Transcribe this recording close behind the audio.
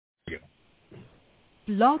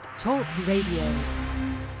Blog Talk Radio.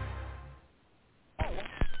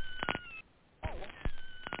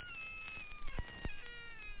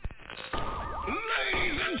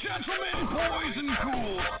 Ladies and gentlemen, boys and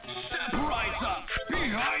ghouls, step right up.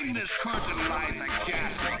 Behind this curtain lies a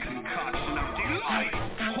ghastly concoction of delight,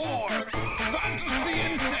 horror, fantasy,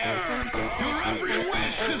 and terror. Your every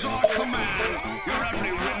wish is our command. Your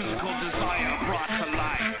every whimsical desire brought to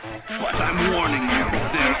life. But I'm warning you,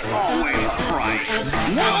 there's always a price.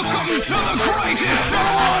 Welcome to the greatest show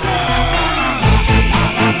on earth!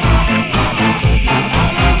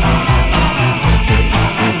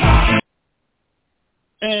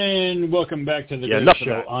 And welcome back to the great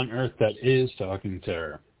show on Earth that is Talking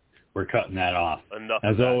Terror. We're cutting that off.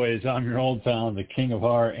 As always, I'm your old pal, the King of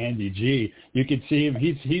Horror, Andy G. You can see him.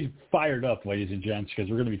 He's fired up, ladies and gents, because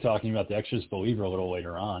we're going to be talking about The Exorcist Believer a little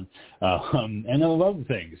later on, and other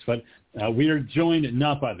things. But we are joined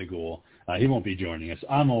not by the Ghoul. He won't be joining us.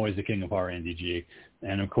 I'm always the King of Horror, Andy G.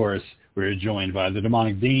 And, of course, we're joined by the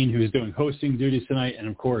Demonic Dean, who's doing hosting duties tonight, and,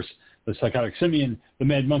 of course, the Psychotic Simeon, the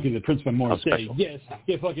Mad Monkey, the Prince of Morris Day. Yes,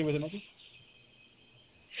 get fucking with it, Monkey.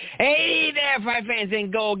 Hey there, Fright fans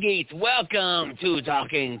and Gold Geeks. Welcome to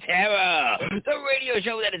Talking Terror, the radio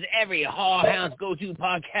show that is every horror hound's go-to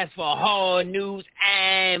podcast for horror news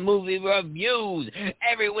and movie reviews.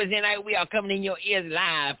 Every Wednesday night, we are coming in your ears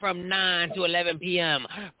live from 9 to 11 p.m.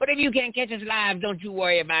 But if you can't catch us live, don't you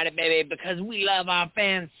worry about it, baby, because we love our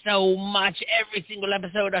fans so much. Every single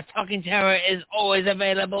episode of Talking Terror is always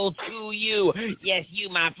available to you. Yes, you,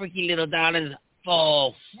 my freaky little darlings,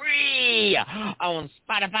 for free on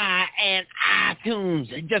Spotify and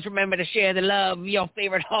iTunes. Just remember to share the love of your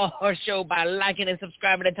favorite horror show by liking and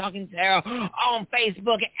subscribing to Talking Terror on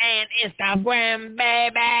Facebook and Instagram,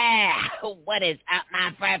 baby. What is up,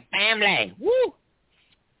 my friend family? Woo!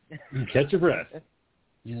 Catch your breath.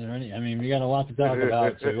 You ready? I mean, we got a lot to talk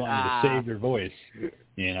about, so we want you to save your voice.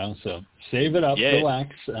 So save it up, relax.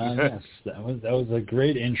 Yes, that was a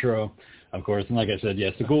great intro, of course. And like I said,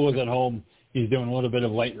 yes, the Ghoul was at home. He's doing a little bit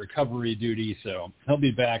of light recovery duty, so he'll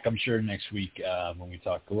be back, I'm sure, next week when we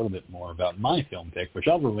talk a little bit more about my film pick, which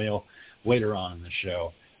I'll reveal later on in the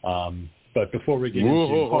show. But before we get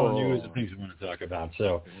into horror news and things we want to talk about,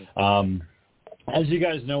 so as you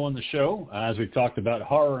guys know on the show, as we've talked about,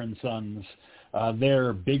 Horror and Sons,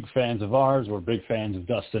 they're big fans of ours. We're big fans of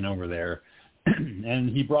Dustin over there. And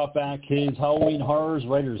he brought back his Halloween Horrors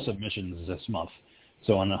writer submissions this month.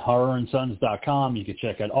 So on horrorandsons.com, you can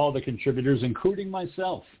check out all the contributors, including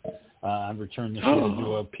myself. I returned the show to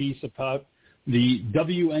do a piece about the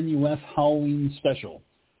WNUF Halloween special,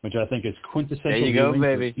 which I think is quintessential. There you go,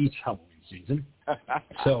 baby. For each Halloween season.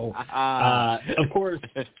 So, of course,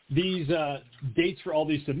 these dates for all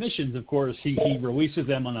these submissions, of course, he releases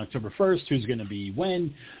them on October 1st, who's going to be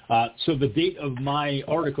when. So the date of my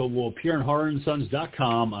article will appear on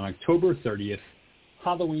horrorandsons.com on October 30th,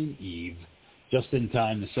 Halloween Eve. Just in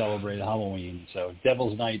time to celebrate Halloween. So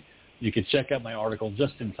Devil's Night, you can check out my article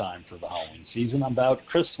just in time for the Halloween season about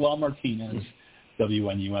Chris Martinez,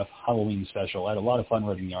 WNUF Halloween special. I had a lot of fun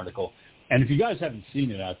writing the article. And if you guys haven't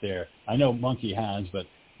seen it out there, I know Monkey has, but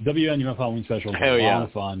WNUF Halloween special is a lot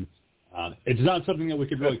of fun. It's not something that we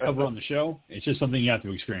could really cover on the show. It's just something you have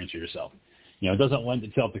to experience for yourself. It doesn't lend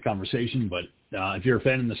itself to conversation, but if you're a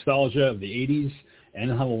fan of nostalgia of the 80s and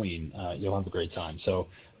Halloween, you'll have a great time. So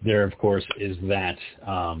there, of course, is that,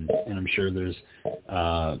 and I'm sure there's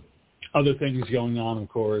other things going on, of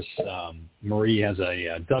course. Marie has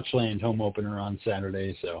a Dutchland home opener on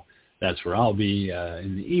Saturday, so that's where I'll be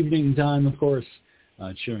in the evening time, of course,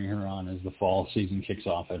 cheering her on as the fall season kicks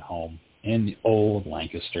off at home in the old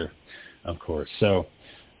Lancaster, of course. So,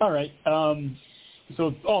 all right.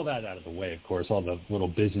 So all that out of the way, of course, all the little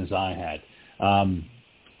business I had.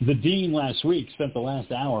 The Dean last week spent the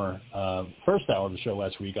last hour, first hour of the show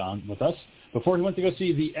last week on with us before he went to go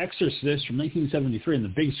see The Exorcist from 1973 on the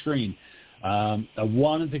big screen. I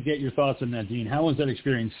wanted to get your thoughts on that, Dean. How was that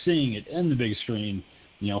experience seeing it in the big screen,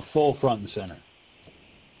 full front and center?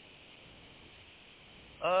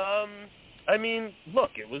 I mean,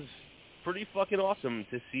 look, it was pretty fucking awesome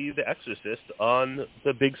to see The Exorcist on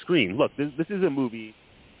the big screen. Look, this is a movie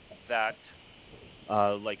that,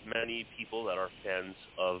 like many people that are fans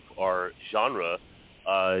of our genre,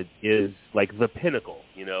 is like the pinnacle.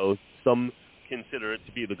 Some consider it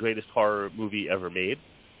to be the greatest horror movie ever made.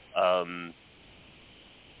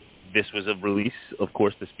 This was a release, of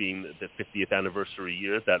course, this being the 50th anniversary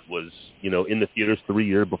year that was, in the theaters 3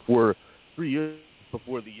 years before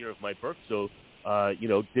the year of my birth. So,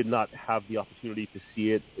 did not have the opportunity to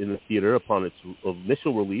see it in the theater upon its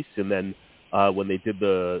initial release, and then when they did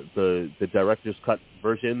the director's cut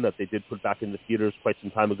version that they did put back in the theaters quite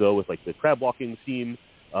some time ago with like the crab walking scene.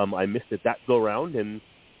 I missed it that go round, and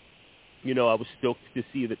I was stoked to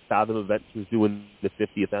see that Fathom Events was doing the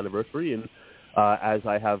 50th anniversary, and as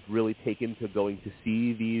I have really taken to going to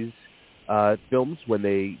see these films when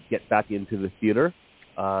they get back into the theater,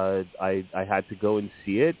 I had to go and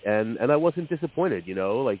see it, and I wasn't disappointed.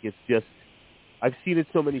 Like it's just I've seen it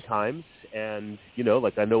so many times, and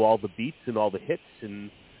like I know all the beats and all the hits, and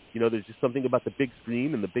there's just something about the big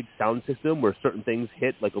screen and the big sound system where certain things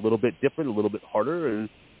hit like a little bit different, a little bit harder, and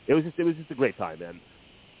it was just a great time, man.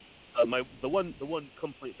 The one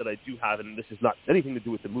complaint that I do have, and this is not anything to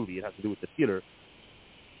do with the movie, it has to do with the theater,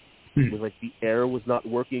 was like the air was not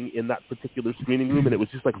working in that particular screening room, and it was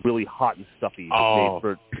just like really hot and stuffy, which made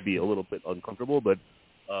for it to be a little bit uncomfortable. But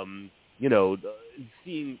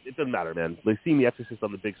seeing it doesn't matter, man. Like seeing The Exorcist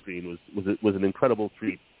on the big screen was an incredible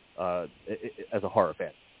treat as a horror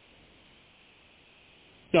fan.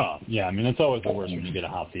 Oh, yeah, I mean, it's always the worst when you get a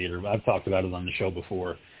hot theater. I've talked about it on the show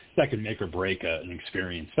before. That can make or break an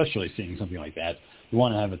experience, especially seeing something like that. You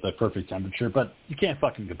want to have it the perfect temperature, but you can't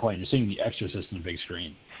fucking complain. You're seeing The Exorcist on a big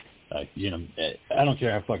screen. I don't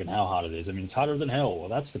care how hot it is. I mean, it's hotter than hell. Well,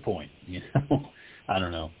 that's the point. I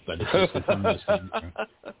don't know, but it's one of those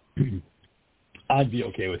things. I'd be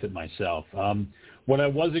okay with it myself. What I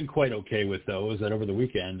wasn't quite okay with, though, is that over the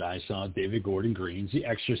weekend I saw David Gordon Green's The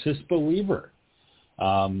Exorcist Believer.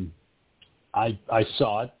 I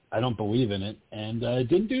saw it. I don't believe in it, and it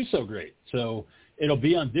didn't do so great. So it'll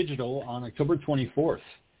be on digital on October 24th.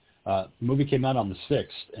 The movie came out on the 6th,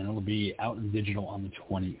 and it'll be out in digital on the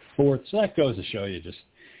 24th. So that goes to show you just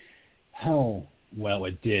how well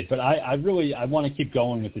it did. But I want to keep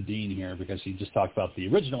going with the Dean here because he just talked about the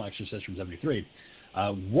original Exorcist from 73.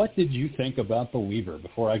 What did you think about Believer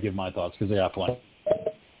before I give my thoughts? Because I got plenty.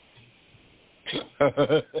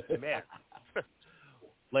 Man.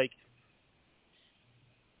 Like,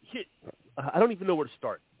 I don't even know where to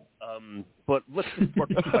start. But let's just start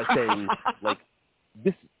by saying, like,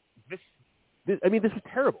 this. I mean, this was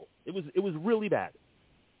terrible. It was really bad.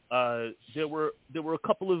 There were a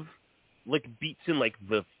couple of like beats in like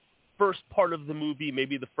the first part of the movie,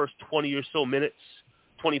 maybe the first 20 or so minutes,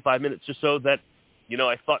 25 minutes or so that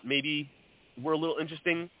I thought maybe were a little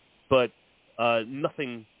interesting, but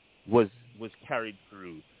nothing was carried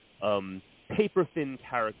through. Paper thin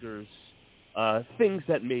characters, things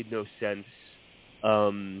that made no sense,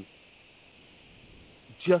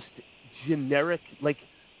 just generic, like,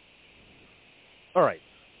 all right,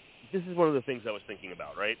 this is one of the things I was thinking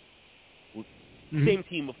about, right? Mm-hmm. Same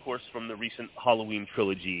team, of course, from the recent Halloween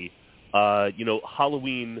trilogy.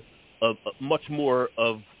 Halloween, much more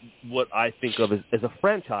of what I think of as a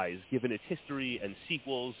franchise, given its history and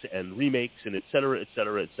sequels and remakes and et cetera, et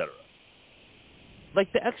cetera, et cetera.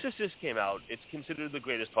 Like, The Exorcist came out, it's considered the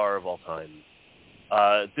greatest horror of all time.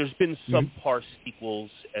 There's been subpar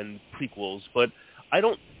sequels and prequels, but I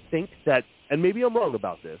don't think that, and maybe I'm wrong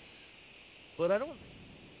about this, but I don't think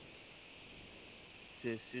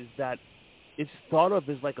this is that it's thought of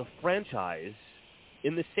as like a franchise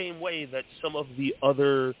in the same way that some of the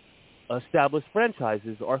other established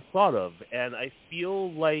franchises are thought of. And I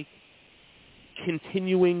feel like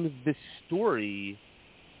continuing this story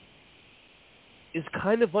is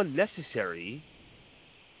kind of unnecessary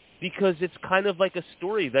because it's kind of like a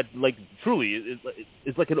story that, like, truly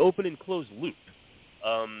is like an open and closed loop.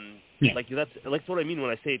 Like that's what I mean when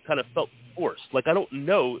I say it kind of felt forced. Like, I don't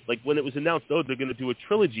know, like when it was announced, they're going to do a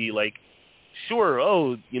trilogy, like,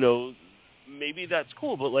 sure, maybe that's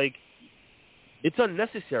cool, but like, it's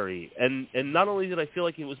unnecessary. And not only did I feel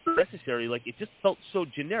like it was necessary, like it just felt so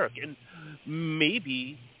generic. And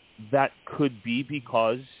maybe that could be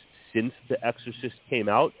because since The Exorcist came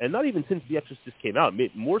out, and not even since The Exorcist came out,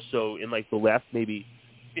 more so in like the last maybe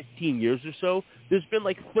 15 years or so, there's been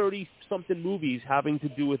like 30-something movies having to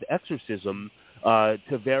do with exorcism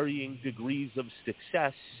to varying degrees of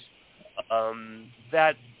success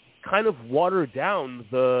that kind of water down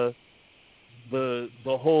the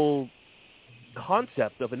whole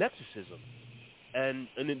concept of an exorcism. And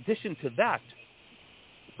in addition to that,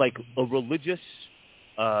 like a religious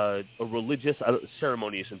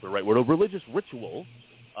ceremony isn't the right word, a religious ritual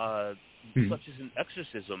such as an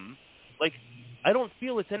exorcism, like, I don't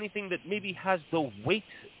feel it's anything that maybe has the weight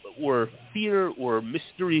or fear or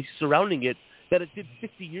mystery surrounding it that it did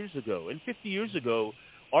 50 years ago. And 50 years ago,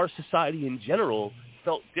 our society in general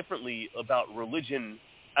felt differently about religion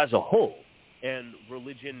as a whole, and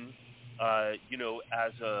religion,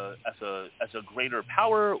 as a greater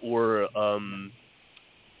power or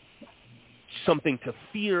something to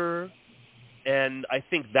fear. And I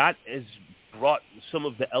think that is brought some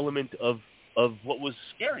of the element of what was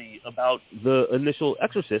scary about the initial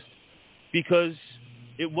Exorcist, because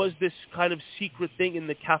it was this kind of secret thing in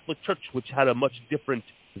the Catholic Church, which had a much different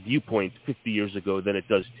viewpoint 50 years ago than it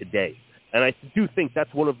does today. And I do think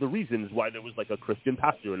that's one of the reasons why there was like a Christian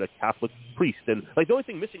pastor and a Catholic priest, and like the only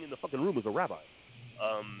thing missing in the fucking room was a rabbi.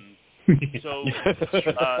 So,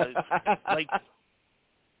 like,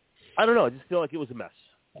 I don't know. I just feel like it was a mess.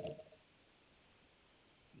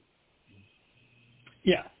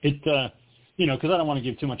 Yeah, it, you know, because I don't want to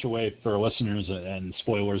give too much away for listeners and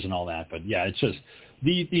spoilers and all that, but yeah, it's just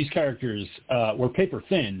these characters were paper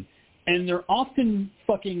thin, and they're often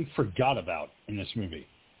fucking forgot about in this movie.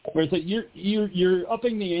 Where it's like you're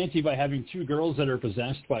upping the ante by having two girls that are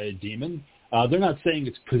possessed by a demon. They're not saying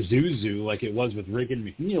it's Pazuzu like it was with Rick and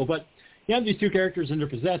McNeil, but you have these two characters and they're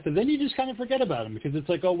possessed, and then you just kind of forget about them because it's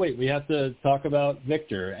like, oh wait, we have to talk about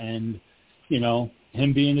Victor and, you know,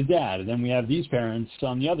 him being a dad, and then we have these parents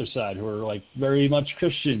on the other side who are like very much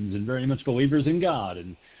Christians and very much believers in God,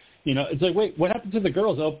 and you know, it's like, wait, what happened to the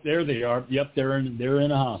girls? Oh, there they are. Yep, they're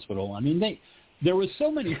in a hospital. I mean, there was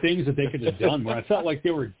so many things that they could have done where I felt like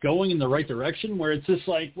they were going in the right direction. Where it's just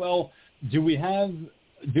like, well, do we have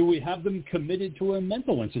them committed to a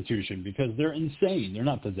mental institution because they're insane, they're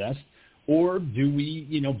not possessed, or do we,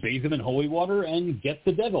 you know, bathe them in holy water and get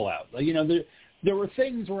the devil out? Like, you know, there were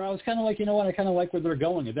things where I was kind of like, you know what, I kind of like where they're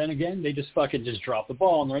going, and then again, they just fucking just drop the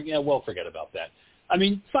ball and they're like, yeah, well, forget about that. I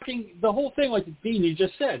mean, fucking the whole thing, like Dean, you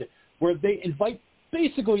just said, where they invite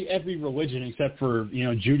basically every religion except for, you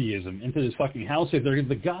know, Judaism into this fucking house. If they're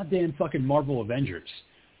the goddamn fucking Marvel Avengers,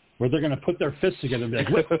 where they're going to put their fists together and be like,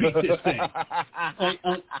 let's beat this thing.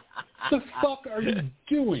 Like, the fuck are you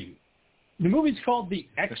doing? The movie's called The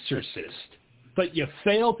Exorcist, but you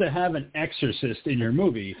fail to have an exorcist in your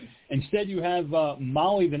movie. Instead, you have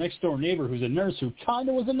Molly, the next-door neighbor, who's a nurse who kind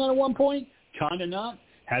of was in there at one point, kind of not,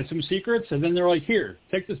 has some secrets, and then they're like, here,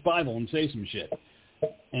 take this Bible and say some shit.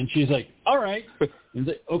 And she's like, all right. And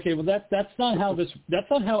like, okay, well, that's not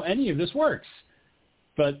how any of this works.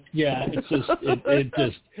 But yeah, it's just,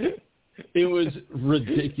 it was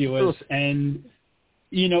ridiculous. And,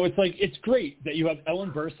 you know, it's like, it's great that you have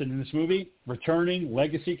Ellen Burstyn in this movie, returning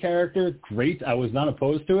legacy character. Great. I was not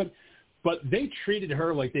opposed to it. But they treated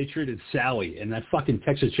her like they treated Sally in that fucking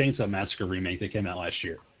Texas Chainsaw Massacre remake that came out last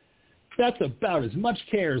year. That's about as much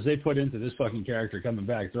care as they put into this fucking character coming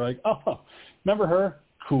back. They're like, oh, remember her?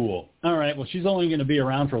 Cool. All right, well, she's only going to be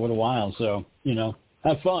around for a little while, so, you know,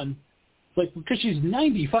 have fun. It's like, because she's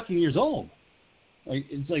 90 fucking years old. Like,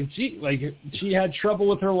 it's like, she had trouble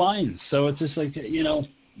with her lines, so it's just like, you know,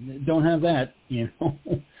 don't have that, you know.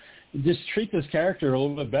 Just treat this character a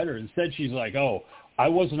little bit better. Instead, she's like, oh, I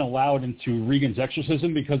wasn't allowed into Regan's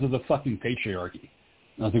exorcism because of the fucking patriarchy.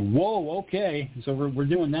 And I was like, whoa, okay, so we're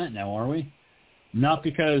doing that now, are we? Not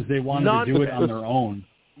because they wanted to do it on their own.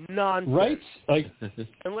 Nonsense. Right? Like,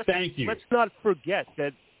 thank you. Let's not forget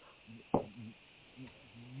that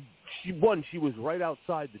she was right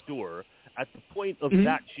outside the door. At the point of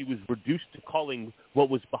that, she was reduced to calling what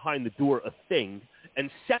was behind the door a thing. And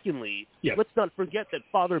secondly, let's not forget that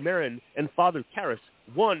Father Merrin and Father Karras,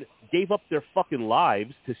 one, gave up their fucking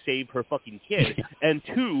lives to save her fucking kid, and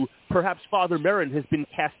two, perhaps Father Merrin has been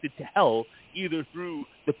casted to hell either through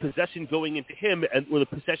the possession going into him or the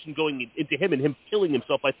possession going into him and him killing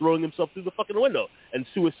himself by throwing himself through the fucking window, and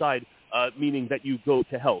suicide meaning that you go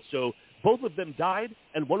to hell. So both of them died,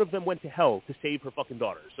 and one of them went to hell to save her fucking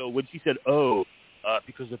daughter. So when she said,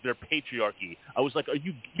 because of their patriarchy, I was like,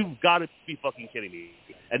 you've got to be fucking kidding me.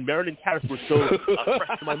 And Merrin and Karras were so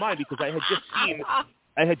fresh to my mind because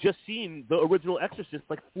I had just seen the original Exorcist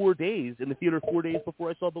like 4 days in the theater 4 days before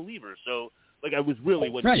I saw Believer. So like I was really,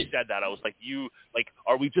 when she said that, I was like,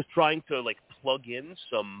 are we just trying to like plug in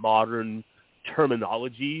some modern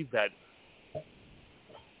terminology that,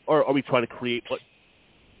 or are we trying to create what?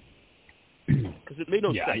 Because it made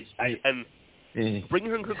no sense. And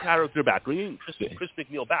bringing her character back, bringing Chris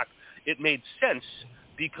McNeil back, it made sense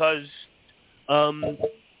because,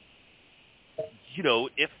 you know,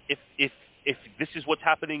 if this is what's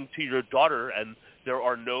happening to your daughter and there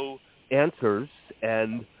are no answers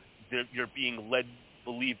and you're being led to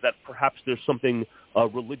believe that perhaps there's something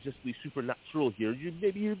religiously supernatural here,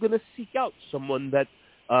 maybe you're going to seek out someone that,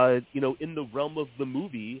 you know, in the realm of the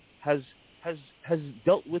movie has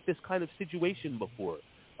dealt with this kind of situation before.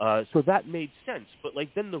 So that made sense. But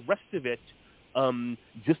like then the rest of it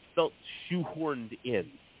just felt shoehorned in,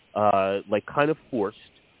 like kind of forced.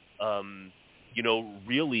 You know,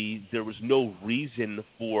 really there was no reason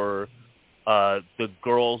for the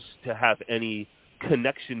girls to have any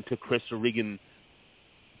connection to Chris or Regan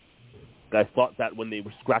I thought that when they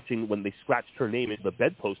scratched her name into the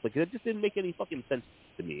bedpost, like, it just didn't make any fucking sense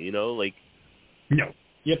to me, you know? Like, no.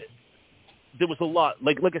 Yep. There was a lot,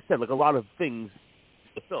 like I said, like a lot of things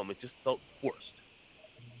in the film. It just felt forced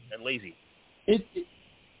and lazy. It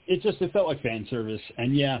felt like fan service.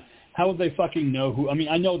 And yeah, how would they fucking know who? I mean,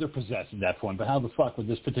 I know they're possessed at that point, but how the fuck would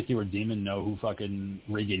this particular demon know who fucking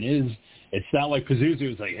Regan is? It's not like Pazuzu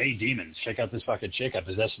was like, hey, demons, check out this fucking chick I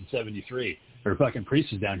possessed in 73. Or fucking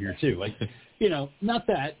priest is down here too. Like, you know, not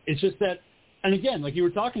that. It's just that, and again, like you were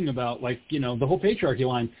talking about, like, you know, the whole patriarchy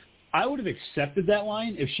line. I would have accepted that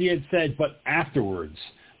line if she had said, but afterwards,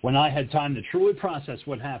 when I had time to truly process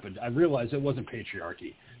what happened, I realized it wasn't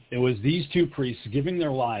patriarchy. It was these two priests giving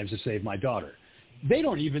their lives to save my daughter. They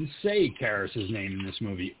don't even say Karras's name in this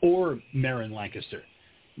movie or Marin Lancaster.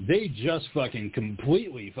 They just fucking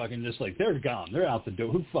completely fucking just like, they're gone. They're out the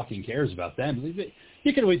door. Who fucking cares about them?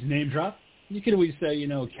 You could always name drop. You could always say, you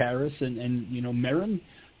know, Karras and you know, Marin.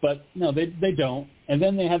 But no, they don't. And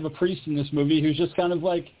then they have a priest in this movie who's just kind of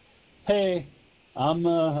like, hey,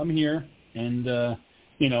 I'm here, and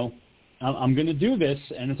you know, I'm going to do this,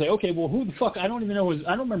 and it's like, okay, well, who the fuck? I don't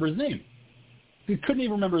remember his name. He couldn't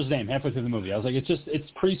even remember his name halfway through the movie. I was like,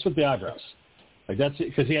 it's priest with the eyebrows, like that's it,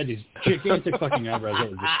 because he had these gigantic fucking eyebrows that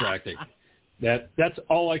were distracting. That's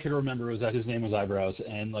all I could remember was that his name was Eyebrows,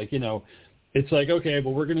 and like, you know, it's like, okay,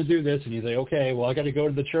 well, we're going to do this, and he's like, okay, well, I got to go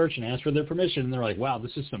to the church and ask for their permission, and they're like, wow,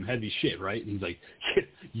 this is some heavy shit, right? And he's like,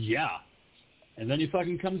 yeah. And then he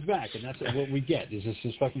fucking comes back, and that's what we get. Is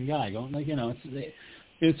this fucking guy going, like, you know,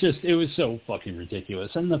 it was so fucking ridiculous.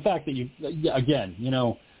 And the fact that again, you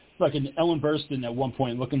know, fucking Ellen Burstyn at one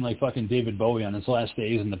point looking like fucking David Bowie on his last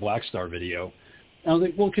days in the Black Star video. And I was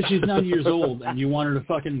like, well, because she's 9 years old, and you want her to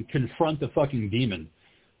fucking confront the fucking demon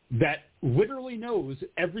that literally knows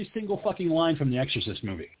every single fucking line from the Exorcist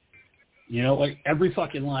movie. You know, like every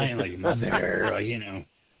fucking line, like, mother, you know.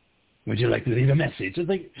 Would you like to leave a message? It's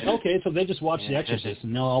like, okay, so they just watch The Exorcist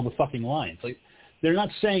and know all the fucking lines. Like, they're not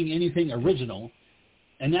saying anything original,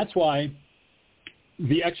 and that's why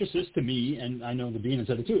The Exorcist, to me, and I know the Bean has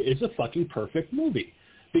said it too, is a fucking perfect movie.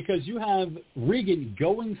 Because you have Regan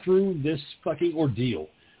going through this fucking ordeal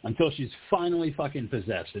until she's finally fucking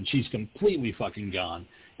possessed, and she's completely fucking gone,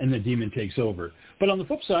 and the demon takes over. But on the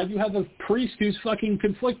flip side, you have a priest who's fucking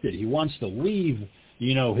conflicted. He wants to leave,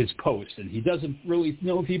 you know, his post, and he doesn't really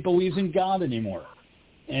know if he believes in God anymore.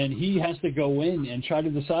 And he has to go in and try to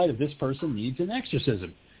decide if this person needs an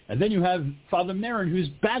exorcism. And then you have Father Marin, who's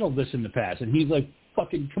battled this in the past, and he's like,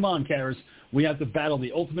 fucking, come on, Karras, we have to battle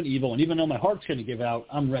the ultimate evil, and even though my heart's going to give out,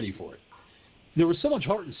 I'm ready for it. There was so much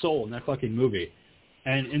heart and soul in that fucking movie.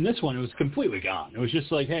 And in this one, it was completely gone. It was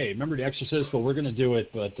just like, hey, remember The Exorcist? Well, we're going to do it,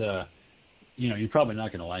 but, you know, you're probably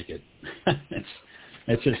not going to like it.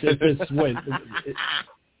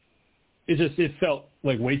 It felt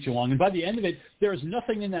like way too long. And by the end of it, there was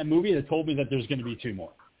nothing in that movie that told me that there's going to be two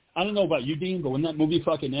more. I don't know about you, Dean, but when that movie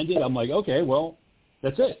fucking ended, I'm like, okay, well,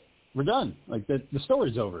 that's it. We're done. Like, the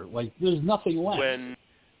story's over. Like, there's nothing left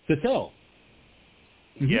to tell.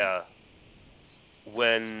 Yeah.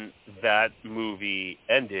 When that movie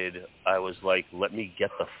ended, I was like, let me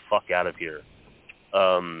get the fuck out of here.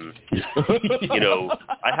 You know,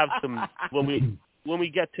 I have some, when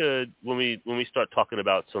we start talking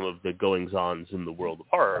about some of the goings-ons in the world of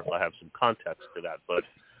horror, I have some context to that. But,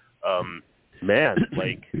 man,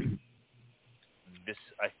 like, this,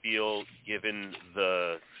 I feel, given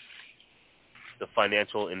the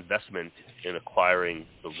financial investment in acquiring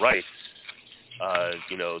the rights,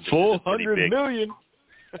 you know, this $400 million.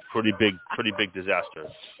 Pretty big disaster.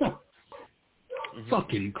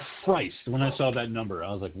 Fucking Christ! When I saw that number,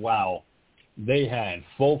 I was like, wow, they had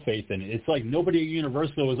full faith in it. It's like nobody at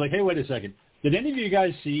Universal was like, hey, wait a second, did any of you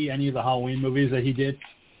guys see any of the Halloween movies that he did?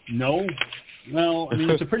 No. Well, I mean,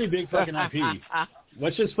 it's a pretty big fucking IP.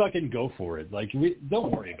 Let's just fucking go for it. Like,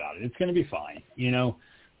 don't worry about it. It's going to be fine. You know,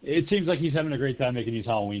 it seems like he's having a great time making these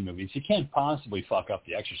Halloween movies. He can't possibly fuck up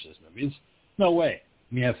the Exorcist movies. No way.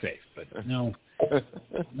 We have faith, but no.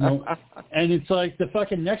 No. And it's like the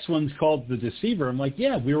fucking next one's called The Deceiver. I'm like,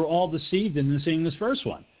 yeah, we were all deceived into seeing this first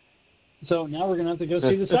one. So now we're going to have to go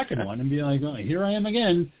see the second one and be like, oh, here I am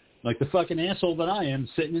again, like the fucking asshole that I am,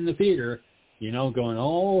 sitting in the theater, you know, going,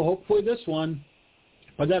 oh, hopefully this one.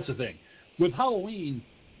 But that's the thing. With Halloween,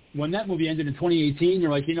 when that movie ended in 2018,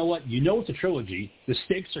 you're like, you know what? You know it's a trilogy. The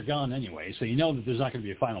stakes are gone anyway, so you know that there's not going to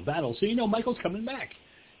be a final battle. So you know Michael's coming back.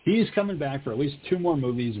 He's coming back for at least 2 more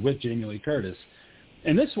movies with Jamie Lee Curtis.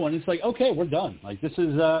 And this one, it's like, okay, we're done. Like, this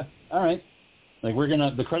is, all right. Like,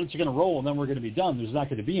 the credits are going to roll, and then we're going to be done. There's not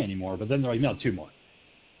going to be any more. But then they're like, no, 2 more.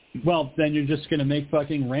 Well, then you're just going to make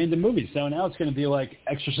fucking random movies. So now it's going to be like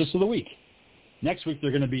Exorcist of the Week. Next week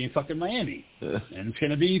they're going to be in fucking Miami, and it's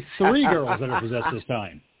going to be 3 girls that are possessed this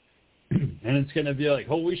time, and it's going to be like,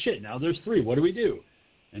 holy shit! Now there's 3. What do we do?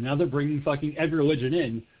 And now they're bringing fucking every religion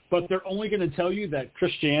in, but they're only going to tell you that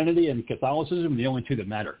Christianity and Catholicism are the only 2 that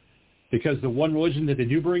matter, because the one religion that they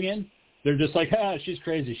do bring in, they're just like, she's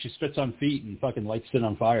crazy. She spits on feet and fucking lights it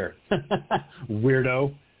on fire.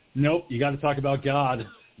 Weirdo. Nope, you got to talk about God.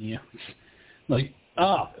 You know, like,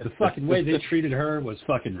 the fucking way they treated her was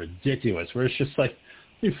fucking ridiculous. Where it's just like,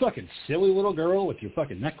 you fucking silly little girl with your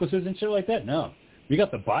fucking necklaces and shit like that. No, we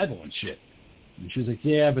got the Bible and shit. And she was like,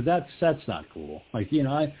 yeah, but that's not cool. Like, you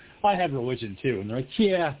know, I have religion too. And they're like,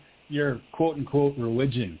 yeah, your quote unquote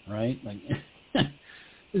religion, right? Like,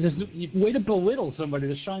 it's just way to belittle somebody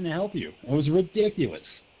that's trying to help you. It was ridiculous.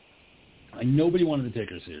 Like, nobody wanted to take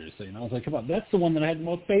her seriously. And I was like, come on, that's the one that I had the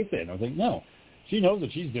most faith in. I was like, no, she knows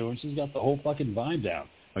what she's doing. She's got the whole fucking vibe down.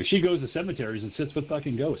 Like, she goes to cemeteries and sits with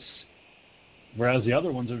fucking ghosts. Whereas the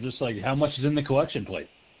other ones are just like, how much is in the collection plate?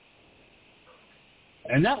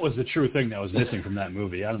 And that was the true thing that was missing from that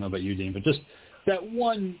movie. I don't know about you, Dean, but just that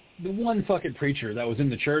the one fucking preacher that was in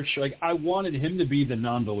the church, like, I wanted him to be the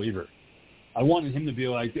non-believer. I wanted him to be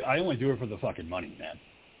like, I only do it for the fucking money, man.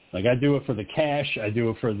 Like, I do it for the cash. I do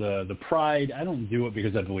it for the pride. I don't do it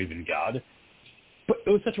because I believe in God. But it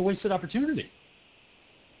was such a wasted opportunity.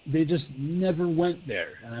 They just never went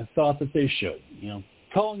there, and I thought that they should. You know,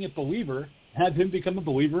 calling it believer, have him become a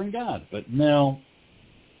believer in God. But no,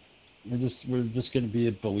 we're just going to be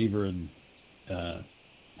a believer in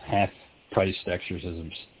half-priced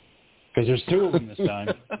exorcisms. Because there's 2 of them this time,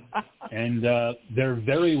 and they're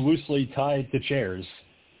very loosely tied to chairs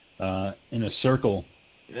in a circle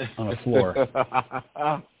on a floor.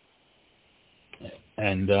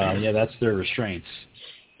 And, that's their restraints.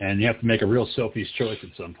 And you have to make a real Sophie's choice at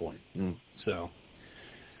some point. So,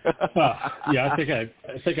 I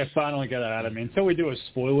think I finally got it out of me. Until we do a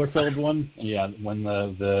spoiler-filled one, when when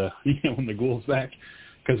the ghoul's back.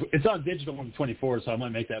 Because it's on digital on the 24th, so I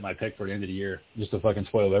might make that my pick for the end of the year, just to fucking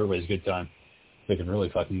spoil everybody's good time. They can really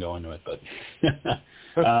fucking go into it. But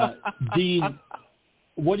Dean,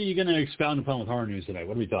 what are you going to expound upon with horror news tonight?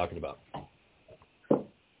 What are we talking about?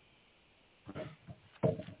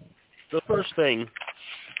 The first thing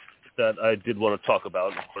that I did want to talk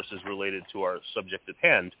about, of course, is related to our subject at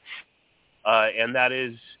hand, and that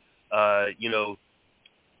is,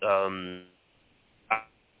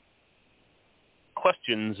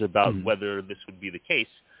 questions about whether this would be the case.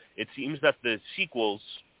 It seems that the sequels,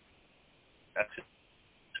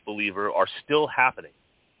 Believer, are still happening.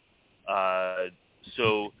 Not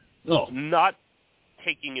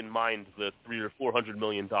taking in mind the $300 or $400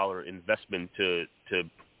 million investment to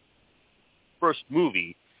first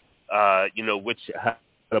movie, which had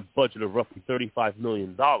a budget of roughly $35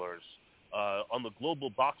 million. On the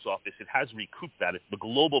global box office, it has recouped that. The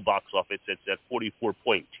global box office, it's at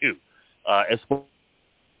 44.2. As for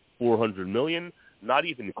 $400 million, not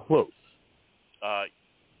even close.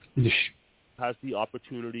 Has the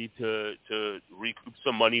opportunity to recoup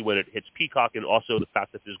some money when it hits Peacock, and also the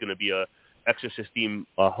fact that there's going to be a Exorcist theme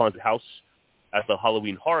haunted house at the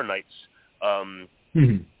Halloween Horror Nights.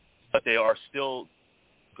 But they are still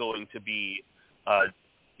going to be,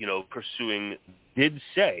 pursuing. Did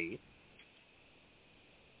say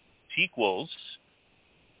sequels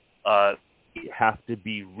have to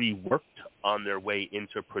be reworked on their way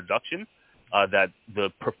into production, that the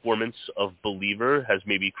performance of Believer has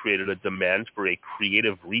maybe created a demand for a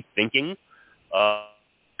creative rethinking,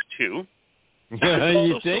 too.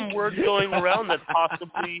 There's also some word going around that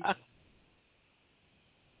possibly...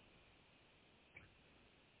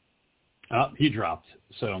 He dropped,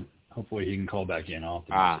 so hopefully he can call back in. I'll have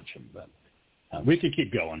to message him, but we could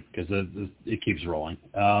keep going because it keeps rolling.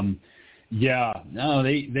 They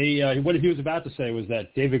what he was about to say was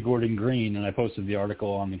that David Gordon Green, and I posted the article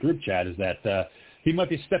on the group chat, is that he might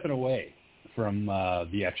be stepping away from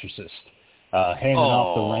The Exorcist, handing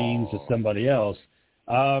off the reins to somebody else.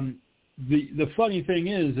 The funny thing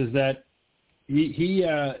is that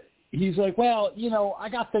he's like, well, I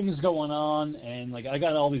got things going on, and like I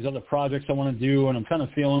got all these other projects I want to do, and I'm kind of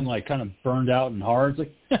feeling like kind of burned out and hard. It's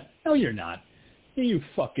like, no, you're not. You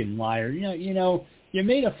fucking liar. You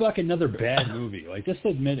made a fucking another bad movie. Like, just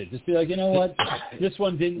admit it. Just be like, you know what? This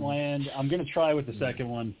one didn't land. I'm going to try with the second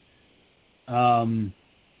one.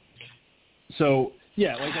 So,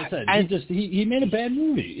 yeah, like I said, he made a bad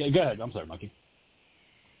movie. Yeah, go ahead. I'm sorry, Monkey.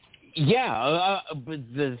 Yeah, but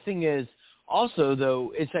the thing is, also,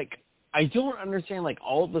 though, it's like, I don't understand, like,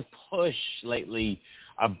 all the push lately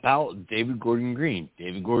about David Gordon Green.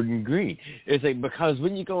 It's like, because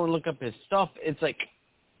when you go and look up his stuff, it's like,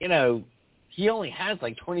 he only has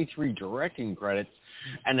like 23 directing credits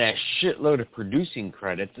and a shitload of producing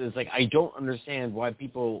credits. It's like, I don't understand why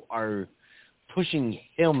people are pushing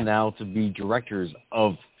him now to be directors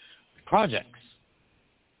of projects.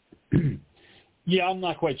 Yeah, I'm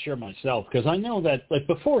not quite sure myself, because I know that, like,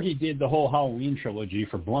 before he did the whole Halloween trilogy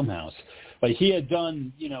for Blumhouse, like, he had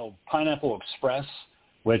done, Pineapple Express,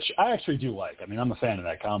 which I actually do like. I mean, I'm a fan of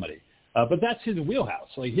that comedy. But that's his wheelhouse.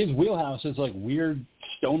 Like, his wheelhouse is, like, weird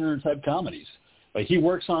stoner-type comedies. Like, he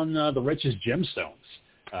works on The Righteous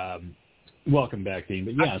Gemstones. Welcome back, Dean.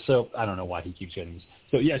 But, yeah, so I don't know why he keeps getting this.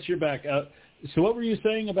 So, yes, you're back. So what were you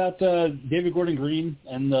saying about David Gordon Green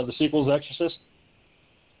and the sequel's Exorcist?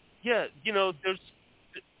 Yeah, there's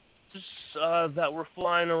that we're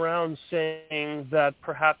flying around saying that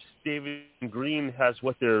perhaps David Green has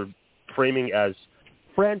what they're framing as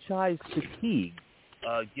franchise fatigue,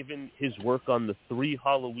 given his work on the 3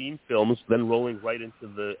 Halloween films, then rolling right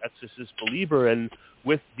into the Exorcist Believer, and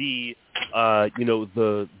with the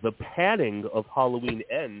the panning of Halloween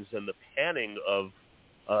Ends and the panning of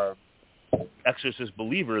Exorcist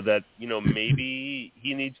Believer, that maybe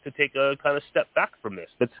he needs to take a kind of step back from this.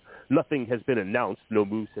 Nothing has been announced, no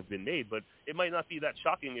moves have been made, but it might not be that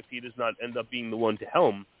shocking if he does not end up being the one to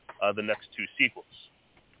helm the next 2 sequels.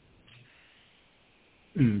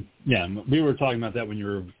 Yeah, we were talking about that when you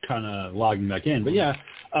were kind of logging back in, but yeah,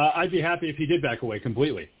 I'd be happy if he did back away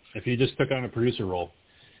completely, if he just took on a producer role.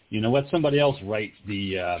 Let somebody else write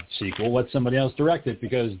the sequel. Let somebody else direct it,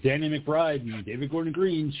 because Danny McBride and David Gordon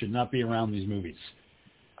Green should not be around these movies.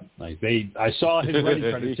 Like, I saw his writing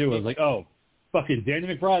credit too. I was like, oh, fucking Danny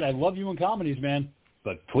McBride, I love you in comedies, man,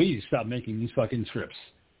 but please stop making these fucking scripts.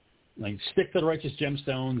 Like, stick to The Righteous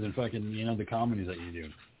Gemstones and fucking, the comedies that you do.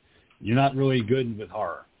 You're not really good with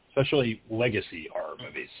horror, especially legacy horror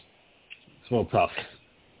movies. It's a little tough.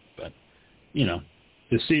 But,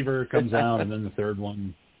 Deceiver comes out, and then the third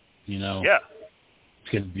one, Yeah.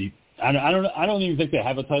 It's going to be... I don't even think they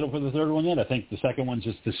have a title for the third one yet. I think the second one's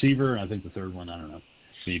just Deceiver, and I think the third one, I don't know.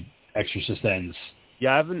 The Exorcist Ends.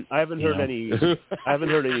 Yeah, I haven't heard any I haven't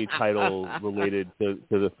heard any title related to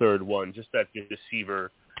the third one. Just that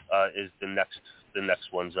Deceiver is the next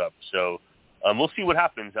one's up. So we'll see what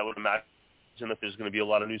happens. I would imagine that there's going to be a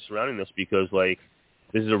lot of news surrounding this, because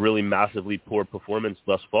this is a really massively poor performance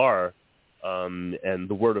thus far, and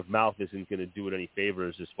the word of mouth isn't going to do it any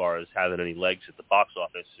favors as far as having any legs at the box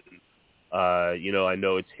office. And, I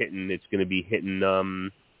know it's going to be hitting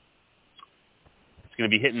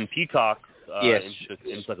Peacock. Yes.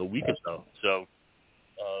 in like a week or so. So,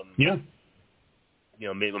 yeah.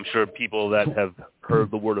 Maybe I'm sure people that have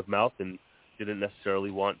heard the word of mouth and didn't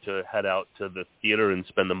necessarily want to head out to the theater and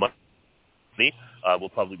spend the money will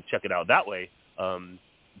probably check it out that way.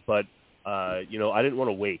 But I didn't want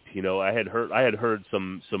to wait. I had heard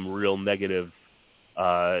some real negative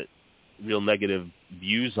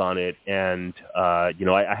views on it, and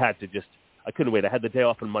I had to I couldn't wait. I had the day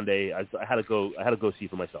off on Monday. I had to go see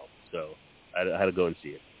for myself. So I had to go and see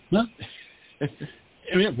it. No.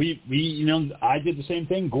 I mean, we I did the same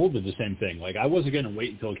thing. Gould did the same thing. Like, I wasn't going to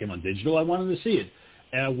wait until it came on digital. I wanted to see it.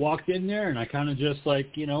 And I walked in there, and I kind of just,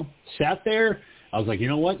 sat there. I was like, you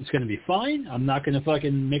know what? It's going to be fine. I'm not going to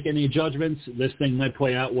fucking make any judgments. This thing might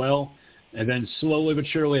play out well. And then slowly but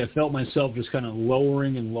surely, I felt myself just kind of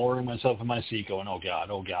lowering myself in my seat, going, oh, God,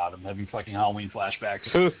 I'm having fucking Halloween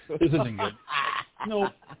flashbacks. This isn't good.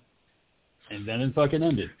 Nope. And then it fucking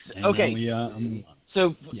ended. And okay. Then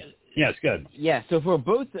so... Yeah, it's good. Yeah, so for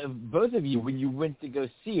both of you, when you went to go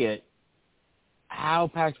see it, how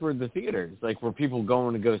packed were the theaters? Like, were people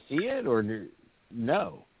going to go see it, or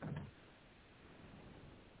no?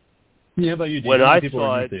 Yeah, how about you? When I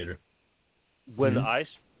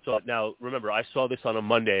saw it, now remember, I saw this on a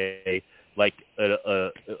Monday, like an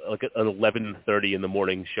 11:30 in the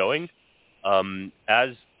morning showing.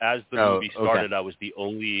 As the movie started, okay. I was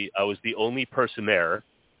the only person there,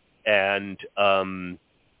 and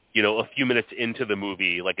a few minutes into the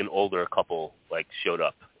movie, like an older couple showed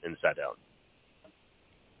up and sat down.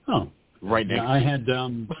 Oh, right next. I had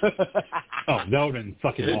that would have been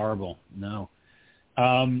fucking horrible. No.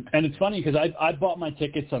 And it's funny because I bought my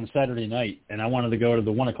tickets on Saturday night, and I wanted to go to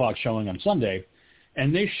the 1:00 showing on Sunday,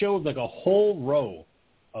 and they showed a whole row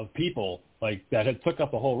of people that had took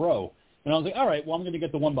up a whole row, and I was like, all right, well, I'm going to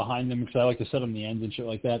get the one behind them because I like to sit on the end and shit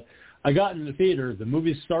like that. I got in the theater, the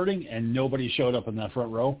movie's starting, and nobody showed up in that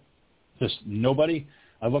front row. Just nobody.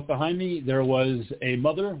 I looked behind me. There was a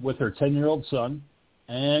mother with her 10-year-old son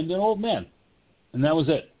and an old man, and that was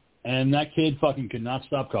it. And that kid fucking could not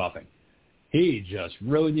stop coughing. he just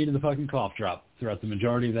really needed the fucking cough drop throughout the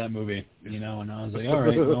majority of that movie, and I was like, all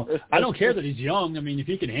right, well, I don't care that he's young. I mean, if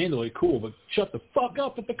he can handle it, cool, but shut the fuck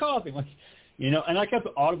up with the coughing, and I kept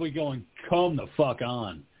audibly going, come the fuck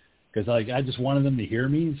on, because I just wanted them to hear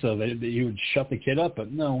me so that he would shut the kid up,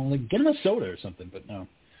 but no, get him a soda or something, but no.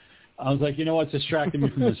 I was like, you know what's distracting me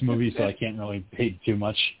from this movie, so I can't really hate too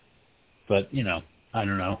much, but, I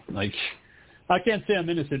don't know, I can't say I'm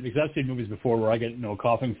innocent because I've seen movies before where I get a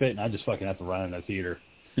coughing fit and I just fucking have to run out of the theater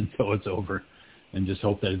until it's over and just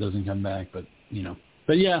hope that it doesn't come back. But,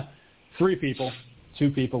 but yeah, 3 people,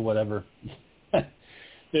 2 people, whatever.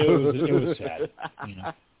 it was sad,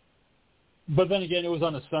 But then again, it was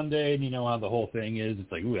on a Sunday, and you know how the whole thing is.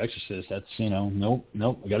 It's like, ooh, Exorcist, that's, nope,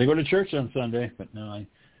 I got to go to church on Sunday. But no, I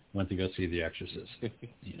went to go see The Exorcist,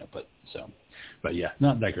 but yeah,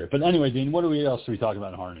 not that great. But anyway, Dean, what else do we talk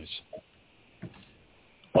about in horror news?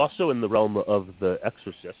 Also in the realm of The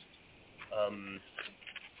Exorcist,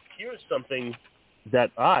 here's something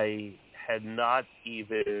that I had not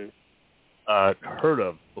even heard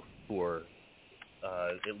of before.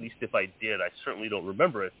 At least if I did, I certainly don't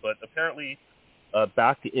remember it. But apparently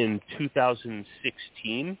back in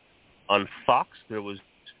 2016 on Fox, there was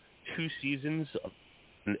 2 seasons of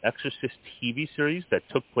an Exorcist TV series that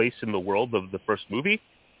took place in the world of the first movie.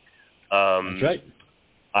 That's right.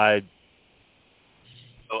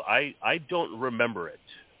 I don't remember it,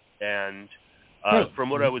 and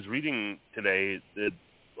from what I was reading today, it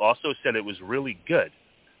also said it was really good.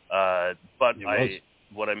 But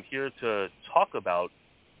what I'm here to talk about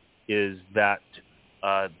is that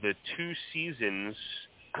the 2 seasons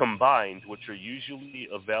combined, which are usually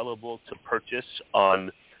available to purchase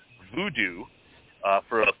on Vudu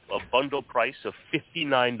for a bundle price of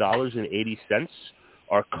 $59.80,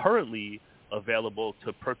 are currently available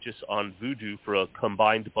to purchase on Vudu for a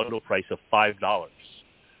combined bundle price of $5.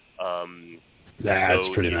 That's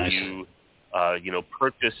so pretty if nice. you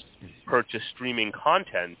purchase streaming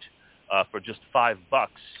content for just $5,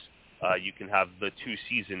 you can have the 2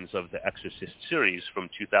 seasons of the Exorcist series from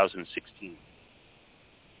 2016.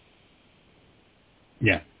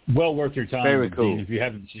 Yeah, well worth your time. Very cool. Dean, if you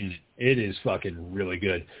haven't seen it, it is fucking really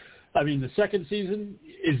good. I mean, the second season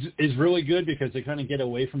is really good because they kind of get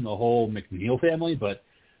away from the whole McNeil family, but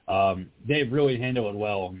they really handle it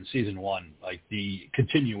well in season 1, like the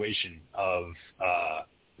continuation of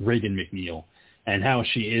Reagan McNeil and how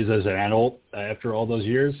she is as an adult after all those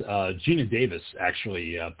years. Gina Davis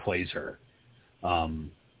actually plays her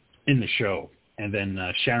in the show. And then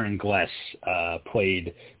Sharon Gless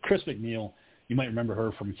played Chris McNeil. You might remember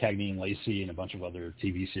her from Cagney and Lacey and a bunch of other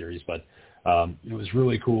TV series, but it was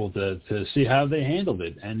really cool to see how they handled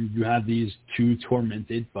it. And you have these 2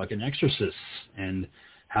 tormented fucking exorcists, and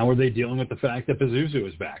how are they dealing with the fact that Pazuzu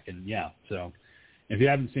is back? And yeah, so if you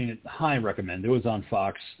haven't seen it, I recommend. It was on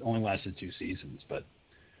Fox, only lasted 2 seasons, but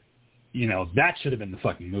that should have been the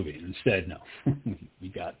fucking movie. Instead, no, we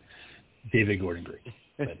got David Gordon Green.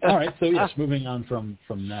 But, all right, so yes, moving on from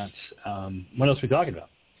that. What else are we talking about?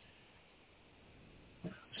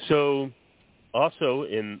 So, also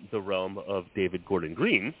in the realm of David Gordon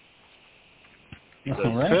Green,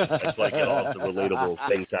 all right. that's why I get all of the relatable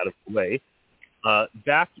things out of the way.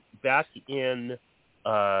 Back in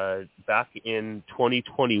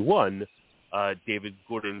 2021, David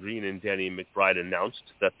Gordon Green and Danny McBride announced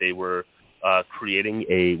that they were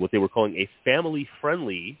creating what they were calling a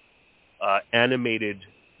family-friendly animated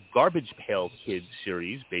Garbage Pail Kids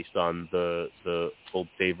series based on the old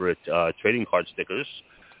favorite trading card stickers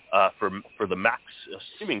for the Max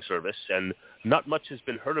streaming service, and not much has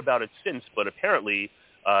been heard about it since, but apparently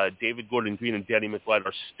David Gordon Green and Danny McBride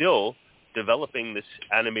are still developing this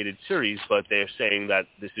animated series, but they're saying that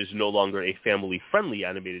this is no longer a family-friendly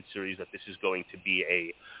animated series, that this is going to be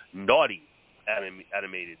a naughty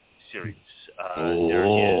animated series. There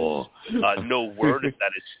is no word if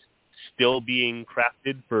that is still being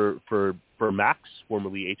crafted for Max,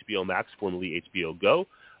 formerly HBO Max, formerly HBO Go,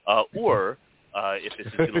 or if this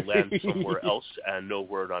is going to land somewhere else, and no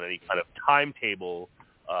word on any kind of timetable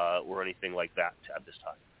or anything like that at this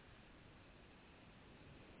time.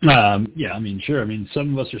 Yeah, I mean, sure. I mean,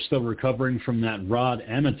 some of us are still recovering from that Rod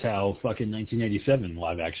Amatow fucking 1987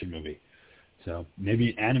 live-action movie. So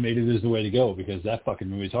maybe animated is the way to go, because that fucking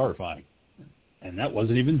movie is horrifying. And that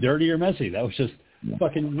wasn't even dirty or messy. That was just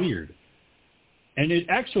fucking weird. And it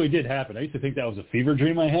actually did happen. I used to think that was a fever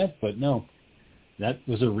dream I had, but no. That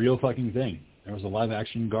was a real fucking thing. There was a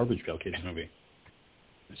live-action Garbage Pail Kids movie.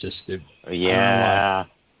 It's just... Yeah.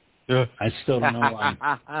 I still don't know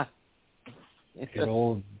why.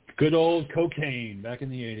 Good old cocaine back in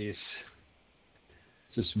the 80s.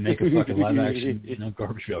 Just make a fucking live action,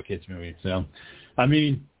 Garbage Pail Kids movie. So, I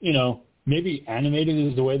mean, maybe animated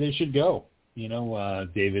is the way they should go.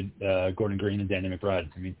 David Gordon Green and Danny McBride.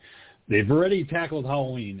 I mean, they've already tackled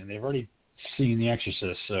Halloween and they've already seen The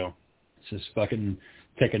Exorcist. So, it's just fucking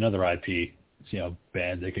take another IP, see how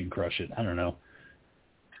bad they can crush it. I don't know.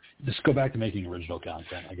 Just go back to making original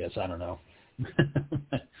content, I guess. I don't know.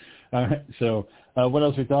 All right. So, what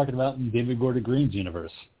else are we talking about in David Gordon Green's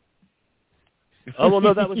universe? Oh, well,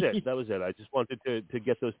 no, that was it. That was it. I just wanted to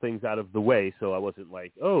get those things out of the way so I wasn't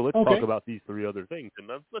like, let's talk about these 3 other things. And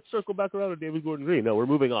let's circle back around to David Gordon Green. No, we're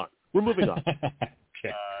moving on.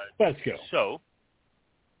 Okay. Let's go. So,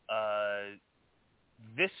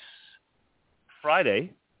 this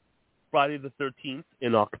Friday the 13th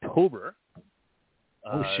in October.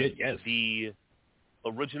 Oh, shit, yes. The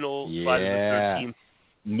original Friday the 13th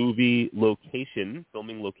movie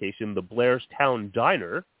filming location, the Blairstown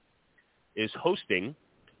Diner, is hosting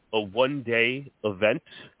a one-day event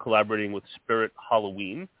collaborating with Spirit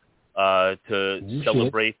Halloween to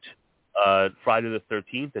celebrate Friday the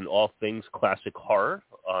 13th and all things classic horror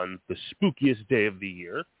on the spookiest day of the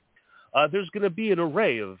year. There's going to be an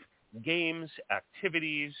array of games,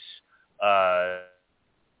 activities,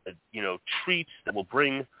 treats that will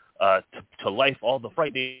bring to life all the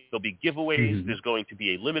frightening. There'll be giveaways. Mm-hmm. There's going to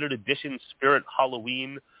be a limited edition Spirit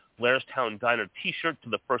Halloween Blairstown Diner T-shirt to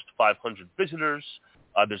the first 500 visitors.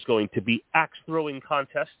 There's going to be axe throwing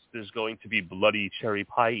contests. There's going to be bloody cherry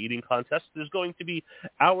pie eating contests. There's going to be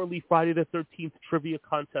hourly Friday the 13th trivia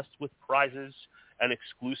contests with prizes and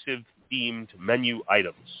exclusive themed menu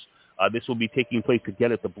items. This will be taking place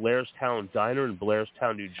again at the Blairstown Diner in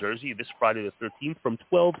Blairstown, New Jersey, this Friday the 13th from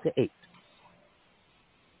 12 to 8.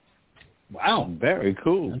 Wow. Very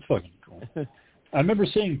cool. That's fucking cool. I remember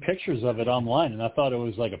seeing pictures of it online, and I thought it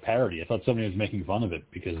was like a parody. I thought somebody was making fun of it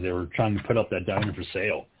because they were trying to put up that diner for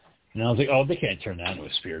sale. And I was like, they can't turn that into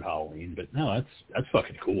a Spirit Halloween. But no, that's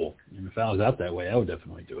fucking cool. And if I was out that way, I would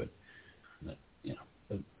definitely do it. But,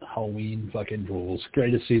 the Halloween fucking rules.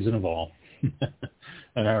 Greatest season of all.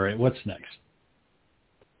 And all right, what's next?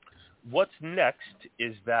 What's next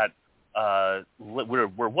is that we're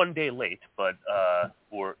 1 day late, but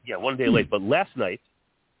 1 day late. But last night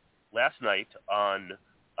on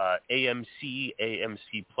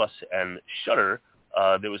AMC Plus, and Shudder,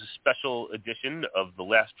 there was a special edition of The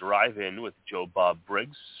Last Drive-In with Joe Bob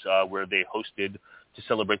Briggs, where they hosted to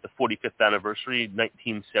celebrate the 45th anniversary,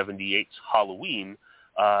 1978's Halloween,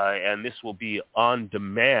 and this will be on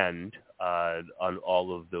demand on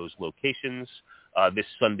all of those locations this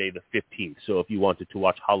Sunday the 15th. So if you wanted to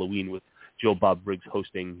watch Halloween with Joe Bob Briggs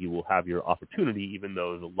hosting, you will have your opportunity, even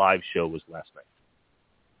though the live show was last night.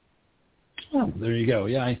 Oh, there you go.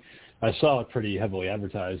 Yeah, I saw it pretty heavily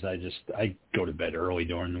advertised. I go to bed early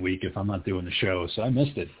during the week if I'm not doing the show, so I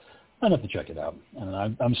missed it. I'd have to check it out. And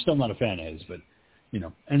I'm still not a fan of his, but,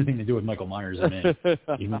 anything to do with Michael Myers, I'm in.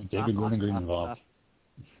 Even with David Gordon Green involved.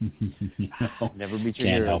 Never meet your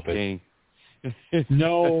heroes, King.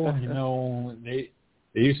 No, they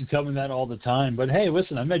used to tell me that all the time. But hey,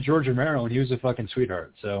 listen, I met George Romero and he was a fucking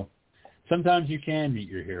sweetheart. So sometimes you can meet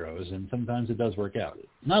your heroes, and sometimes it does work out.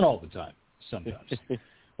 Not all the time. Sometimes.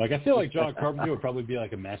 Like I feel like John Carpenter would probably be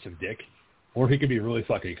like a massive dick, or he could be really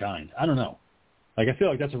fucking kind. I don't know. Like I feel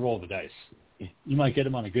like that's a roll of the dice. You might get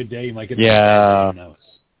him on a good day. You might get him on a bad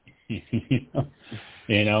day.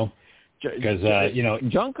 Who knows? Because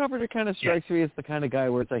John Carpenter kind of strikes me as the kind of guy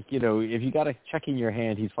where it's like, if you got a check in your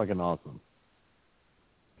hand, he's fucking awesome.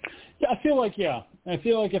 Yeah, I feel like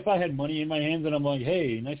if I had money in my hands and I'm like,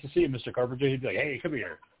 hey, nice to see you, Mr. Carpenter, he'd be like, hey, come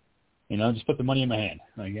here. Just put the money in my hand.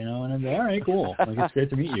 Like, and I'd be like, all right, cool. Like, it's great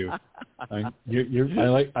to meet you.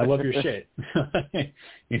 Like, I love your shit.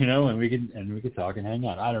 And we could talk and hang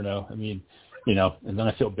out. I don't know. I mean, and then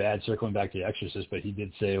I feel bad circling back to The Exorcist, but he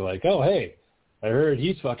did say like, oh, hey, I heard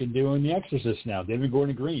he's fucking doing The Exorcist now, David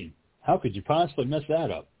Gordon Green. How could you possibly mess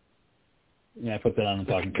that up? Yeah, I put that on the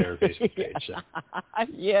Talking Terror Facebook page. So.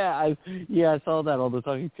 I saw that on the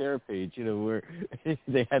Talking Terror page, where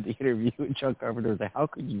they had the interview with John Carpenter. I was like, how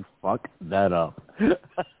could you fuck that up?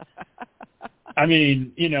 I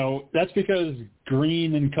mean, that's because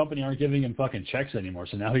Green and company aren't giving him fucking checks anymore,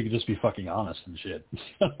 so now he can just be fucking honest and shit.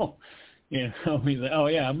 So, he's like, oh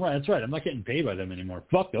yeah, I'm right. That's right. I'm not getting paid by them anymore.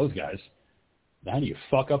 Fuck those guys. How do you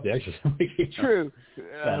fuck up The Exorcist? True.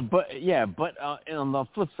 But on the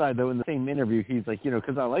flip side, though, in the same interview, he's like,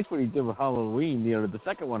 because I liked what he did with Halloween, the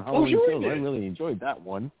second one, Halloween Kills, I really enjoyed that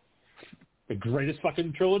one. The greatest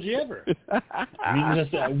fucking trilogy ever. I mean,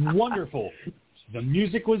 just wonderful. The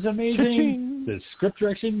music was amazing. The script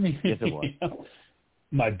direction. Yes, it was.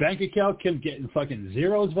 my bank account kept getting fucking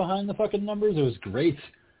zeros behind the fucking numbers. It was great.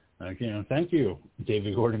 Like, thank you,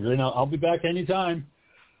 David Gordon Green. I'll be back anytime.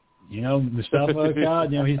 Mustafa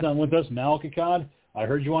Akkad, he's not with us. Malik Akkad, I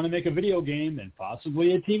heard you want to make a video game and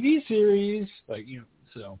possibly a TV series.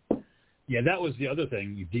 So, yeah, that was the other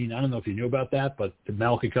thing. Dean, I don't know if you knew about that, but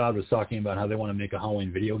Malik Akkad was talking about how they want to make a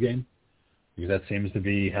Halloween video game. Because that seems to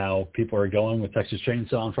be how people are going with Texas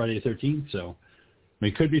Chainsaw on Friday the 13th. So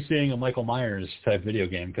we could be seeing a Michael Myers type video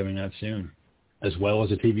game coming out soon, as well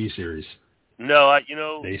as a TV series. No,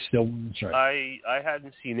 they still. Sorry. I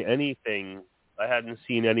hadn't seen anything. I hadn't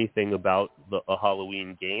seen anything about a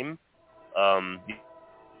Halloween game. The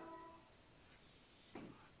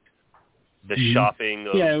shopping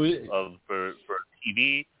for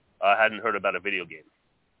TV. I hadn't heard about a video game.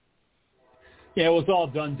 Yeah, it was all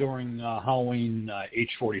done during Halloween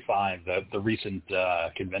H45, the recent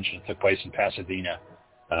convention that took place in Pasadena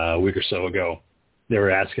a week or so ago. They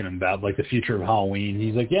were asking him about the future of Halloween.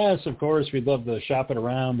 He's like, yes, of course, we'd love to shop it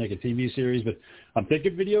around, make a TV series, but I'm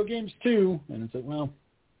thinking video games too. And it's like, well,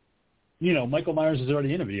 Michael Myers is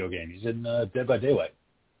already in a video game. He's in Dead by Daylight.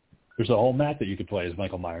 There's a whole map that you could play as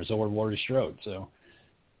Michael Myers or Laurie Strode. So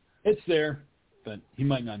it's there, but he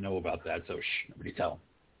might not know about that, so nobody tell him.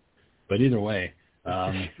 But either way,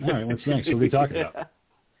 all right, what's next? What are we talking about?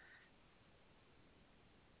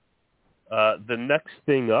 The next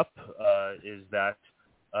thing up is that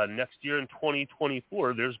next year in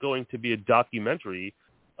 2024, there's going to be a documentary,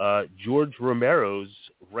 George Romero's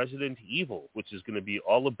Resident Evil, which is going to be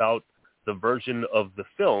all about the version of the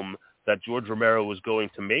film that George Romero was going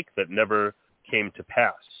to make that never came to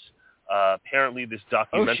pass. Apparently, this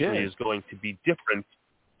documentary is going to be different.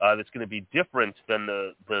 That's going to be different than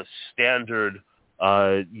the standard,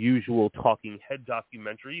 usual talking head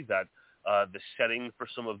documentary that the setting for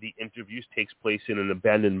some of the interviews takes place in an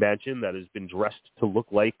abandoned mansion that has been dressed to look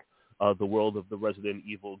like the world of the Resident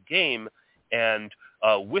Evil game. And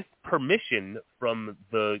with permission from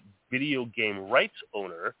the video game rights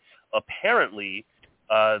owner, apparently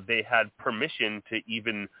they had permission to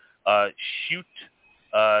even shoot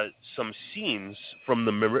some scenes from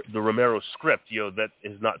the Romero script, that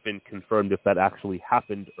has not been confirmed if that actually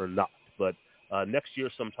happened or not. But next year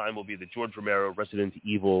sometime will be the George Romero Resident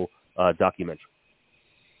Evil documentary.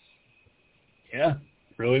 Yeah,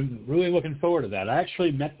 really, really looking forward to that. I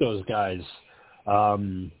actually met those guys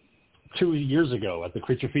 2 years ago at the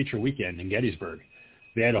Creature Feature Weekend in Gettysburg.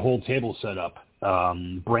 They had a whole table set up.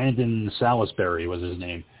 Brandon Salisbury was his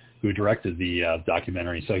name, who directed the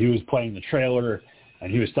documentary. So he was playing the trailer,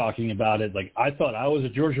 and he was talking about it. I thought I was a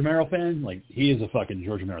George Romero fan. He is a fucking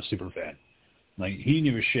George Romero super fan. He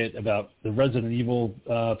knew shit about the Resident Evil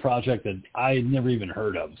project that I had never even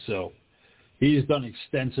heard of. So he's done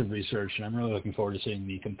extensive research, and I'm really looking forward to seeing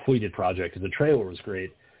the completed project, because the trailer was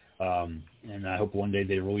great. And I hope one day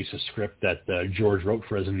they release a script that George wrote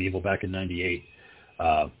for Resident Evil back in 98,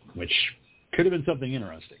 which could have been something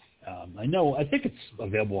interesting. I think it's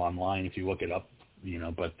available online if you look it up,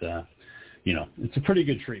 but it's a pretty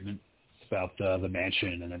good treatment about the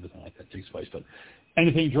mansion and everything like that takes place. But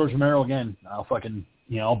anything George Romero, again, I'll fucking,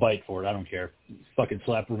 I'll bite for it. I don't care. Fucking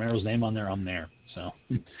slap Romero's name on there, I'm there. So,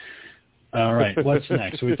 all right, what's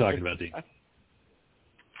next? What are we talking about, Dean?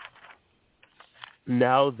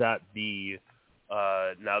 Now that the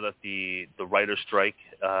writer's strike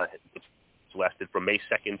lasted from May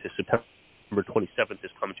 2nd to September 27th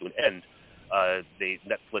has come to an end,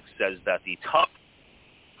 Netflix says that the top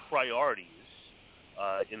priorities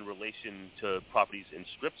in relation to properties and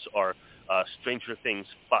scripts are Stranger Things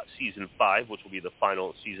Season 5, which will be the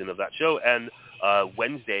final season of that show, and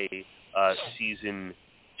Wednesday Season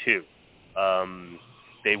 2.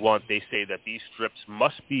 They say that these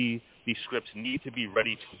scripts need to be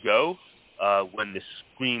ready to go when the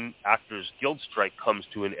Screen Actors Guild strike comes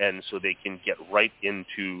to an end, so they can get right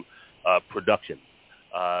into production.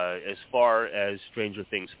 As far as Stranger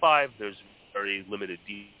Things 5, there's very limited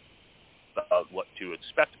details about what to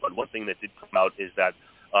expect, but one thing that did come out is that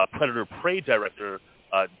Predator Prey director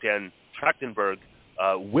Dan Trachtenberg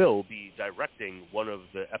will be directing one of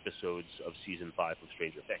the episodes of Season 5 of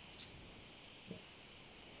Stranger Things.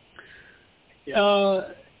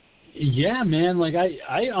 Yeah, man.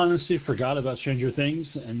 I honestly forgot about Stranger Things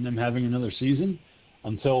and them having another season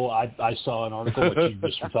until I saw an article that you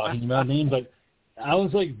just were talking about, Dean. But I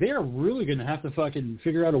was like, they're really going to have to fucking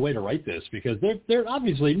figure out a way to write this, because they're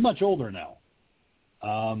obviously much older now.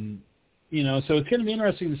 So it's going to be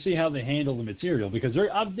interesting to see how they handle the material, because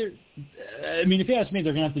they're if you ask me,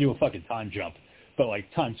 they're going to have to do a fucking time jump, but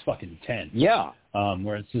times fucking 10. Yeah.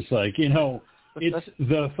 Where it's just it's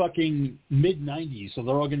the fucking mid-'90s, so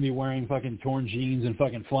they're all going to be wearing fucking torn jeans and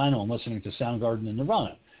fucking flannel and listening to Soundgarden and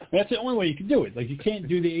Nirvana. That's the only way you can do it. Like, you can't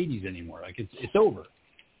do the '80s anymore. Like, it's over.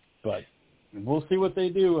 But we'll see what they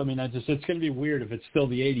do. I mean, it's going to be weird if it's still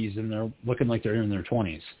the '80s and they're looking like they're in their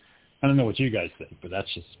 20s. I don't know what you guys think, but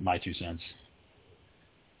that's just my 2 cents.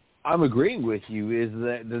 I'm agreeing with you. Is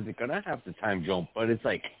that they're going to have to time jump, but it's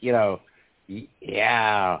like, you know,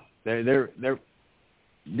 yeah, they're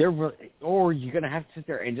or you're going to have to sit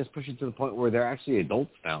there and just push it to the point where they're actually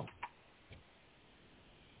adults now.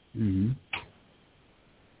 Mm-hmm.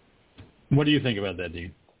 What do you think about that,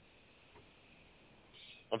 Dean?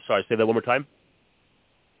 I'm sorry, say that one more time.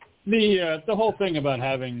 The whole thing about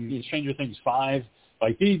having Stranger Things 5,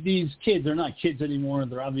 like these kids are not kids anymore.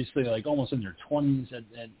 They're obviously like almost in their 20s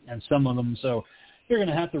and some of them. So you're going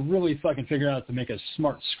to have to really fucking figure out to make a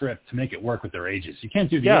smart script to make it work with their ages. You can't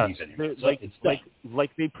do the 80s anymore.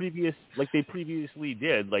 Like they previously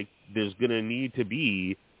did. Like there's going to need to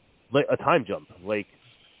be like a time jump. Like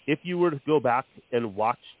if you were to go back and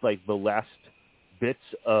watch like the last bits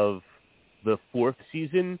of the 4th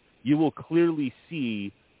season, you will clearly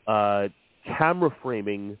see camera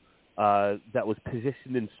framing that was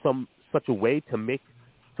positioned in such a way to make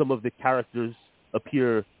some of the characters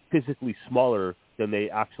appear physically smaller than they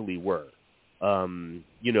actually were.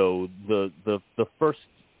 You know, the first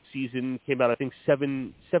season came out, I think,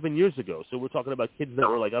 seven years ago. So we're talking about kids that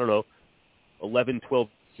were like, I don't know, 11, 12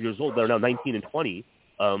 years old. They're now 19 and 20.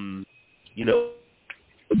 You know,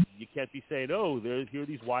 you can't be saying, oh, here are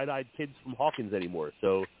these wide-eyed kids from Hawkins anymore.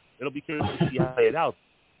 So it'll be curious to see how it out.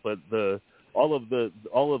 But all of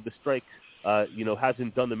the strike, you know,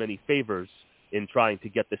 hasn't done them any favors in trying to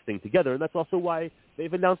get this thing together, and that's also why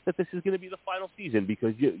they've announced that this is going to be the final season,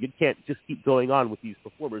 because you can't just keep going on with these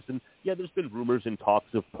performers. And yeah, there's been rumors and talks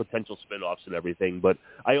of potential spin-offs and everything, but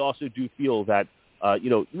I also do feel that you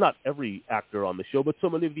know, not every actor on the show, but so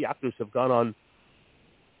many of the actors have gone on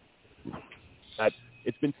that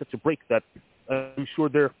it's been such a break that I'm sure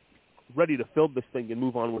they're ready to film this thing and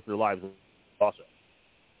move on with their lives also.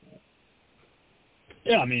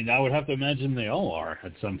 Yeah, I mean, I would have to imagine they all are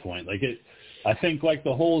at some point. Like I think like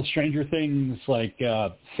the whole Stranger Things like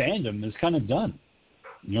fandom is kind of done.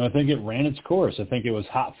 You know, I think it ran its course. I think it was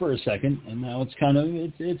hot for a second, and now it's kind of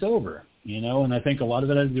it's over. You know, and I think a lot of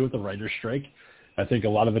it had to do with the writer's strike. I think a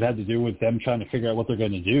lot of it had to do with them trying to figure out what they're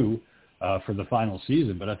going to do for the final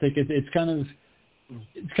season. But I think it's kind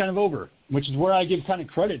of over, which is where I give kind of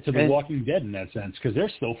credit to The Walking Dead in that sense, because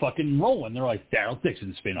they're still fucking rolling. They're like, Daryl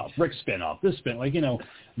Dixon spinoff, Rick spinoff, this spin, like, you know,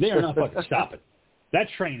 they are not fucking stopping. That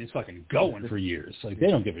train is fucking going for years. Like, they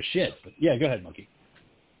don't give a shit. But yeah, go ahead, Monkey.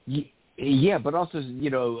 Yeah, but also, you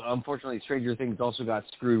know, unfortunately, Stranger Things also got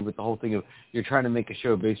screwed with the whole thing of you're trying to make a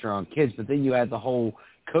show based around kids, but then you had the whole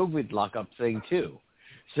COVID lockup thing too.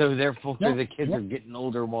 So therefore, the kids are getting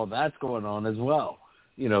older while that's going on as well.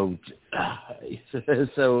 You know,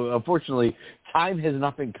 so unfortunately, time has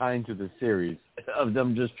not been kind to the series of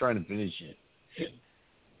them just trying to finish it.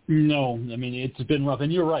 No, I mean, it's been rough.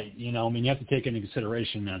 And you're right. You know, I mean, you have to take into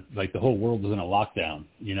consideration that, like, the whole world was in a lockdown,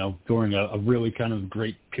 you know, during a really kind of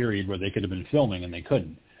great period where they could have been filming and they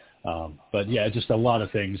couldn't. But, yeah, just a lot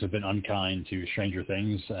of things have been unkind to Stranger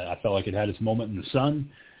Things. I felt like it had its moment in the sun.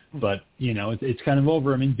 But, you know, it's kind of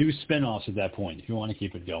over. I mean, do spinoffs at that point if you want to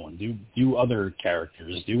keep it going. Do other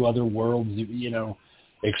characters. Do other worlds. You know,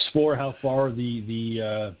 explore how far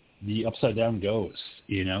the Upside Down goes,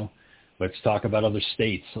 you know. Let's talk about other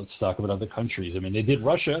states. Let's talk about other countries. I mean, they did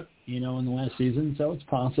Russia, you know, in the last season, so it's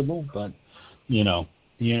possible. But, you don't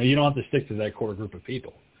have to stick to that core group of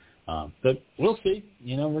people. But we'll see.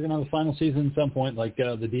 You know, we're going to have a final season at some point. Like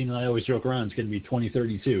the Dean and I always joke around, it's going to be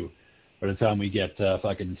 2032 by the time we get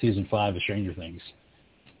fucking season 5 of Stranger Things.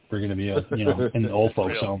 We're going to be, in the old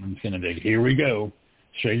folks' home, and it's going to be, here we go,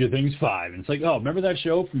 Stranger Things 5. And it's like, oh, remember that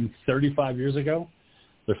show from 35 years ago?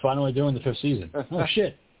 They're finally doing the 5th season. Oh,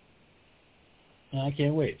 shit. I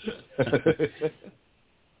can't wait.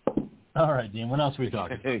 All right, Dean, what else are we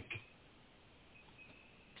talking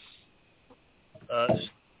about?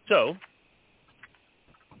 So,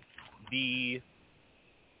 the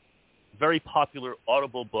very popular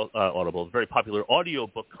very popular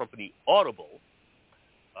audiobook company Audible,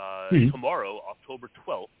 tomorrow, October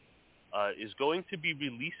 12th, is going to be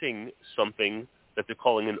releasing something that they're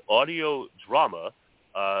calling an audio drama.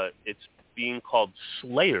 It's being called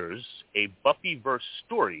Slayers, a Buffyverse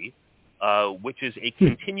story, which is a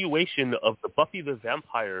continuation of the Buffy the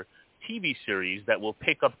Vampire TV series that will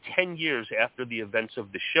pick up 10 years after the events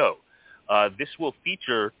of the show. This will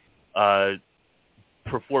feature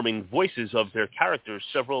performing voices of their characters,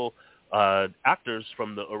 several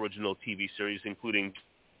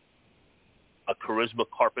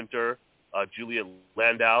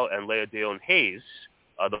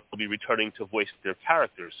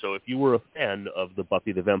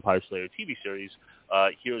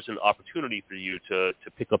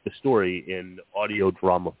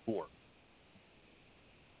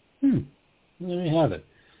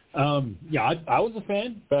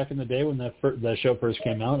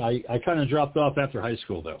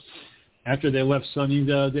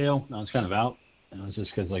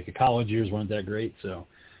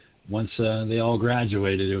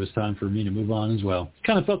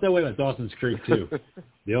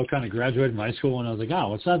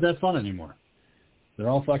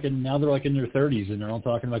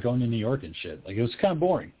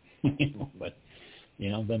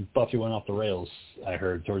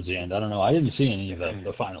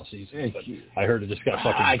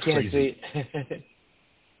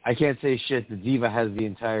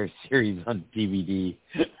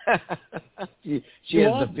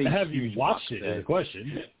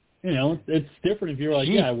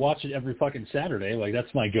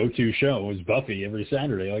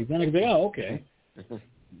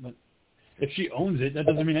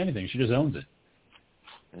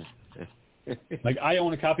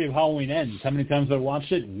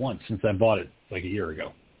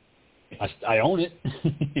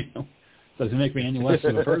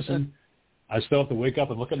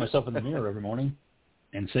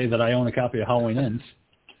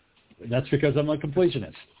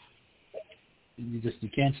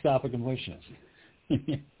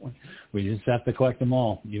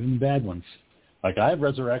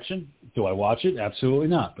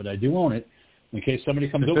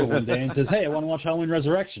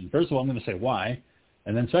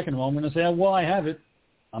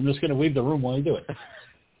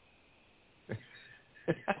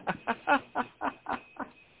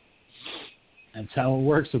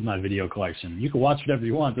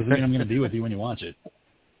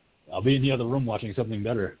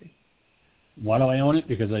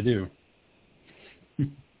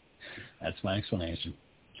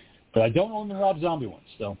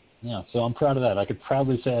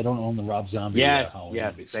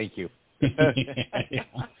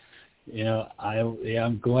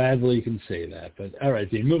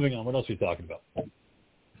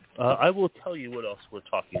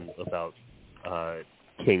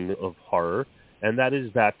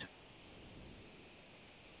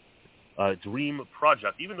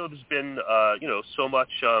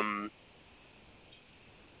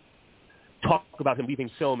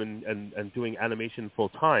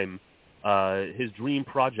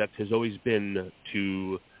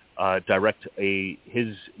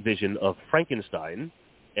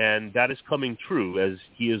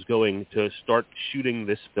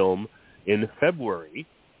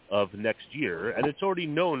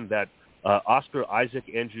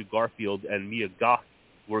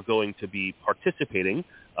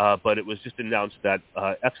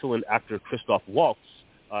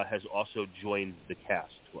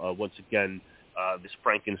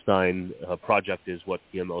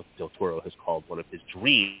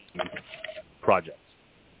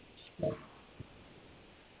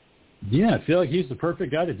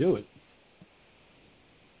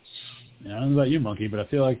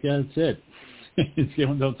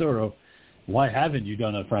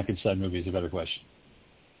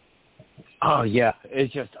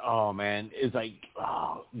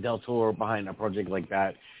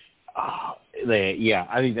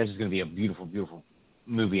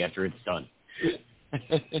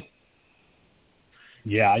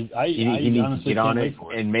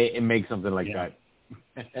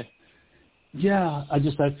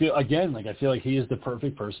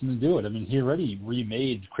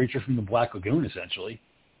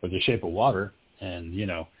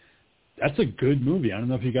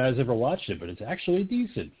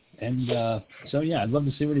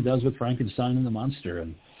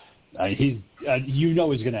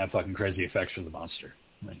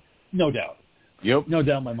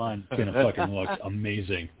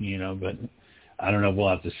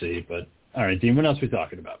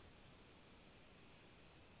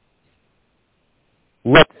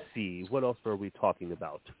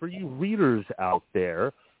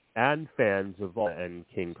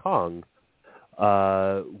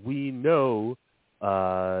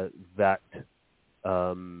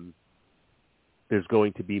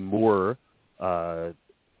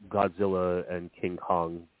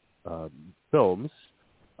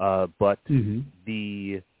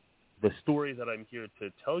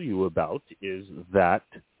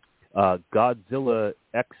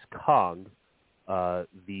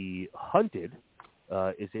The Hunted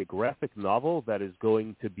is a graphic novel that is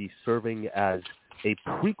going to be serving as a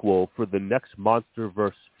prequel for the next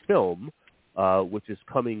MonsterVerse film, which is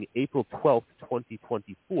coming April 12th,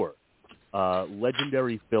 2024.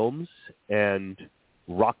 Legendary Films and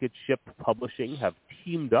Rocket Ship Publishing have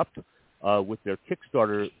teamed up with their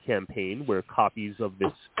Kickstarter campaign, where copies of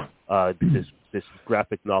this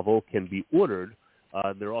graphic novel can be ordered.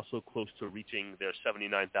 They're also close to reaching their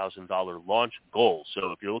 $79,000 launch goal.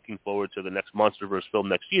 So if you're looking forward to the next MonsterVerse film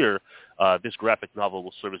next year, this graphic novel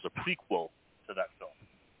will serve as a prequel to that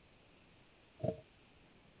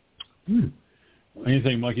film.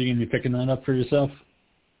 Anything, Mike, you going to be picking that up for yourself?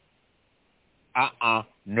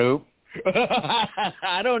 Nope.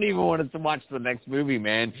 I don't even want to watch the next movie,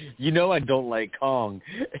 man. You know I don't like Kong.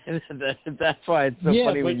 That's why it's so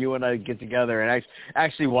funny when you and I get together and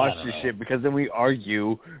actually watch this shit, because then we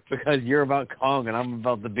argue because you're about Kong and I'm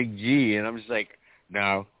about the big G, and I'm just like,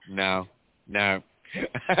 no.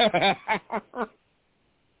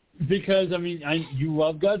 Because, I mean, you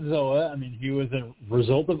love Godzilla. I mean, he was a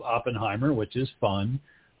result of Oppenheimer, which is fun.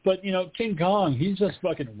 But, you know, King Kong, he's just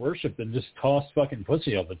fucking worshipped and just tossed fucking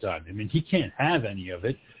pussy all the time. I mean, he can't have any of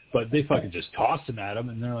it, but they fucking just toss him at him,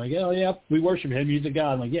 and they're like, oh, yeah, we worship him. He's a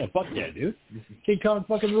god. I'm like, yeah, fuck yeah, dude. King Kong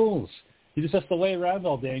fucking rules. He just has to lay around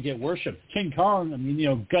all day and get worshipped. King Kong, I mean, you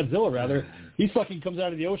know, Godzilla, rather, he fucking comes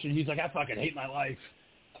out of the ocean. He's like, I fucking hate my life.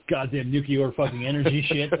 Goddamn nuclear fucking energy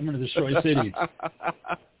shit. I'm going to destroy cities.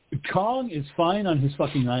 Kong is fine on his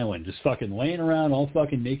fucking island, just fucking laying around all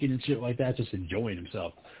fucking naked and shit like that, just enjoying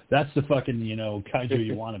himself. That's the fucking, you know, kaiju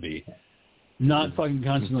you want to be. Not fucking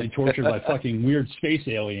constantly tortured by fucking weird space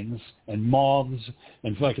aliens and moths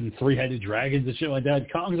and fucking three-headed dragons and shit like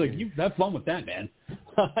that. Kong's like, you have fun with that, man.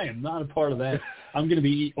 I am not a part of that. I'm going to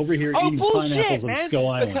be over here eating pineapples on Skull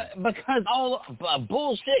Island. Because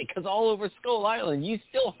bullshit, because all over Skull Island, you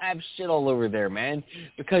still have shit all over there, man.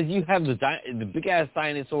 Because you have the big-ass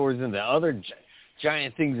dinosaurs and the other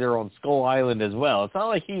giant things that are on Skull Island as well. It's not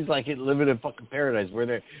like he's like living in fucking paradise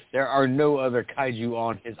where there are no other kaiju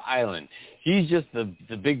on his island. He's just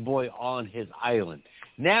the big boy on his island.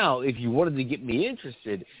 Now, if you wanted to get me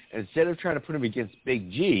interested, instead of trying to put him against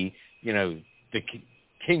Big G, you know, the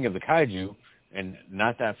king of the kaiju, and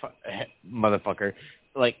not that motherfucker,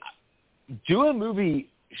 like, do a movie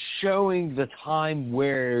showing the time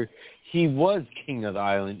where he was king of the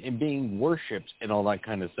island and being worshipped and all that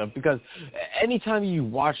kind of stuff. Because anytime you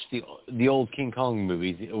watch the old King Kong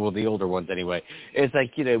movies, well, the older ones anyway, it's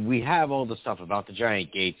like, you know, we have all the stuff about the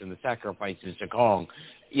giant gates and the sacrifices to Kong,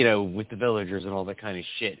 you know, with the villagers and all that kind of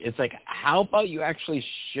shit. It's like, how about you actually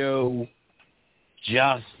show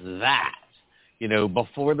just that? You know,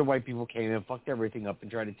 before the white people came and fucked everything up and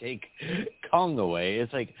tried to take Kong away.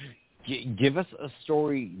 It's like, give us a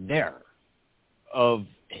story there of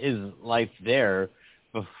his life there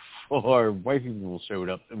before white people showed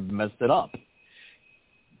up and messed it up.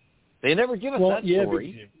 They never give us that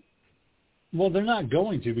story. Well, they're not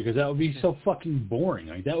going to, because that would be so fucking boring.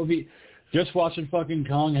 Like, that would be just watching fucking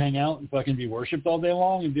Kong hang out and fucking be worshipped all day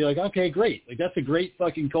long and be like, okay, great. Like, that's a great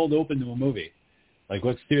fucking cold open to a movie. Like,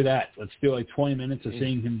 let's do that. Let's do like 20 minutes of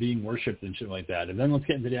seeing him being worshipped and shit like that. And then let's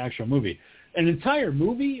get into the actual movie. An entire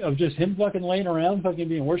movie of just him fucking laying around fucking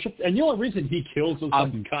being worshipped. And the only reason he kills those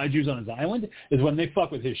fucking kaijus on his island is when they fuck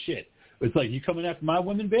with his shit. It's like, you coming after my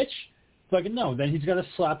women, bitch? Fucking no. Then he's got to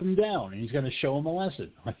slap him down and he's got to show him a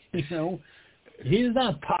lesson. Like, you know, he's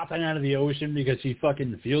not popping out of the ocean because he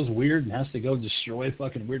fucking feels weird and has to go destroy a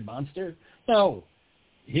fucking weird monster. No.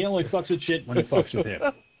 He only fucks with shit when he fucks with him.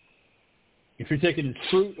 If you're taking his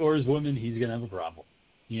fruit or his women, he's going to have a problem.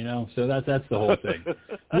 You know? So that's the whole thing.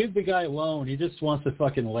 Leave the guy alone. He just wants to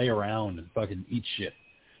fucking lay around and fucking eat shit.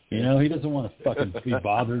 You know? He doesn't want to fucking be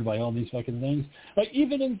bothered by all these fucking things. Like,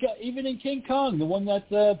 even in King Kong, the one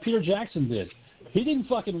that Peter Jackson did, he didn't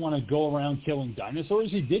fucking want to go around killing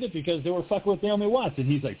dinosaurs. He did it because they were fucking with Naomi Watts. And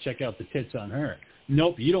he's like, check out the tits on her.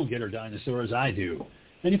 Nope, you don't get her dinosaurs. I do.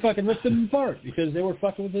 And he fucking ripped them apart because they were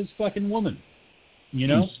fucking with his fucking woman. You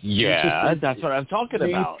know? Yeah, that's what I'm talking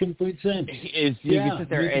about. Complete sense. Is you can sit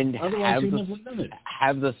there and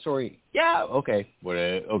have the story. Yeah, okay.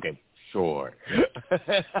 Okay, sure.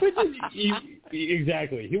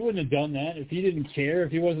 Exactly. He wouldn't have done that if he didn't care.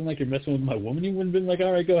 If he wasn't like, you're messing with my woman, he wouldn't have been like,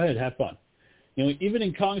 all right, go ahead, have fun. You know, even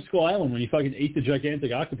in Kong Skull Island, when he fucking ate the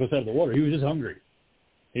gigantic octopus out of the water, he was just hungry.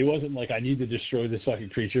 He wasn't like, I need to destroy this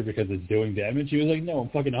fucking creature because it's doing damage. He was like, no, I'm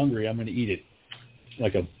fucking hungry. I'm going to eat it.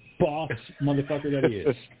 Like a boss motherfucker that he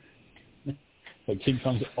is. But King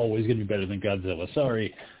Kong's always going to be better than Godzilla.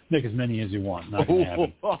 Sorry, make as many as you want. Not going to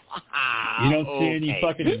happen. You don't see any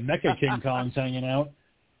fucking Mecha King Kongs hanging out.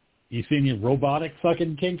 You seen the robotic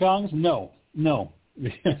fucking King Kongs? No.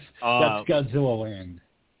 That's Godzilla Land.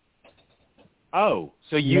 Oh,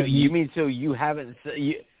 so you mean you haven't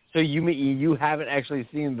actually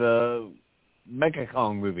seen the Mecha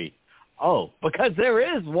Kong movie? Oh, because there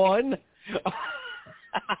is one.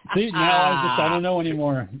 See, now I don't know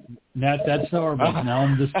anymore. That's horrible. Now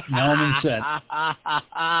I'm upset.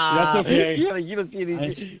 That's okay. You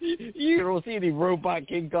don't see any robot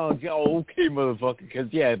King Kongs. Oh, okay, motherfucker. Because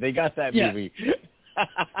they got that movie.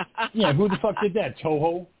 Yeah, who the fuck did that?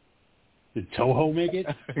 Toho? Did Toho make it?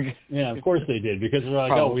 Yeah, of course they did. Because they're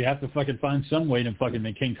like, we have to fucking find some way to fucking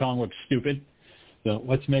make King Kong look stupid. So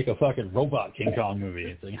let's make a fucking robot King Kong movie.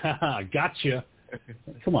 It's like, haha, gotcha.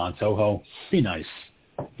 Come on, Toho. Be nice.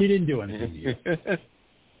 He didn't do anything to you.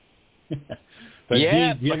 But do you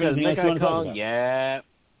have anything else you want to talk about?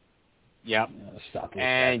 Yep. Stop it.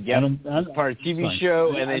 And part of the TV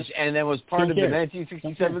show, and then was part of the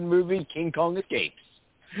 1967 movie King Kong Escapes.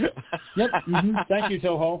 Yep. Mm-hmm. Thank you,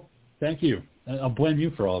 Toho. Thank you. I'll blame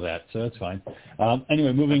you for all that, so that's fine.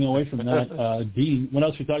 Anyway, moving away from that, Dean, what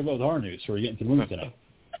else are we talking about with horror news? So we're getting to the movie tonight.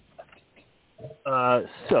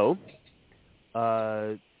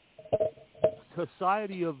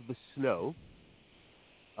 Society of the Snow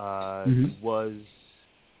was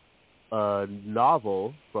a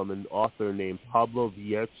novel from an author named Pablo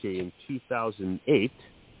Vierche in 2008.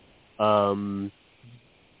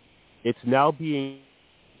 It's now being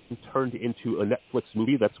turned into a Netflix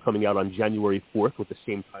movie that's coming out on January 4th with the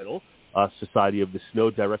same title, Society of the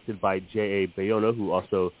Snow, directed by J.A. Bayona, who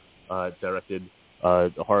also directed a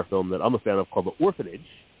horror film that I'm a fan of called The Orphanage.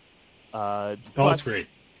 That's great.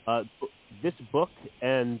 This book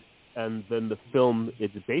and then the film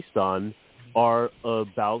it's based on are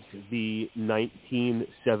about the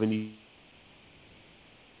 1970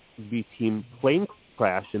 team plane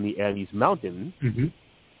crash in the Andes Mountains. Mm-hmm.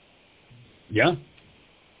 Yeah.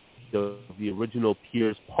 The original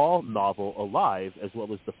Piers Paul novel Alive, as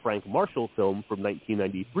well as the Frank Marshall film from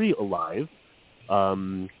 1993 Alive.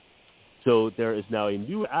 So there is now a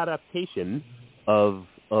new adaptation of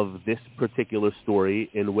this particular story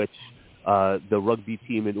in which the rugby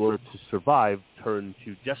team, in order to survive, turned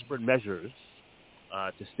to desperate measures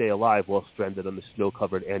to stay alive while stranded on the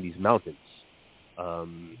snow-covered Andes Mountains.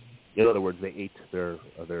 In other words, they ate their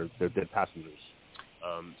dead passengers.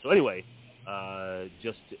 So anyway,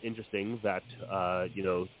 just interesting that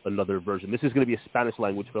another version. This is going to be a Spanish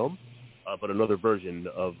language film, but another version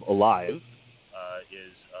of Alive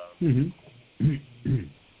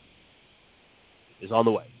is on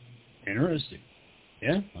the way. Interesting.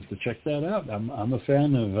 Yeah, I'll have to check that out. I'm a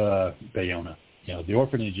fan of Bayona. The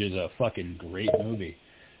Orphanage is a fucking great movie.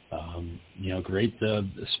 Great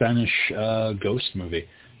Spanish ghost movie.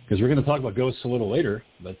 Because we're going to talk about ghosts a little later.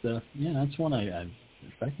 But that's one I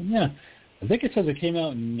think it says it came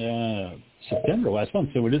out in September last month,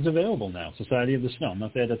 so it is available now. Society of the Snow. I'm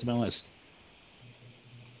not bad. That's on my list.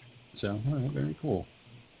 So, all right, very cool.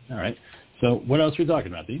 All right. So, what else are we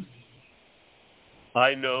talking about, Dean?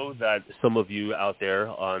 I know that some of you out there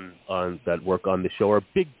on that work on the show are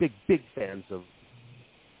big fans of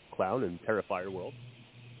Clown and Terrifier World,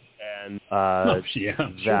 and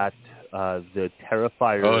that the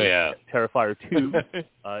Terrifier 2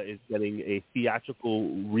 is getting a theatrical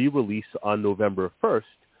re-release on November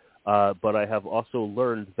 1st. But I have also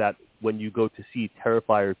learned that when you go to see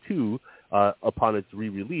Terrifier 2 upon its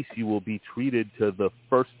re-release, you will be treated to the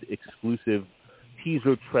first exclusive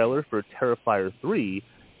teaser trailer for Terrifier 3,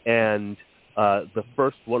 and the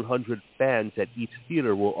first 100 fans at each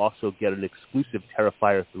theater will also get an exclusive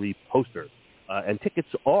Terrifier 3 poster. And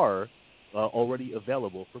tickets are already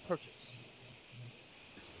available for purchase.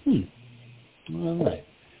 All right.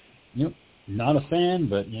 Yep. Not a fan,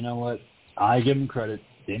 but you know what? I give him credit.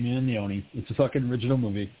 Damien Leone. It's a fucking original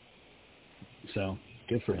movie. So,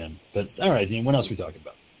 good for him. But, all right, Dean, what else are we talking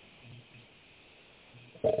about?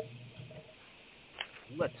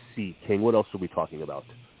 Let's see, King. What else are we talking about?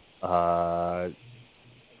 I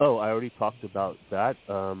already talked about that,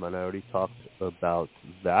 and I already talked about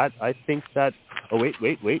that. I think that... Oh, wait.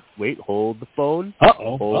 Hold the phone.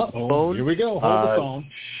 Hold the phone. Here we go. Hold the phone.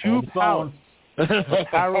 Shoe Palace.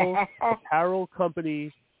 Apparel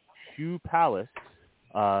company Shoe Palace,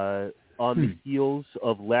 on the heels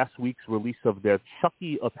of last week's release of their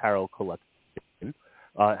Chucky apparel collection,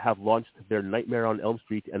 have launched their Nightmare on Elm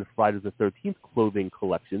Street and Friday the 13th clothing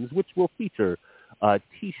collections, which will feature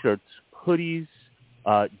T-shirts, hoodies,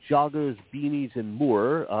 joggers, beanies, and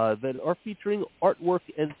more that are featuring artwork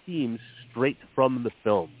and themes straight from the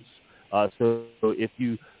films. So if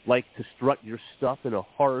you like to strut your stuff in a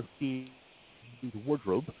horror-themed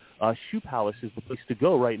wardrobe, Shoe Palace is the place to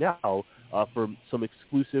go right now for some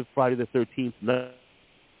exclusive Friday the 13th night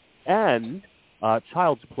and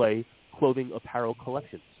Child's Play clothing apparel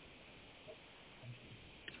collections.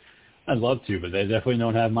 I'd love to, but they definitely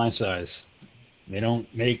don't have my size. They don't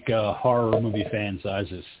make horror movie fan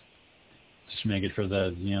sizes. Just make it for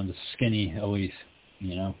the skinny elite.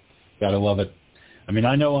 Gotta love it. I mean,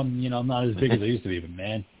 I know I'm not as big as I used to be, but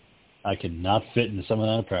man, I cannot fit into some of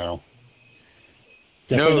that apparel.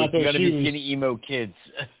 Definitely no, not those you gotta shoes. be skinny emo kids.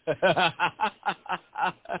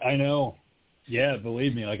 I know. Yeah,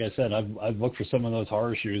 believe me. Like I said, I've looked for some of those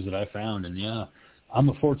horror shoes that I found, and yeah, I'm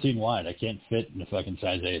a 14 wide. I can't fit in the fucking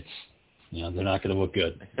size 8s. They're not going to look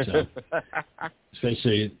good. So,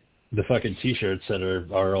 especially the fucking T-shirts that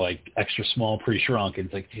are like extra small, pre-shrunk. And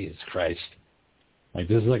it's like, Jesus Christ. Like,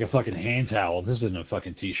 this is like a fucking hand towel. This isn't a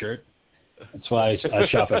fucking T-shirt. That's why I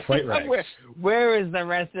shop at Fright Rags. Where is the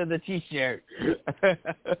rest of the T-shirt?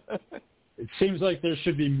 It seems like there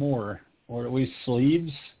should be more, or at least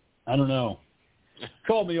sleeves. I don't know.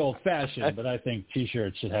 Call me old-fashioned, but I think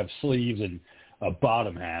T-shirts should have sleeves and a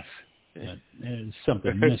bottom half. There's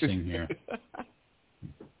something missing here.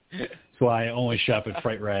 That's why I only shop at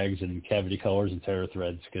Fright Rags and Cavity Colors and Terror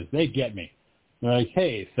Threads, because they get me. They're like,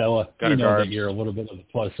 hey, fella, Gutter that you're a little bit of a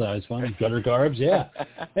plus-size one. Gutter garbs, yeah.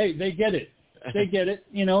 Hey, they get it. They get it.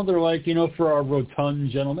 They're like, for our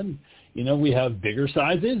rotund gentlemen, we have bigger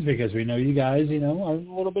sizes because we know you guys, are a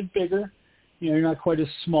little bit bigger. You're not quite as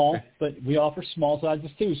small, but we offer small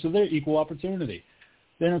sizes too, so they're equal opportunity.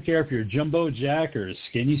 They don't care if you're Jumbo Jack or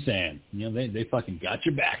Skinny Sam. They fucking got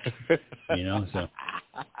your back. So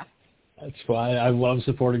that's why I love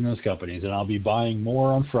supporting those companies, and I'll be buying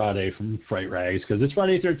more on Friday from Fright Rags because it's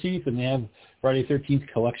Friday 13th, and they have Friday 13th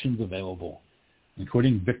collections available,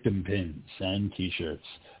 including victim pins and T-shirts.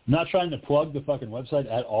 I'm not trying to plug the fucking website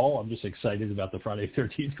at all. I'm just excited about the Friday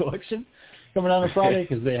 13th collection coming out on Friday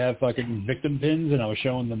because they have fucking victim pins, and I was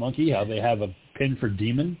showing the monkey how they have a pin for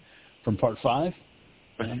Demon from Part 5.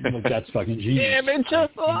 Look, that's fucking genius. Damn it,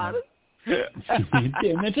 Justin.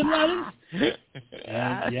 Damn it, Justin.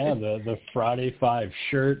 And yeah, the Friday 5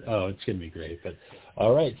 shirt. Oh, it's going to be great. But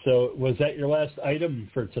all right, so was that your last item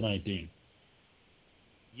for tonight, Dean?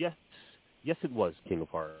 Yes, it was, King of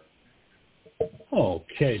Horror.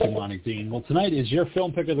 Okay, Demonic Dean. Well, tonight is your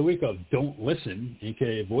film pick of the week of Don't Listen,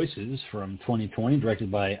 a.k.a. Voices from 2020,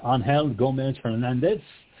 directed by Angel Gomez Hernandez.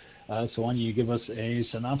 So why don't you give us a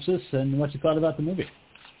synopsis and what you thought about the movie?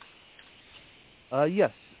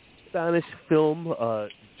 Yes, Spanish film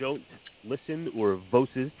Don't Listen, or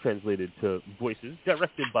Voices, translated to Voices,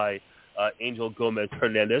 directed by Angel Gomez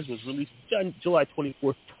Hernandez, was released July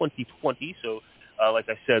 24th, 2020. So, like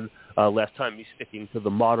I said last time, he's sticking to the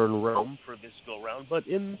modern realm for this go-round. But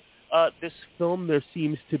in this film, there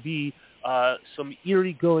seems to be some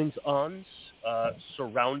eerie goings-ons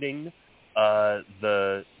surrounding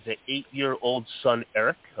the 8-year-old son,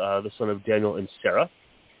 Eric, the son of Daniel and Sarah,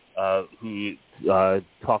 who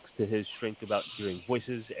talks to his shrink about hearing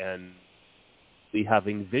voices and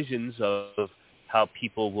having visions of how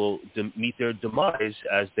people will meet their demise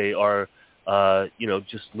as they are,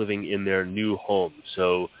 just living in their new home.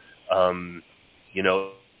 So,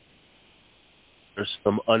 there's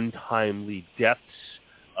some untimely deaths.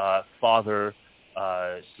 Father,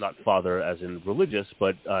 not father as in religious,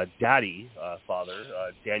 but daddy, father,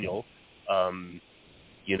 Daniel,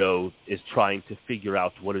 is trying to figure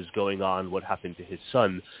out what is going on, what happened to his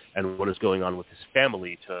son, and what is going on with his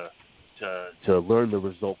family to learn the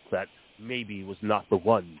result that maybe was not the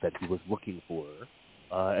one that he was looking for.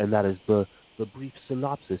 And that is the brief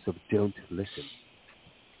synopsis of Don't Listen.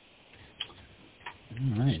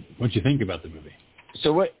 All right. What'd you think about the movie?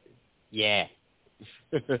 So what? Yeah.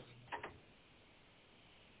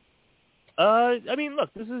 I mean,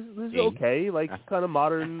 look, this is okay, like kind of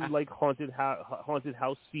modern, like haunted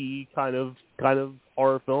house-y kind of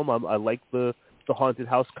horror film. I like the haunted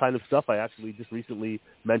house kind of stuff. I actually just recently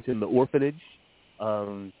mentioned The Orphanage.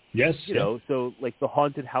 Yes. So like the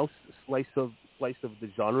haunted house slice of the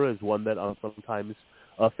genre is one that I'm sometimes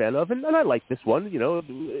a fan of, and I like this one.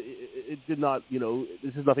 It did not.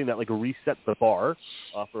 This is nothing that like reset the bar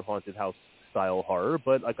for haunted house style horror,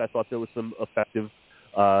 but like I thought there was some effective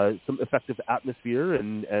atmosphere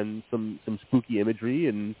and some spooky imagery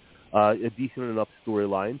and a decent enough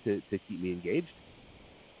storyline to keep me engaged.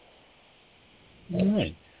 All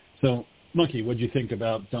right. So, Monkey, what did you think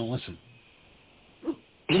about Don't Listen?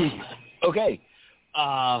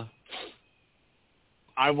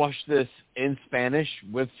 I watched this in Spanish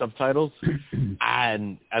with subtitles,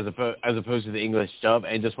 and as opposed to the English dub,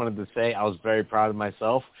 and just wanted to say I was very proud of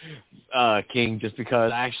myself, King, just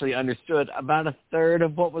because I actually understood about a third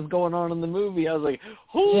of what was going on in the movie. I was like,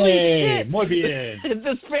 holy shit! Muy bien.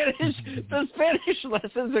 The Spanish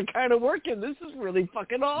lessons are kind of working. This is really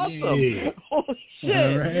fucking awesome. Yeah. Holy shit!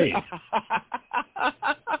 All right.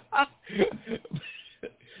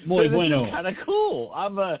 Muy bueno. Kind of cool.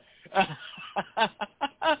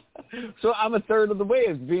 So I'm a third of the way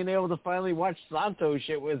of being able to finally watch Santo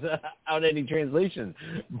shit without any translation.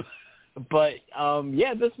 But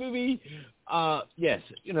yeah, this movie, yes,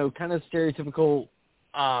 kind of stereotypical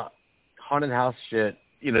haunted house shit,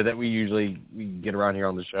 that we get around here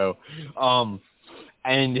on the show.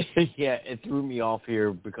 And yeah, it threw me off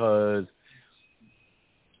here because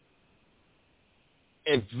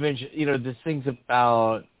eventually, this thing's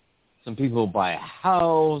about some people buy a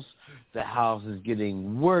house. The house is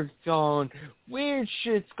getting worked on. Weird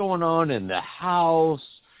shit's going on in the house.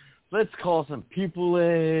 Let's call some people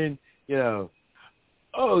in. Oh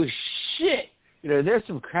shit. There's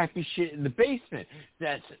some crappy shit in the basement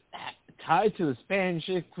that's tied to the Spanish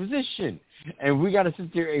Inquisition. And we got to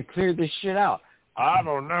sit there and clear this shit out. I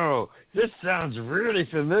don't know. This sounds really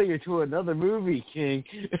familiar to another movie, King.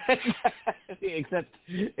 Except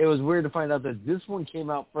it was weird to find out that this one came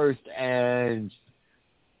out first and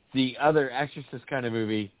the other Exorcist kind of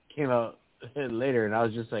movie came out later, and I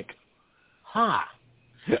was just like, huh.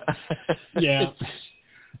 Yeah.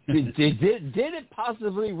 Did it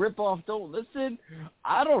possibly rip off Don't Listen?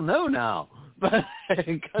 I don't know now. But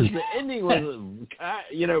because the ending was,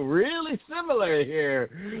 really similar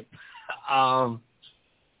here.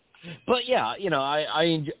 But yeah,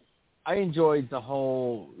 I enjoyed the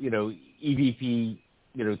whole, EVP,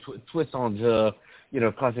 twist on the,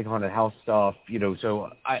 classic haunted house stuff, so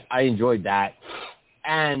I enjoyed that.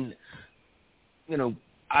 And,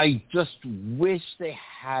 I just wish they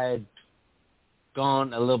had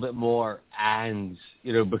gone a little bit more and,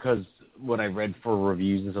 because what I read for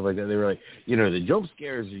reviews and stuff like that, they were like, the jump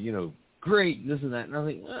scares are, great, this and that. And I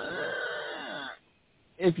was like,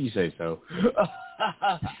 if you say so.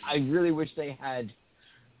 I really wish they had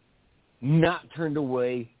not turned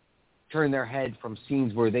their head from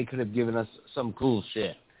scenes where they could have given us some cool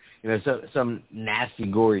shit. Some nasty,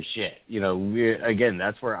 gory shit. Again,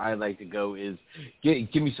 that's where I like to go is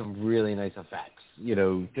give me some really nice effects,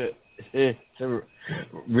 to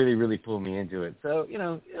really, really pull me into it. So,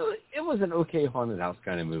 it was an okay haunted house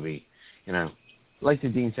kind of movie. Like the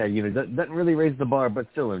Dean said, doesn't really raise the bar, but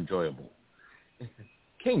still enjoyable.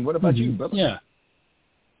 King, what about you, brother? Yeah.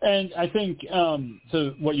 And I think,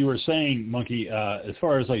 to what you were saying, Monkey, as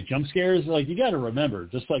far as like jump scares, like you got to remember,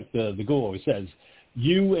 just like the ghoul always says,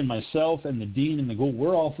 you and myself and the Dean and the ghoul,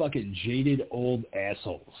 we're all fucking jaded old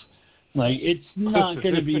assholes. Like it's not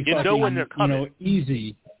going to be fucking, when they're coming.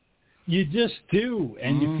 Easy. You just do.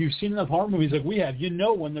 And if you've seen enough horror movies like we have,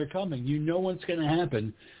 when they're coming. You know what's going to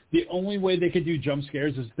happen. The only way they could do jump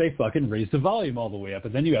scares is if they fucking raise the volume all the way up,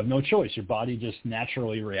 and then you have no choice. Your body just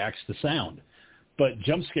naturally reacts to sound. But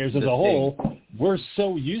jump scares as a whole, we're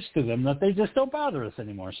so used to them that they just don't bother us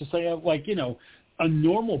anymore. It's just like a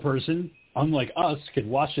normal person, unlike us, could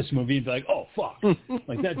watch this movie and be like, oh, fuck.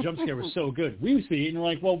 Like, that jump scare was so good. We see it, and we're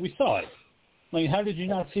like, well, we saw it. Like, how did you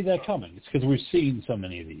not see that coming? It's because we've seen so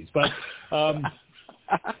many of these. But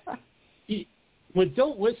with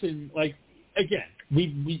Don't Listen, like, again,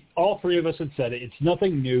 we all three of us had said it. It's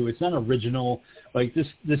nothing new. It's not original. Like, this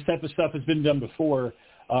type of stuff has been done before.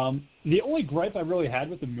 The only gripe I really had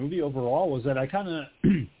with the movie overall was that I kind of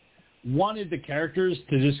wanted the characters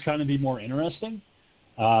to just kind of be more interesting,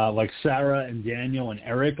 like Sarah and Daniel and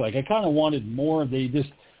Eric. Like I kind of wanted more. They just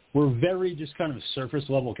were very just kind of surface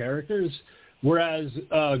level characters, whereas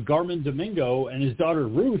Garmin Domingo and his daughter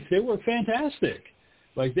Ruth, they were fantastic.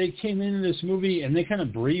 Like they came into this movie and they kind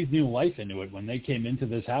of breathed new life into it when they came into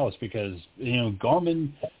this house because,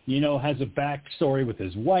 Garmin, has a backstory with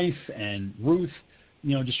his wife and Ruth,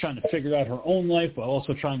 just trying to figure out her own life while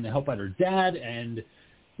also trying to help out her dad. And,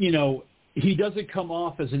 he doesn't come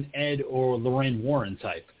off as an Ed or Lorraine Warren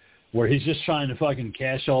type where he's just trying to fucking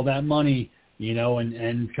cash all that money,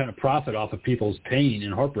 and kind of profit off of people's pain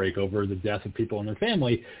and heartbreak over the death of people in their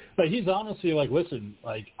family. But he's honestly like, listen,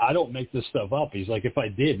 like, I don't make this stuff up. He's like, if I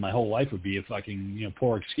did, my whole life would be a fucking,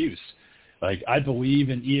 poor excuse. Like, I believe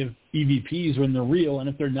in EVPs when they're real, and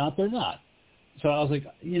if they're not, they're not. So I was like,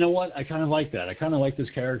 you know what? I kind of like that. I kind of like this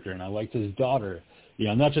character, and I liked his daughter.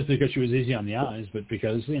 Not just because she was easy on the eyes, but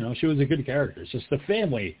because, she was a good character. It's just the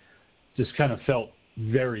family just kind of felt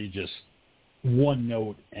very just one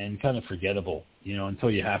note and kind of forgettable, until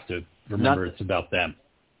you have to remember it's about them.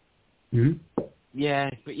 Mm-hmm. Yeah,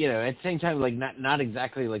 but at the same time, like not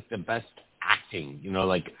exactly like the best acting,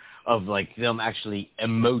 like of like them actually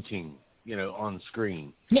emoting, on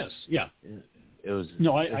screen. Yes, yeah. It was.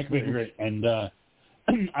 No, I completely agree. And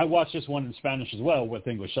I watched this one in Spanish as well with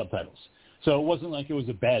English subtitles, so it wasn't like it was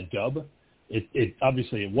a bad dub. It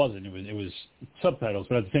obviously it wasn't. It was subtitles,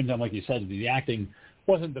 but at the same time, like you said, the acting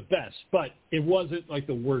wasn't the best, but it wasn't like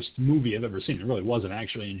the worst movie I've ever seen. It really wasn't. I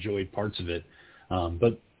actually enjoyed parts of it.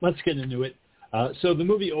 But let's get into it. So the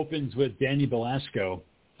movie opens with Danny Belasco,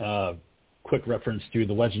 quick reference to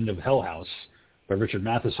The Legend of Hell House by Richard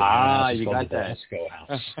Matheson. You got that. Belasco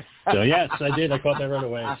House. So yes, I did. I caught that right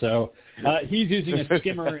away. So he's using a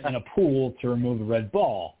skimmer in a pool to remove a red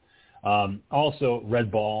ball. Also,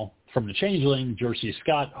 Red Ball from The Changeling, George C.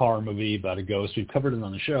 Scott horror movie about a ghost. We've covered it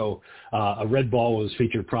on the show. A red ball was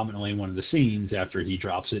featured prominently in one of the scenes after he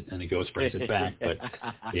drops it and the ghost brings it back. But,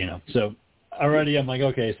 so already I'm like,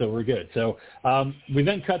 okay, so we're good. So we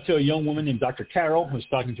then cut to a young woman named Dr. Carol who's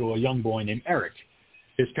talking to a young boy named Eric.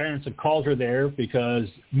 His parents have called her there because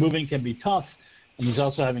moving can be tough, and he's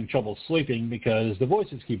also having trouble sleeping because the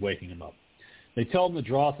voices keep waking him up. They tell him to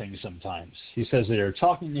draw things sometimes. He says that they're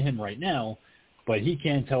talking to him right now, but he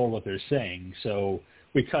can't tell what they're saying. So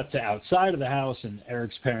we cut to outside of the house, and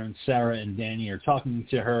Eric's parents, Sarah and Danny, are talking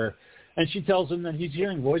to her, and she tells him that he's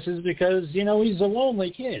hearing voices because, he's a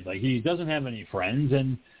lonely kid. Like, he doesn't have any friends,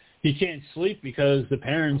 and he can't sleep because the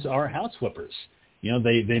parents are house flippers.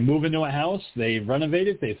 They move into a house, they renovate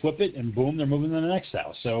it, they flip it, and boom, they're moving to the next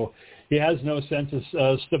house. So he has no sense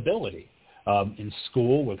of stability in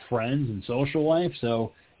school, with friends, and social life,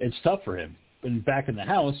 so it's tough for him. And back in the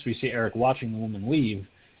house, we see Eric watching the woman leave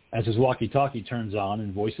as his walkie-talkie turns on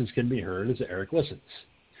and voices can be heard as Eric listens.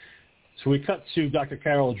 So we cut to Dr.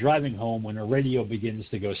 Carol driving home when her radio begins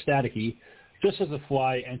to go staticky, just as a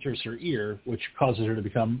fly enters her ear, which causes her to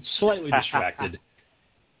become slightly distracted.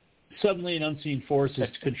 Suddenly, an unseen force is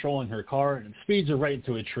controlling her car, and it speeds her right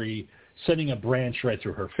into a tree, sending a branch right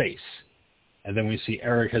through her face. And then we see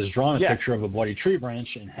Eric has drawn a picture of a bloody tree branch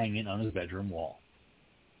and hanging it on his bedroom wall.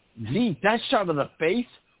 That shot of the face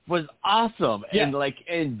was awesome. Yeah.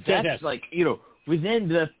 And that's like, within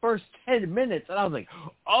the first 10 minutes, and I was like,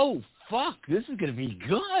 oh, fuck, this is going to be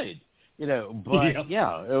good. But it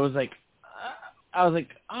was like, I was like,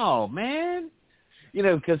 oh, man.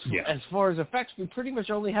 Because as far as effects, we pretty much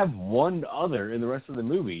only have one other in the rest of the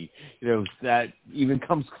movie, that even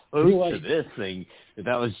comes close to this thing.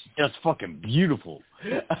 That was just fucking beautiful.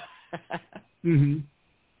 Mm-hmm.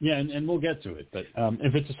 Yeah, and we'll get to it. But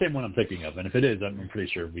if it's the same one I'm thinking of, and if it is, I'm pretty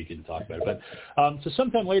sure we can talk about it. But so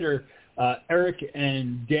sometime later, Eric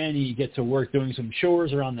and Danny get to work doing some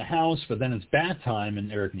chores around the house, but then it's bath time and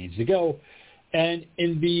Eric needs to go. And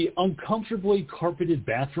in the uncomfortably carpeted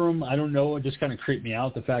bathroom, I don't know, it just kind of creeped me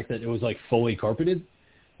out, the fact that it was like fully carpeted.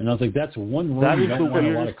 And I was like, that's one room you don't want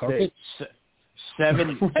a lot of carpet.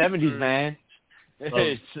 70s, man.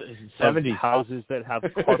 It's 70s. Houses that have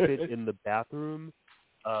carpet in the bathroom.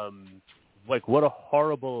 What a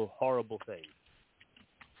horrible, horrible thing.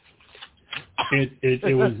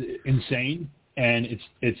 It was insane, and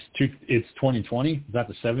it's 2020. It's not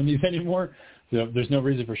the 70s anymore. So there's no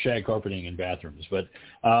reason for shag carpeting in bathrooms. But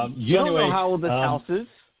you don't know how old this house is.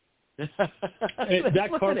 That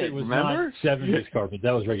carpet was not 70s carpet.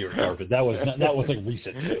 That was regular carpet. That was like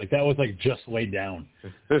recent. Like that was like just laid down.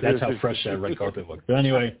 That's how fresh that red carpet looked. But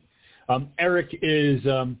anyway, Eric is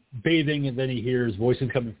bathing, and then he hears voices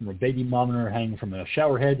coming from a baby monitor hanging from a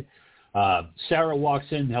shower head. Sarah walks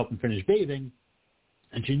in to help him finish bathing,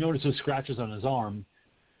 and she notices scratches on his arm,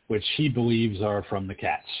 which she believes are from the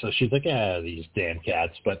cats. So she's like, these damn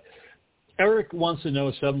cats. But Eric wants to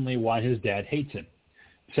know suddenly why his dad hates him.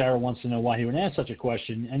 Sarah wants to know why he would ask such a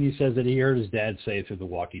question, and he says that he heard his dad say it through the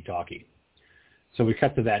walkie-talkie. So we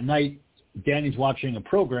cut to that night. Danny's watching a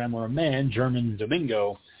program where a man, German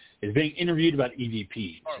Domingo, is being interviewed about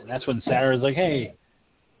EVPs. And that's when Sarah's like, hey,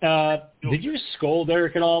 did you scold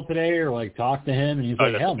Eric at all today or, like, talk to him? And he's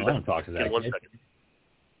like, hell no, I don't talk to that kid. 1 second.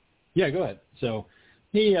 Yeah, go ahead. So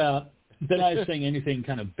he denies saying anything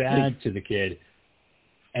kind of bad to the kid.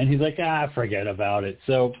 And he's like, forget about it.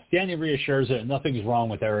 So Danny reassures her that nothing's wrong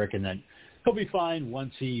with Eric and that he'll be fine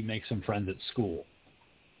once he makes some friends at school.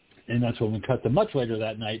 And that's when we cut to much later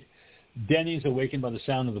that night. Danny's awakened by the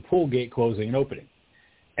sound of the pool gate closing and opening.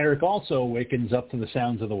 Eric also wakens up to the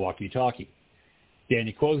sounds of the walkie-talkie.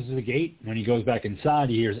 Danny closes the gate. When he goes back inside,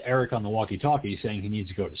 he hears Eric on the walkie-talkie saying he needs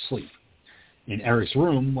to go to sleep. In Eric's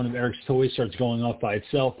room, one of Eric's toys starts going off by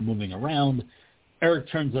itself, moving around.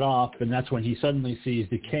 Eric turns it off, and that's when he suddenly sees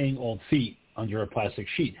decaying old feet under a plastic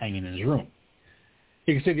sheet hanging in his room.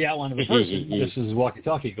 You can see the outline of a person. This is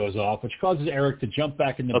walkie-talkie goes off, which causes Eric to jump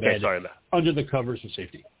back in the bed under the covers for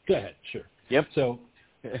safety. Go ahead, sure. Yep. So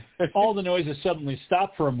all the noises suddenly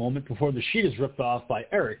stop for a moment before the sheet is ripped off by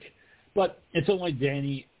Eric, but it's only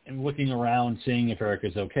Danny looking around, seeing if Eric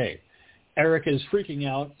is okay. Eric is freaking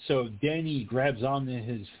out, so Danny grabs onto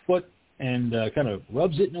his foot and kind of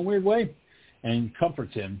rubs it in a weird way and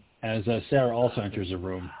comforts him as Sarah also enters the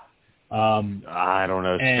room. I don't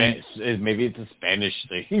know. Maybe it's a Spanish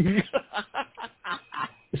thing.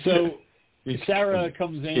 So Sarah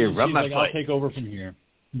comes in and she's like, I'll take over from here.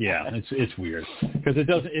 Yeah, it's weird because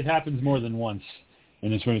it happens more than once,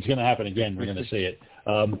 and it's when it's going to happen again, we're going to say it.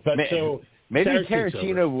 Maybe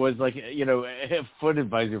Tarantino was like, a foot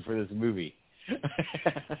advisor for this movie.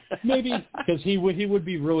 Maybe because he would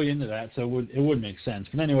be really into that, so it would make sense.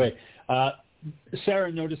 But anyway,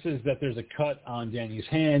 Sarah notices that there's a cut on Danny's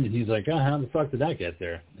hand, and he's like, oh, how the fuck did that get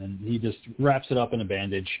there? And he just wraps it up in a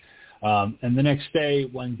bandage. And the next day,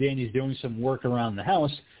 when Danny's doing some work around the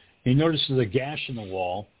house, he notices a gash in the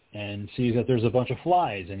wall and sees that there's a bunch of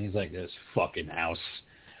flies, and he's like, this fucking house.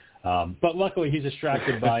 But luckily, he's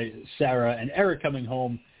distracted by Sarah and Eric coming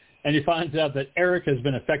home, and he finds out that Eric has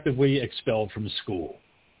been effectively expelled from school.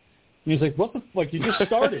 And he's like, what the fuck? You just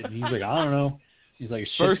started. And he's like, I don't know. He's like,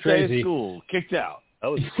 shit's first crazy. Day of school, kicked out.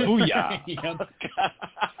 Oh, booyah.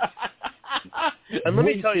 And let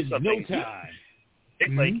me tell you something. No time.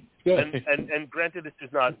 It's like, and granted, this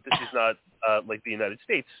is not like the United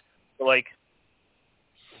States, but like,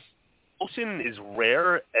 expulsion is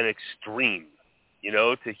rare and extreme.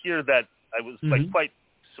 To hear that, I was like quite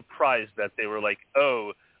surprised that they were like,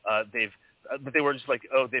 but they were just like,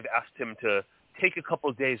 they've asked him to take a couple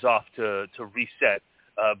of days off to reset,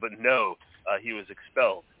 but no, he was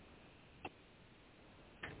expelled.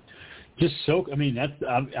 That's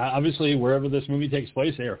obviously wherever this movie takes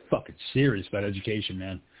place, they are fucking serious about education,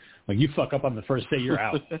 man. Like, you fuck up on the first day, you're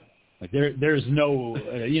out. Like, there's no,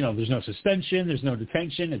 there's no suspension, there's no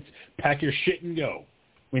detention. It's pack your shit and go.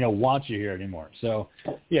 We don't want you here anymore. So,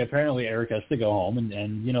 yeah, apparently Eric has to go home,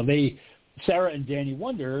 and Sarah and Danny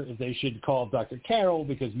wonder if they should call Dr. Carol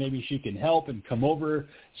because maybe she can help and come over.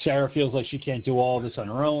 Sarah feels like she can't do all this on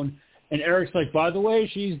her own. And Eric's like, by the way,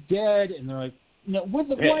 she's dead. And they're like, no, what?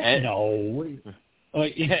 No.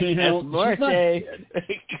 Like, she's not dead.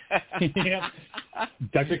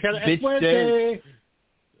 Dr. Carol, es muerte.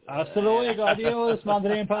 Hasta luego, adios,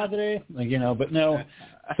 madre and padre. But no.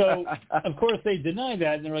 So, of course, they deny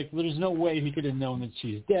that, and they're like, well, there's no way he could have known that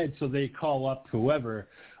she's dead. So they call up whoever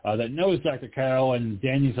that knows Dr. Carol, and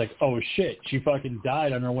Danny's like, oh, shit, she fucking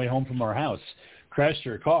died on her way home from our house, crashed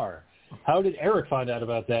her car. How did Eric find out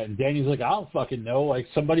about that? And Danny's like, I don't fucking know. Like,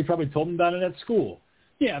 somebody probably told him about it at school.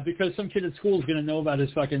 Yeah, because some kid at school is going to know about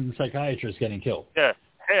his fucking psychiatrist getting killed. Yeah.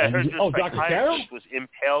 Hey, I heard this Dr. Carol was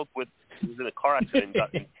impaled he was in a car accident and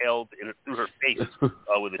got impaled through her face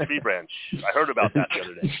with a tree branch. I heard about that the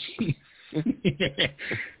other day.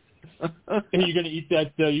 And you're gonna eat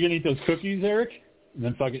that? You're gonna eat those cookies, Eric? And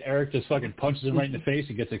then fucking Eric just fucking punches him right in the face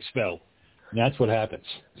and gets expelled. And that's what happens.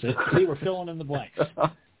 So see, we're filling in the blanks.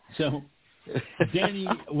 So Danny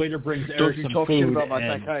later brings Eric some food. Don't about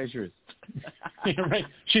my psychiatrist. Right?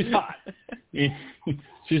 She's hot.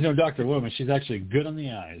 She's no Dr. Woman. She's actually good on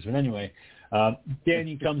the eyes. But anyway,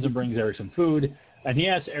 Danny comes and brings Eric some food, and he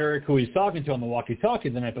asks Eric, who he's talking to on the walkie-talkie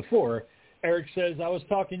the night before. Eric says, I was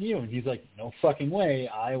talking to you. And he's like, no fucking way.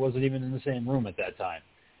 I wasn't even in the same room at that time.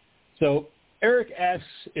 So Eric asks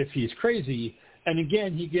if he's crazy, and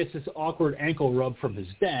again, he gets this awkward ankle rub from his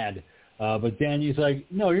dad. But Danny's like,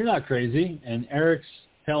 no, you're not crazy. And Eric's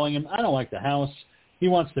telling him, I don't like the house. He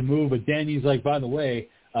wants to move, but Danny's like, by the way,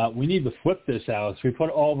 we need to flip this house. We put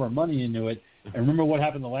all of our money into it. And remember what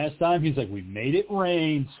happened the last time? He's like, we made it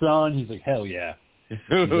rain, son. He's like, hell yeah. He's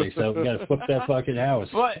like, so we got to flip that fucking house.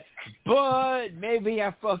 But maybe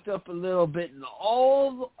I fucked up a little bit. And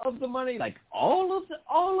all of the money, like all of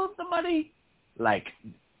the money, like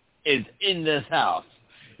is in this house.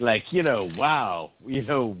 Like, wow,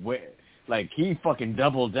 like he fucking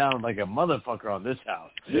doubled down like a motherfucker on this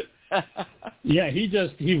house. Yeah, he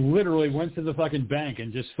literally went to the fucking bank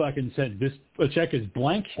and just fucking said, this check is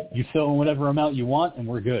blank. You fill in whatever amount you want, and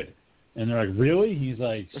we're good. And they're like, really? He's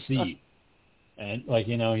like, see. And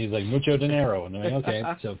he's like, mucho dinero. And they're like, okay.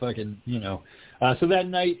 So fucking, So that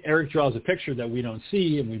night, Eric draws a picture that we don't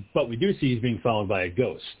see, but we do see he's being followed by a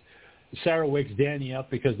ghost. Sarah wakes Danny up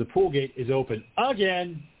because the pool gate is open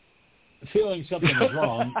again. Feeling something is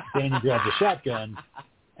wrong, Danny grabs a shotgun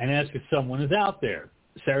and asks if someone is out there.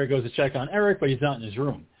 Sarah goes to check on Eric, but he's not in his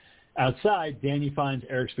room. Outside, Danny finds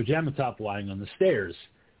Eric's pajama top lying on the stairs.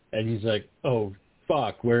 And he's like, oh,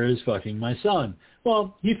 fuck, where is fucking my son?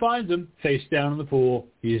 Well, he finds him face down in the pool.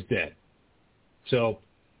 He's dead. So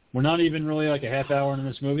we're not even really like a half hour into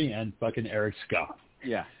this movie, and fucking Eric's gone.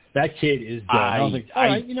 Yeah. That kid is dead. I was like, all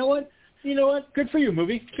right, you know what? Good for you,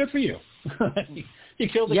 movie. Good for you. You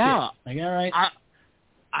killed the kid. Like, all right.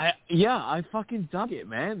 I fucking dug it,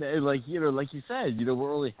 man. Like you said,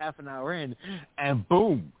 we're only half an hour in, and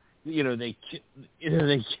boom, they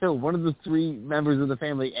kill one of the three members of the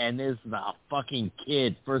family, and there's the fucking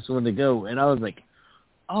kid, first one to go, and I was like,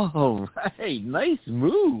 oh, right, nice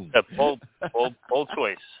move. A bold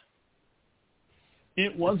choice.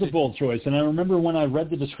 It was a bold choice, and I remember when I read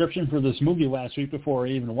the description for this movie last week before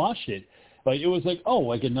I even watched it, like, it was like,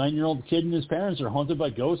 like a 9-year-old kid and his parents are haunted by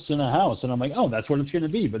ghosts in a house. And I'm like, that's what it's going to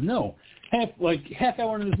be. But no, half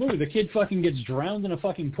hour into this movie, the kid fucking gets drowned in a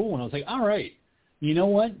fucking pool. And I was like, all right, you know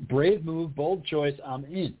what? Brave move, bold choice, I'm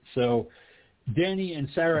in. So Danny and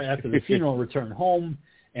Sarah, after the funeral, return home.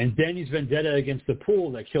 And Danny's vendetta against the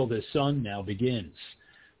pool that killed his son now begins.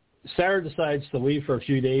 Sarah decides to leave for a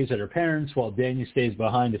few days at her parents' while Danny stays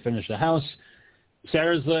behind to finish the house.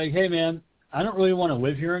 Sarah's like, hey, man, I don't really want to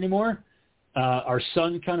live here anymore. Our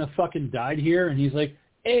son kind of fucking died here. And he's like,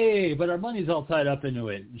 hey, but our money's all tied up into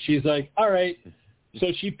it. And she's like, all right. So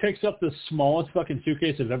she picks up the smallest fucking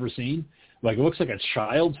suitcase I've ever seen. Like, it looks like a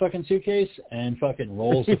child's fucking suitcase, and fucking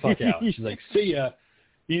rolls the fuck out. She's like, see ya.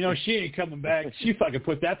 She ain't coming back. She fucking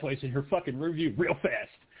put that place in her fucking rearview real fast.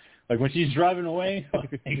 Like, when she's driving away,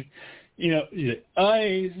 she's like,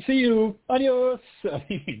 I see you. Adios.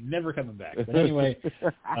 Never coming back. But anyway,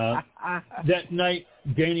 that night,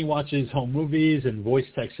 Danny watches home movies and voice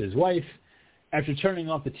texts his wife. After turning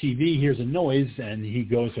off the TV, he hears a noise, and he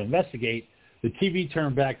goes to investigate. The TV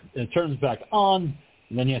turns back on,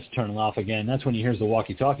 and then he has to turn it off again. That's when he hears the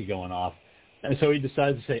walkie-talkie going off. And so he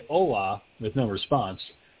decides to say hola with no response,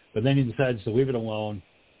 but then he decides to leave it alone,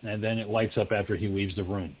 and then it lights up after he leaves the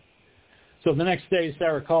room. So the next day,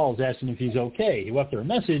 Sarah calls asking if he's okay. He left her a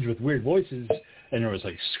message with weird voices, and there was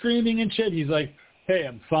like screaming and shit. He's like, hey,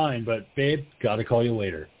 I'm fine, but babe, gotta call you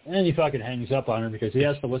later. And he fucking hangs up on her because he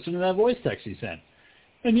has to listen to that voice text he sent.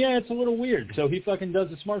 And yeah, it's a little weird. So he fucking does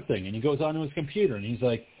the smart thing, and he goes onto his computer, and he's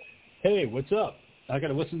like, hey, what's up? I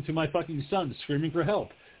gotta listen to my fucking son screaming for help.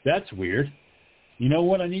 That's weird. You know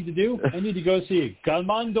what I need to do? I need to go see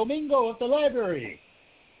Galman Domingo at the library.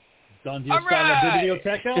 Donde está la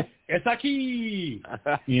biblioteca? Es aquí.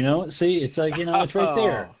 See, it's like, it's right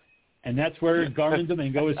there. And that's where Garmin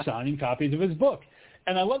Domingo is signing copies of his book.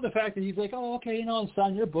 And I love the fact that he's like, oh, okay, I'll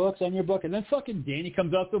sign your book. And then fucking Danny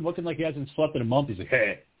comes up to him looking like he hasn't slept in a month. He's like,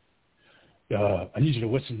 hey, I need you to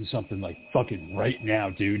listen to something like fucking right now,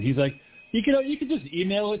 dude. And he's like, you could just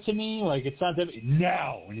email it to me. Like, it's not that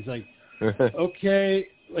now. And he's like, okay,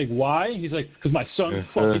 like, why? He's like, because my son's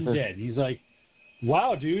fucking dead. And he's like,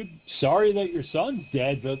 wow, dude, sorry that your son's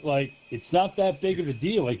dead, but, like, it's not that big of a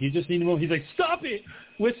deal. Like, you just need to move. He's like, stop it.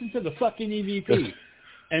 Listen to the fucking EVP.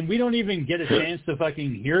 And we don't even get a chance to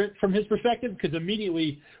fucking hear it from his perspective because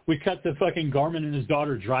immediately we cut to fucking Garmin and his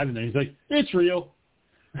daughter driving there. He's like, it's real.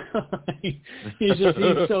 he's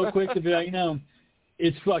so quick to be like,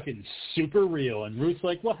 it's fucking super real. And Ruth's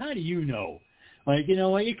like, well, how do you know? Like,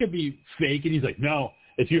 it could be fake. And he's like, no,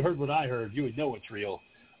 if you heard what I heard, you would know it's real.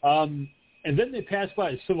 And then they pass by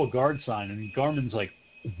a civil guard sign, and Garmin's like,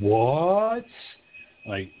 what?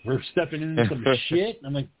 Like, we're stepping into some shit? And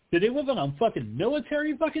I'm like, did they live on a fucking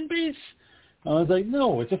military fucking base? I was like,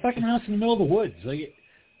 no, it's a fucking house in the middle of the woods. Like,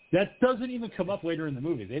 that doesn't even come up later in the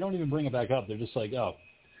movie. They don't even bring it back up. They're just like, oh,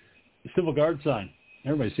 civil guard sign.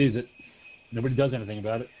 Everybody sees it. Nobody does anything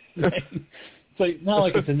about it. It's like, not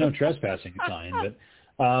like it's a no trespassing sign, but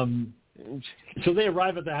so they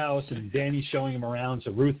arrive at the house, and Danny's showing him around.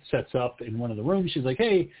 So Ruth sets up in one of the rooms. She's like,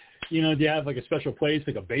 hey, do you have like a special place,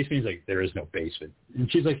 like a basement? He's like, there is no basement.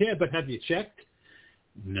 And she's like, yeah, but have you checked?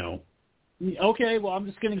 No. Okay, well, I'm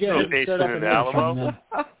just going to get it set up. In Alamo?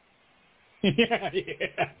 Yeah.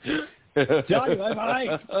 Johnny, I'm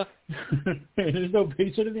right. There's no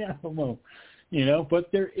basement in the Alamo.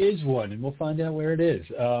 But there is one, and we'll find out where it is.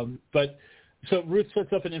 So Ruth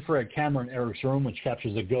sets up an infrared camera in Eric's room, which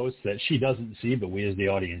captures a ghost that she doesn't see, but we as the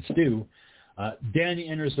audience do. Danny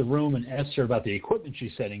enters the room and asks her about the equipment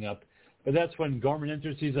she's setting up, but that's when Garmin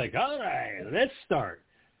enters. He's like, all right, let's start.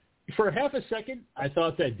 For half a second, I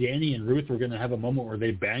thought that Danny and Ruth were going to have a moment where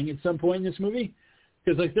they bang at some point in this movie,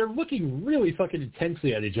 because like they're looking really fucking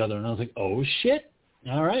intensely at each other, and I was like, oh shit,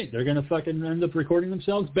 all right, they're going to fucking end up recording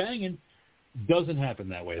themselves banging. Doesn't happen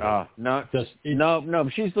that way, though. No.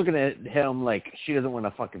 She's looking at him like she doesn't want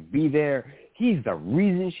to fucking be there. He's the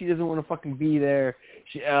reason she doesn't want to fucking be there.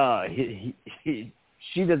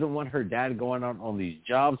 She doesn't want her dad going out on these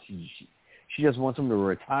jobs. She just wants him to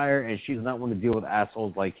retire, and she does not want to deal with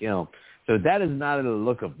assholes like him. So that is not a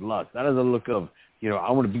look of lust. That is a look of,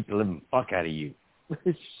 I want to beat the living fuck out of you.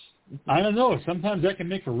 I don't know. Sometimes that can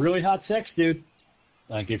make for really hot sex, dude.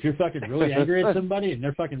 Like, if you're fucking really angry at somebody and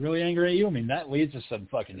they're fucking really angry at you, I mean, that leads to some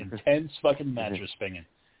fucking intense fucking mattress spinging.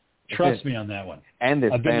 Trust me on that one. And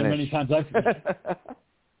I've been there many times.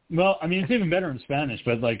 Well, I mean, it's even better in Spanish,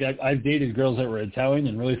 but, like, I've dated girls that were Italian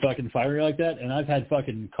and really fucking fiery like that, and I've had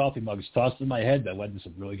fucking coffee mugs tossed in my head that led to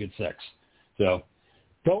some really good sex. So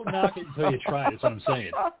don't knock it until you try it, is what I'm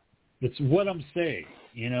saying. It's what I'm saying,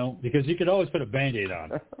 because you could always put a Band-Aid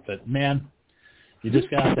on. But, man, you just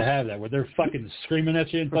got to have that, where they're fucking screaming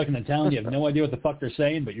at you in fucking Italian. You have no idea what the fuck they're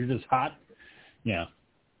saying, but you're just hot. Yeah.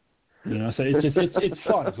 So it's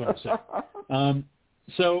fun, is what I'm saying.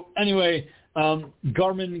 So anyway,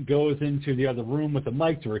 Garmin goes into the other room with the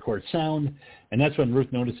mic to record sound, and that's when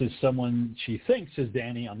Ruth notices someone she thinks is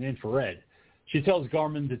Danny on the infrared. She tells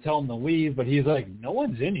Garmin to tell him to leave, but he's like, no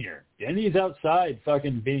one's in here. Danny's outside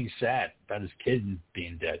fucking being sad about his kid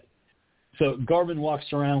being dead. So Garmin walks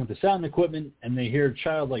around with the sound equipment, and they hear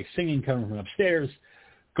childlike singing coming from upstairs.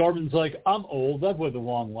 Garmin's like, I'm old. I've lived a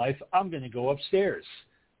long life. I'm going to go upstairs.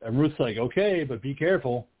 And Ruth's like, okay, but be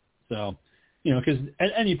careful. So, because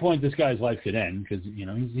at any point this guy's life could end because,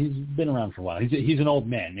 he's been around for a while. He's an old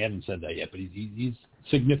man. They haven't said that yet, but he's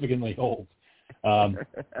significantly old.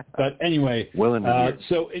 But anyway,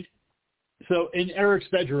 so in Eric's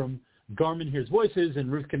bedroom, Garmin hears voices,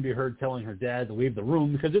 and Ruth can be heard telling her dad to leave the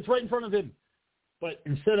room because it's right in front of him. But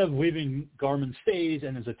instead of leaving, Garmin stays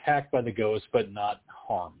and is attacked by the ghost, but not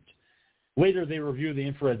harmed. Later, they review the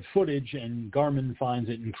infrared footage, and Garmin finds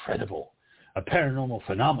it incredible, a paranormal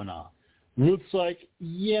phenomenon. Ruth's like,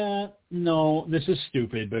 yeah, no, this is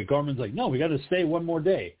stupid. But Garmin's like, no, we got to stay one more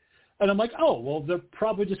day. And I'm like, oh, well, they're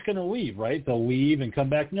probably just going to leave, right? They'll leave and come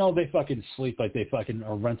back. No, they fucking sleep like they fucking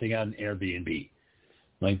are renting out an Airbnb.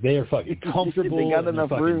 Like, they are fucking comfortable. They got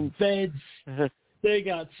enough room. Beds. They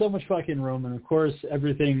got so much fucking room, and, of course,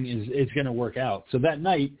 everything is going to work out. So that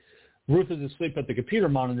night, Ruth is asleep at the computer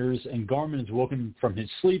monitors, and Garmin is woken from his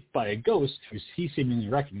sleep by a ghost who he seemingly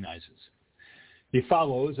recognizes. He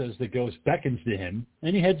follows as the ghost beckons to him,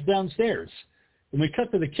 and he heads downstairs. And we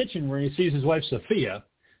cut to the kitchen where he sees his wife, Sophia,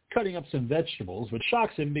 cutting up some vegetables, which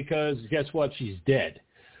shocks him because, guess what, she's dead.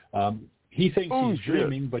 He thinks he's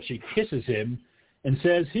dreaming, but she kisses him and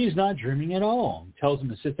says he's not dreaming at all. Tells him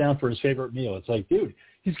to sit down for his favorite meal. It's like, dude,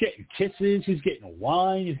 he's getting kisses, he's getting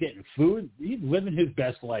wine, he's getting food. He's living his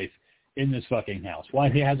best life in this fucking house. Why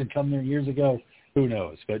he hasn't come there years ago, who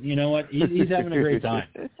knows? But you know what? He's having a great time.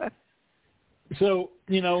 So,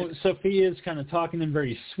 Sophia's kind of talking to him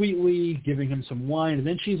very sweetly, giving him some wine. And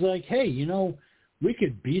then she's like, hey, we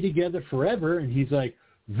could be together forever. And he's like,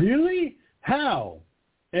 really? How?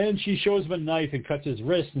 And she shows him a knife and cuts his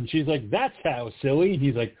wrist, and she's like, that's how, silly. And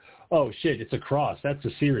he's like, oh, shit, it's a cross. That's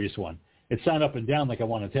a serious one. It's not up and down like I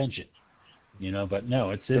want attention. But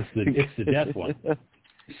no, it's the death one.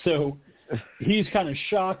 So he's kind of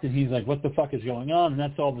shocked, and he's like, what the fuck is going on? And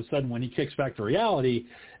that's all of a sudden when he kicks back to reality,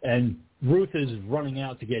 and Ruth is running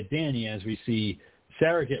out to get Danny as we see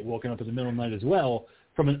Sarah get woken up in the middle of the night as well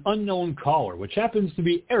from an unknown caller, which happens to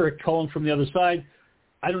be Eric calling from the other side.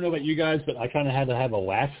 I don't know about you guys, but I kind of had to have a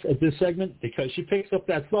laugh at this segment because she picks up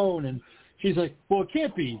that phone and she's like, well, it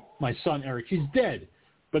can't be my son, Eric. He's dead.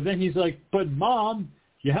 But then he's like, but Mom,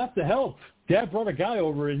 you have to help. Dad brought a guy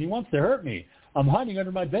over and he wants to hurt me. I'm hiding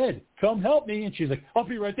under my bed. Come help me. And she's like, I'll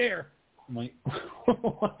be right there. I'm like,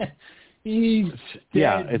 what? He's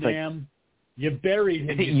dead, ma'am. Like, you buried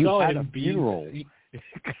him. You saw had him a funeral.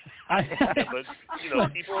 But,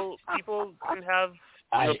 people can have...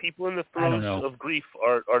 people in the throes of grief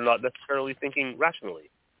are not necessarily thinking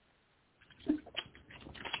rationally.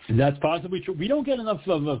 That's possibly true. We don't get enough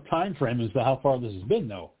of a time frame as to how far this has been,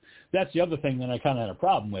 though. That's the other thing that I kind of had a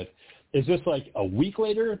problem with. Is this like a week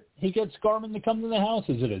later he gets Garmin to come to the house?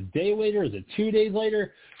 Is it a day later? Is it 2 days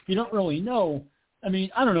later? You don't really know. I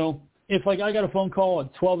mean, I don't know. If, I got a phone call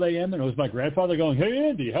at 12 a.m. and it was my grandfather going, hey,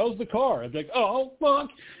 Andy, how's the car? I'd be like, oh, fuck.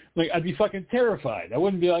 I'd be fucking terrified. I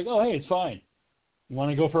wouldn't be like, oh, hey, it's fine. You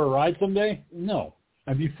want to go for a ride someday? No.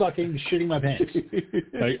 I'd be fucking shitting my pants.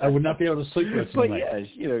 I would not be able to sleep the rest of the night. But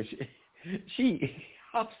yeah, she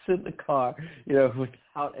hops in the car,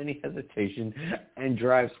 without any hesitation and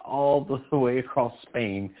drives all the way across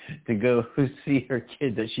Spain to go see her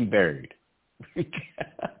kid that she buried.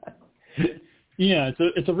 Yeah,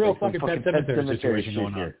 it's a real fucking pet cemetery situation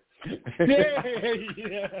going on.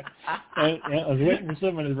 Yeah. I was waiting for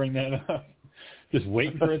someone to bring that up. Just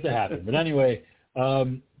waiting for it to happen. But anyway,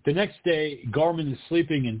 The next day, Garmin is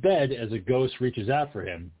sleeping in bed as a ghost reaches out for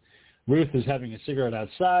him. Ruth is having a cigarette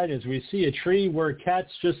outside as we see a tree where cats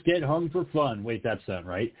just get hung for fun. Wait, that's not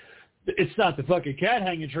right. It's not the fucking cat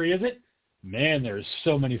hanging tree, is it? Man, there's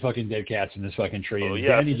so many fucking dead cats in this fucking tree, and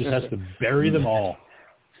Danny just has to bury them all.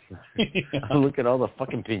 Look at all the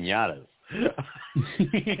fucking piñatas.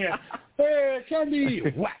 Yeah. Hey, candy!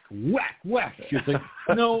 Whack, whack, whack. She's like,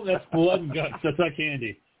 no, that's blood and guts. That's not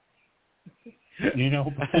candy. You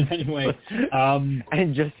know, but anyway.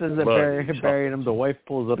 And just as they're burying him, the wife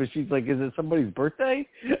pulls up and she's like, is it somebody's birthday?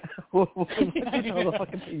 What's all the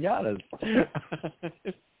fucking piñatas?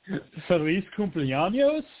 Feliz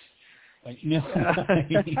cumpleaños? Like, no.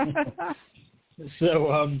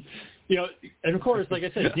 So, you know, and of course, like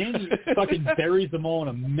I said, Danny fucking buries them all in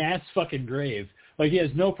a mass fucking grave. Like, he has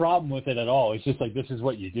no problem with it at all. It's just like, this is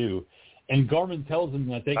what you do. And Garmin tells them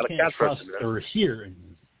that they can't trust or hear.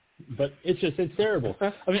 But it's terrible.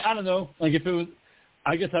 I mean, I don't know. Like, if it was,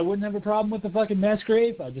 I guess I wouldn't have a problem with the fucking mass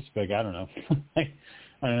grave. I'd just be like, I don't know.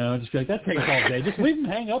 I don't know. I'd just be like, that takes all day. Just leave them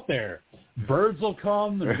hang up there. Birds will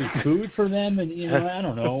come. There'll be food for them. And, you know, I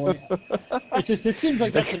don't know. It seems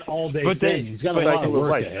like that's an all-day thing. He's got a lot of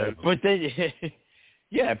work ahead. But then,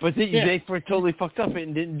 they totally fucked up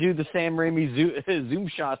and didn't do the Sam Raimi zoom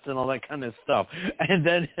shots and all that kind of stuff. And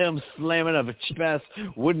then him slamming up a cheap-ass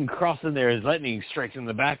wooden cross in there as lightning strikes in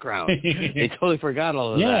the background. They totally forgot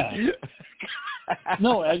all of that.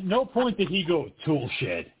 No, at no point did he go tool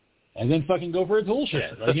shed and then fucking go for a tool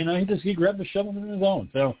shed. Like, you know, he grabbed the shovel on his own.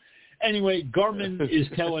 So anyway, Garmin is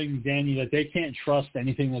telling Danny that they can't trust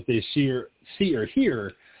anything that they see or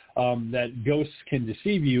hear. That ghosts can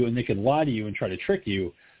deceive you and they can lie to you and try to trick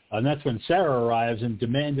you. And that's when Sarah arrives and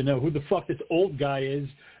demands to know who the fuck this old guy is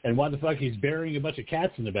and why the fuck he's burying a bunch of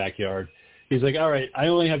cats in the backyard. He's like, all right, I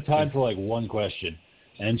only have time for like one question.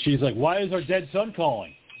 And she's like, why is our dead son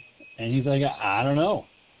calling? And he's like, I don't know.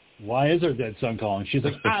 Why is our dead son calling? She's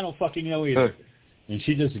like, I don't fucking know either. And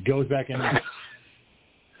she just goes back in there.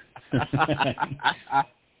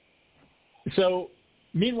 So,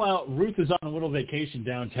 meanwhile, Ruth is on a little vacation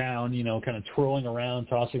downtown, you know, kind of twirling around,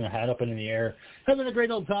 tossing her hat up into the air, having a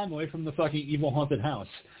great old time away from the fucking evil haunted house.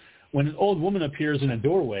 When an old woman appears in a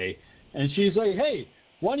doorway, and she's like, hey,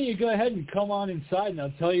 why don't you go ahead and come on inside and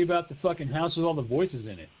I'll tell you about the fucking house with all the voices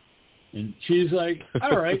in it. And she's like,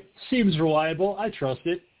 all right, seems reliable. I trust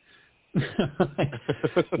it.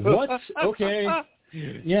 What? Okay.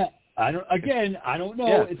 Yeah. I don't know.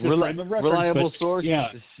 Yeah, it's a frame of reference. Reliable source.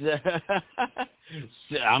 Yeah.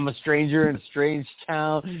 I'm a stranger in a strange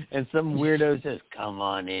town, and some weirdo says, come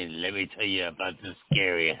on in, let me tell you about this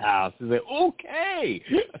scary house. He's like, okay.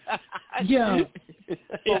 Yeah.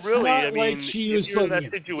 Well, really, I mean, like if you're in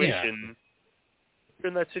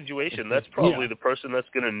that situation, that's probably the person that's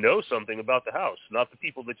going to know something about the house, not the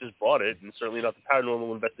people that just bought it, and certainly not the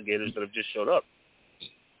paranormal investigators that have just showed up.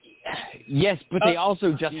 Yes, but they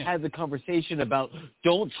also just had the conversation about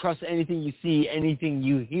don't trust anything you see, anything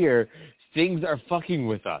you hear. Things are fucking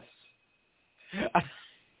with us.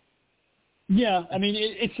 Yeah, I mean,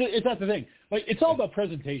 it's not the thing. Like, it's all about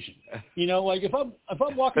presentation. You know, like if I'm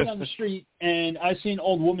walking down the street and I see an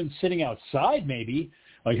old woman sitting outside, maybe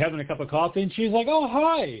like having a cup of coffee, and she's like, "Oh,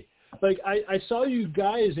 hi." Like I saw you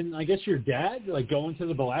guys and I guess your dad like going to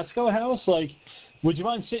the Velasco house. Like, would you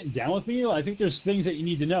mind sitting down with me? I think there's things that you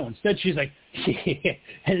need to know. Instead, she's like,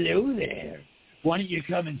 hello there. Why don't you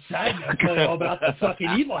come inside and I'll tell you all about the fucking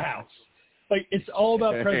evil house? Like, it's all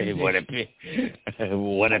about presentation. What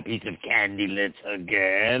a piece of candy, little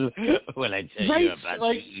girl. Will I tell you about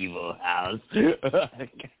the evil house?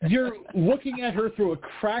 You're looking at her through a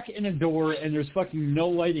crack in a door, and there's fucking no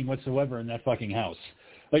lighting whatsoever in that fucking house.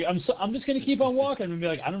 Like, I'm just going to keep on walking and be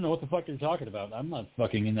like, I don't know what the fuck you're talking about. I'm not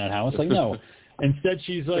fucking in that house. Like, no. Instead,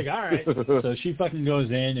 she's like, all right. So she fucking goes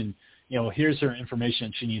in and, you know, here's her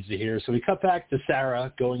information she needs to hear. So we cut back to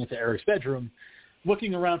Sarah going into Eric's bedroom,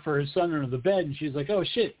 looking around for his son under the bed, and she's like, oh,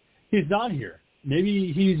 shit, he's not here.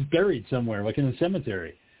 Maybe he's buried somewhere, like in a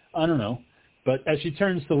cemetery. I don't know. But as she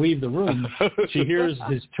turns to leave the room, she hears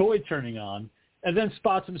his toy turning on and then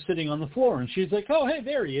spots him sitting on the floor. And she's like, oh, hey,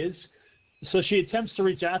 there he is. So she attempts to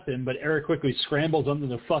reach at him, but Eric quickly scrambles under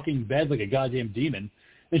the fucking bed like a goddamn demon.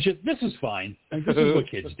 And she's like, this is fine. Like, this is what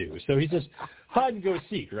kids do. So he just hide and go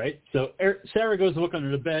seek, right? So Sarah goes to look under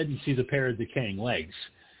the bed and sees a pair of decaying legs.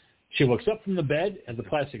 She looks up from the bed at the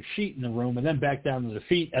plastic sheet in the room and then back down to the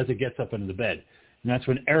feet as it gets up into the bed. And that's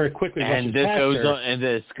when Eric quickly rushes past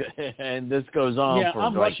her. And this goes on for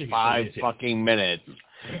like 5 fucking minutes.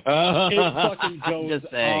 It fucking goes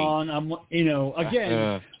on.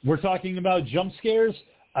 Again, we're talking about jump scares.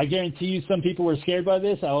 I guarantee you some people were scared by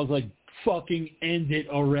this. I was like fucking end it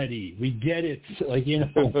already. We get it. Like, you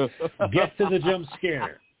know, get to the jump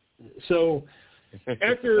scare. So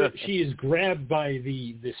after she is grabbed by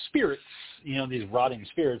the spirits, you know, these rotting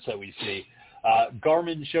spirits that we see,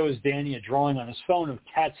 Garmin shows Danny a drawing on his phone of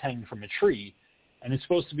cats hanging from a tree, and it's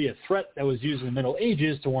supposed to be a threat that was used in the Middle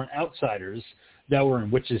Ages to warn outsiders that were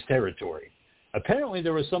in witches' territory. Apparently,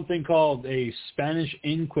 there was something called a Spanish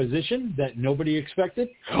Inquisition that nobody expected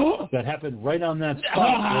that happened right on that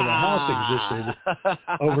spot where the house existed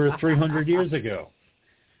over 300 years ago.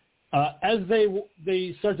 As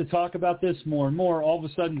they start to talk about this more and more, all of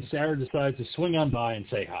a sudden Sarah decides to swing on by and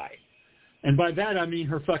say hi. And by that, I mean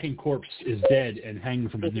her fucking corpse is dead and hanging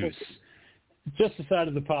from a noose. Just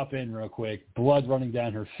decided to pop in real quick, blood running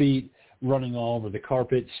down her feet, running all over the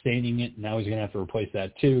carpet, staining it. Now he's going to have to replace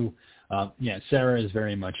that too. Yeah, Sarah is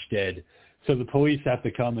very much dead. So the police have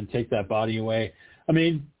to come and take that body away. I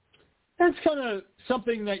mean, that's kind of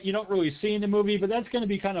something that you don't really see in the movie, but that's going to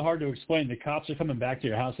be kind of hard to explain. The cops are coming back to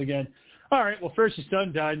your house again. All right, well, first your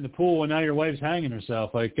son died in the pool, and now your wife's hanging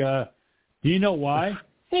herself. Like, do you know why?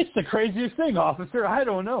 It's the craziest thing, officer. I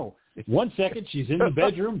don't know. 1 second, she's in the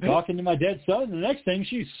bedroom talking to my dead son, and the next thing,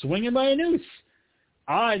 she's swinging by a noose.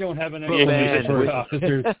 I don't have an explanation for it,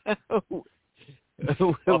 officer.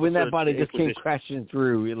 When that body just came crashing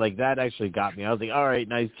through, like, that actually got me. I was like, all right,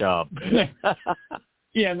 nice job.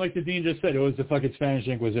 Yeah, and like the dean just said, it was the fucking Spanish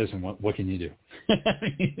Inquisition. What can you do?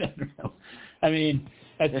 I don't know. I mean,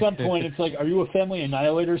 at some point, it's like, are you a family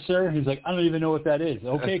annihilator, sir? He's like, I don't even know what that is.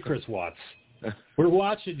 Okay, Chris Watts. We're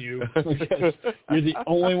watching you because you're the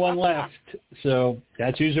only one left. So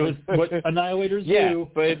that's usually what annihilators do.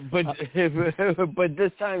 But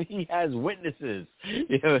this time he has witnesses.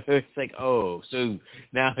 You know, it's like, oh, so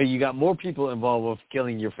now you got more people involved with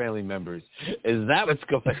killing your family members. Is that what's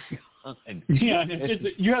going on? Yeah,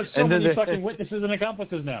 you have so many fucking witnesses and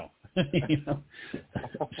accomplices now. You know?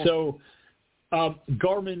 So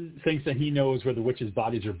Garmin thinks that he knows where the witches'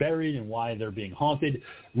 bodies are buried and why they're being haunted.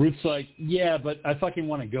 Ruth's like, yeah, but I fucking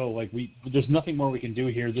want to go. Like, there's nothing more we can do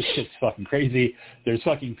here. This shit's fucking crazy. There's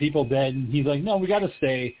fucking people dead. And he's like, no, we got to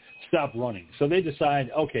stay. Stop running. So they decide,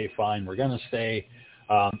 okay, fine, we're going to stay.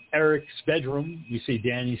 Eric's bedroom, we see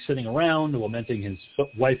Danny sitting around lamenting his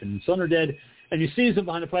wife and son are dead. And he sees him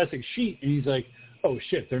behind a plastic sheet, and he's like, oh,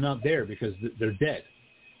 shit, they're not there because they're dead.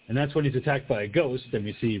 And that's when he's attacked by a ghost, and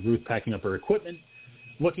we see Ruth packing up her equipment,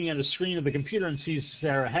 looking at a screen of the computer, and sees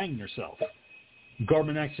Sarah hanging herself.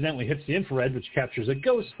 Garmin accidentally hits the infrared, which captures a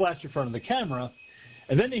ghost flash in front of the camera,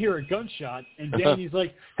 and then they hear a gunshot, and Danny's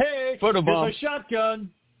like, hey, here's my shotgun.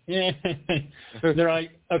 Yeah. They're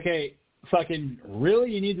like, okay, fucking,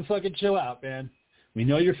 really? You need to fucking chill out, man. We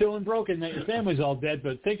know you're feeling broken, that your family's all dead,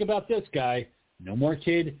 but think about this, guy. No more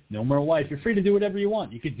kid, no more wife. You're free to do whatever you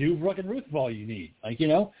want. You could do fucking Ruth all you need. Like, you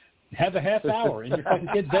know, have a half hour in your fucking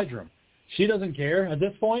kid's bedroom. She doesn't care. At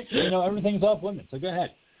this point, you know, everything's off limits. So go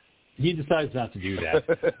ahead. He decides not to do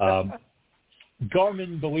that.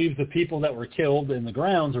 Garmin believes the people that were killed in the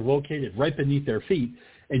grounds are located right beneath their feet.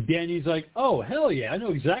 And Danny's like, oh, hell yeah, I know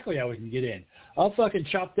exactly how we can get in. I'll fucking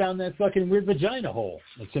chop down that fucking weird vagina hole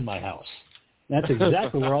that's in my house. That's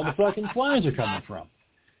exactly where all the fucking flies are coming from.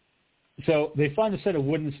 So they find a set of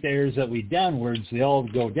wooden stairs that lead downwards. They all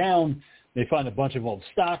go down. They find a bunch of old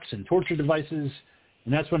stocks and torture devices.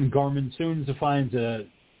 And that's when Garmin soon finds a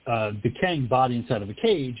decaying body inside of a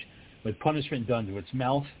cage with punishment done to its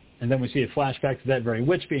mouth. And then we see a flashback to that very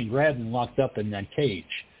witch being grabbed and locked up in that cage.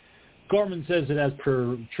 Garmin says that as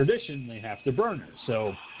per tradition, they have to burn her.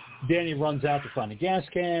 So Danny runs out to find a gas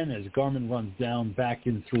can. As Garmin runs down back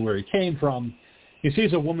in through where he came from, he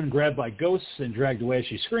sees a woman grabbed by ghosts and dragged away as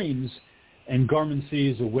she screams, and Garmin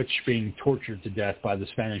sees a witch being tortured to death by the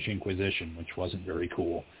Spanish Inquisition, which wasn't very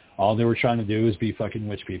cool. All they were trying to do is be fucking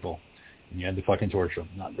witch people, and you had to fucking torture them.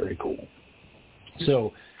 Not very cool.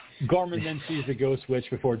 So Garmin then sees the ghost witch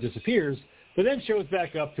before it disappears, but then shows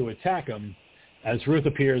back up to attack him as Ruth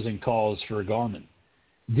appears and calls for Garmin.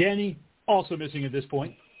 Danny, also missing at this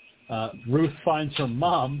point. Ruth finds her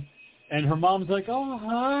mom, and her mom's like, oh,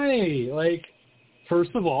 hi. Like,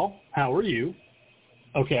 first of all, how are you?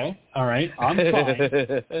 Okay, all right, I'm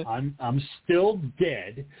fine. I'm still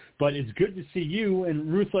dead, but it's good to see you.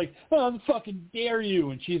 And Ruth's like, oh, fucking dare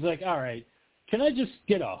you. And she's like, all right, can I just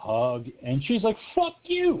get a hug? And she's like, fuck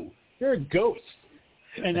you. You're a ghost.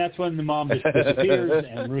 And that's when the mom just disappears,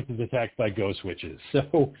 and Ruth is attacked by ghost witches.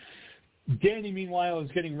 So Danny, meanwhile,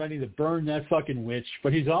 is getting ready to burn that fucking witch,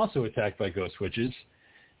 but he's also attacked by ghost witches.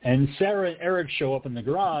 And Sarah and Eric show up in the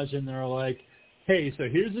garage, and they're like, hey, so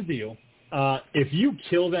here's the deal. If you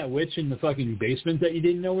kill that witch in the fucking basement that you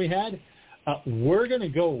didn't know we had, we're going to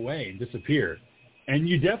go away and disappear. and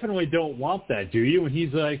you definitely don't want that, do you? And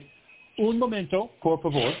he's like, un momento, por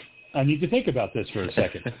favor. I need to think about this for a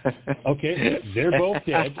second. Okay, they're both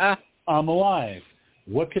dead. I'm alive.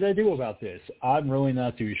 What could I do about this? I'm really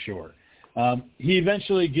not too sure. He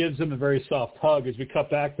eventually gives him a very soft hug as we cut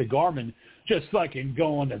back to Garmin just fucking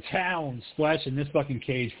going to town, splashing this fucking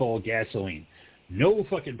cage full of gasoline. No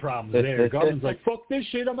fucking problems there. Garmin's like, fuck this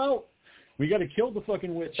shit, I'm out. We got to kill the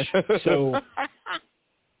fucking witch. So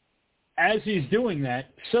as he's doing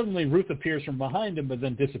that, suddenly Ruth appears from behind him but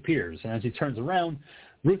then disappears. And as he turns around,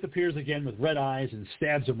 Ruth appears again with red eyes and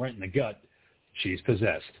stabs him right in the gut. She's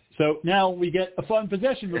possessed. So now we get a fun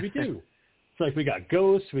possession movie too. It's like we got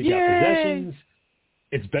ghosts, we got possessions.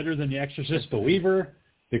 It's better than The Exorcist Believer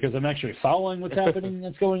because I'm actually following what's happening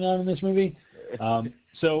that's going on in this movie.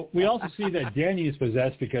 So we also see that Danny is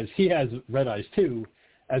possessed because he has red eyes too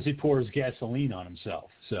as he pours gasoline on himself.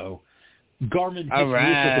 So Garmin hits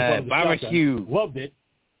Ruth with the butt of the shotgun. Loved it.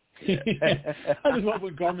 I just love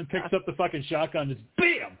when Garmin picks up the fucking shotgun and just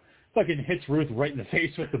bam! Fucking hits Ruth right in the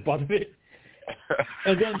face with the butt of it.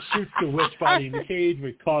 And then shoots the witch body in the cage,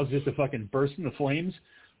 which causes it to fucking burst into flames.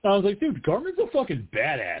 And I was like, dude, Garmin's a fucking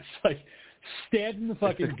badass. Like, stabbed in the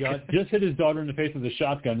fucking gut, just hit his daughter in the face with a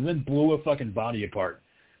shotgun, and then blew a fucking body apart.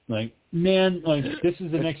 Like, man, like, this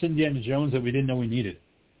is the next Indiana Jones that we didn't know we needed.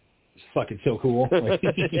 It's fucking so cool. Like,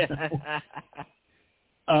 you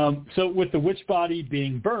know? So with the witch body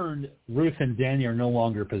being burned, Ruth and Danny are no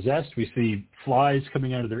longer possessed. We see flies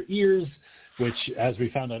coming out of their ears, which, as we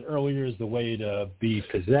found out earlier, is the way to be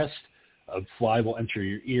possessed. A fly will enter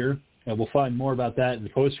your ear. And we'll find more about that in the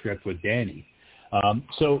postscript with Danny.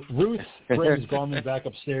 So Ruth brings Garmin back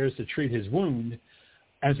upstairs to treat his wound.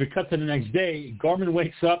 As we cut to the next day, Garmin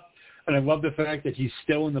wakes up, and I love the fact that he's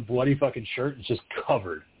still in the bloody fucking shirt. It's just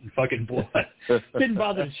covered in fucking blood. Didn't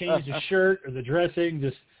bother to change the shirt or the dressing.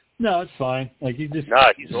 Just, no, it's fine. Like, you just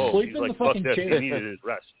he's old. sleep He's in like, the fucking fuck this. chair. He needed his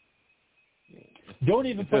rest. Don't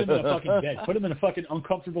even put him in a fucking bed. Put him in a fucking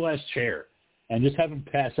uncomfortable-ass chair and just have him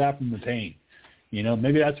pass out from the pain. You know,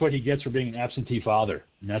 maybe that's what he gets for being an absentee father,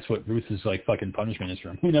 and that's what Ruth's like fucking punishment is for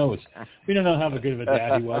him. Who knows? We don't know how good of a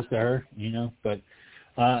dad he was to her, you know. But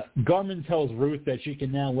Garmin tells Ruth that she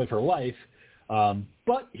can now live her life,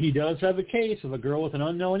 but he does have a case of a girl with an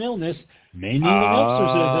unknown illness may need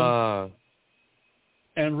an exorcism.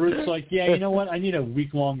 And Ruth's like, yeah, you know what? I need a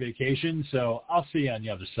week-long vacation, so I'll see you on the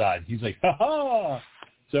other side. He's like, ha-ha!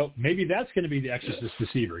 So maybe that's going to be the Exorcist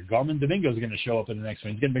Deceiver. Garmin Domingo's going to show up in the next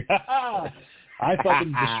one. He's going to be, ha-ha! I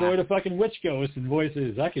fucking destroyed a fucking witch ghost and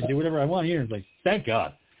voices. I can do whatever I want here. It's like, thank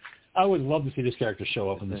God. I would love to see this character show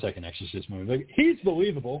up in the second Exorcist movie. Like, he's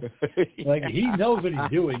believable. Like, he knows what he's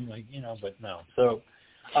doing. Like, you know, but no. So,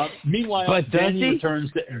 meanwhile, but Danny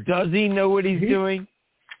returns to... Does he know what he's doing?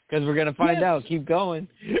 Because we're going to find out. Keep going.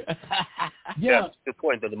 Yeah. That's the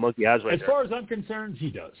point that the monkey has right there. As far as I'm concerned, he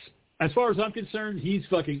does. As far as I'm concerned, he's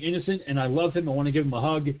fucking innocent, and I love him. I want to give him a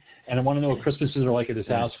hug, and I want to know what Christmases are like at his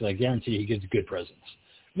house, because I guarantee he gives good presents.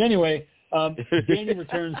 And anyway, Danny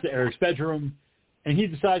returns to Eric's bedroom, and he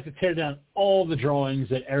decides to tear down all the drawings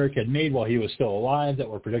that Eric had made while he was still alive that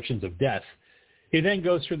were predictions of death. He then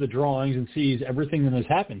goes through the drawings and sees everything that has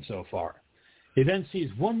happened so far. He then sees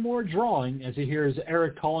one more drawing as he hears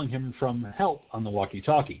Eric calling him from help on the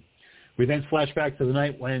walkie-talkie. We then flash back to the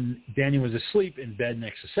night when Danny was asleep in bed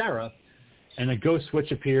next to Sarah, and a ghost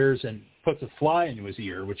witch appears and puts a fly into his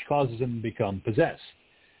ear, which causes him to become possessed.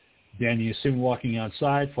 Danny is soon walking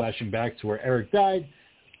outside, flashing back to where Eric died.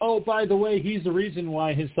 Oh, by the way, he's the reason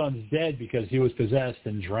why his son's dead, because he was possessed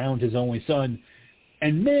and drowned his only son.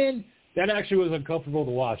 And man, that actually was uncomfortable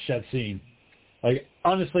to watch, that scene. Like,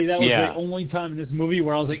 honestly, that was the only time in this movie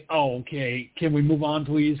where I was like, oh, okay, can we move on,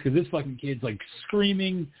 please? Because this fucking kid's, like,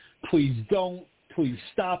 screaming, please don't, please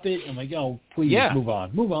stop it. I'm like, oh, please move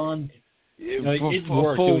on. It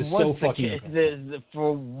worked. It was so fucking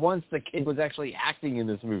for once, the kid was actually acting in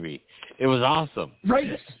this movie. It was awesome.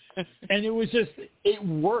 Right. And it was just, it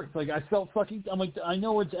worked. Like, I felt fucking, I'm like, I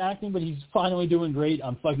know it's acting, but he's finally doing great.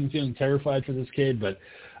 I'm fucking feeling terrified for this kid, but...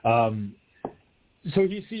 So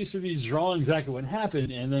he sees through these drawings exactly what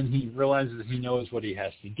happened, and then he realizes that he knows what he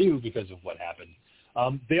has to do because of what happened.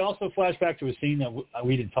 They also flash back to a scene that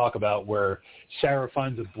we didn't talk about where Sarah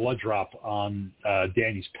finds a blood drop on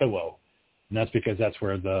Danny's pillow, and that's because that's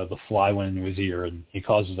where the fly went into his ear, and he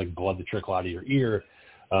causes like blood to trickle out of your ear.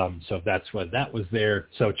 So that's what that was there.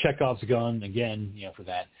 So Chekhov's gun, again, you know, for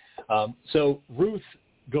that. So Ruth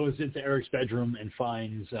goes into Eric's bedroom and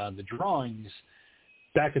finds the drawings.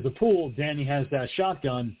 Back at the pool, Danny has that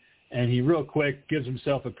shotgun, and he real quick gives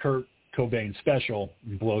himself a Kurt Cobain special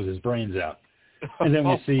and blows his brains out. And then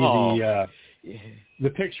we see the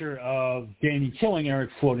picture of Danny killing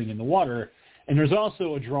Eric floating in the water, and there's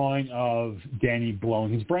also a drawing of Danny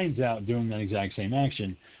blowing his brains out, doing that exact same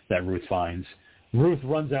action that Ruth finds. Ruth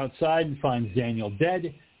runs outside and finds Daniel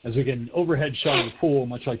dead, as we get an overhead shot of the pool,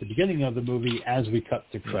 much like the beginning of the movie, as we cut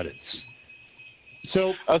to credits.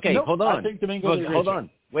 So, okay, nope, hold on. I think Domingo Hold on.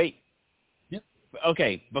 Wait. Yep.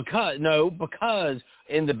 Okay, because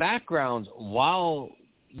in the background, while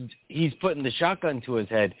he's putting the shotgun to his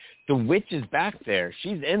head, the witch is back there.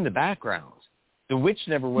 She's in the background. The witch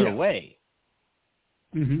never went away.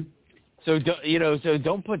 Mm-hmm. So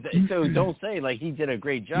don't say like he did a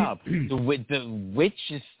great job. The witch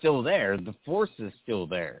is still there. The force is still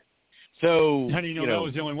there. So how do you know that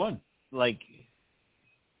was the only one? Like,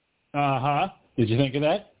 Did you think of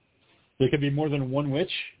that? There could be more than one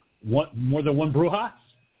witch, more than one bruja.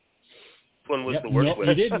 One was the worst witch.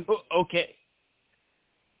 You didn't. Okay.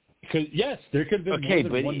 Yes, there could have been more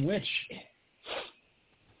than one witch.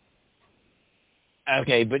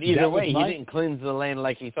 Okay, but either way, he didn't cleanse the land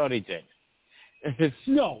like he thought he did.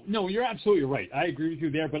 No, you're absolutely right. I agree with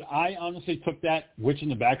you there, but I honestly took that witch in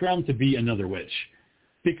the background to be another witch.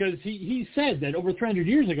 Because he said that over 300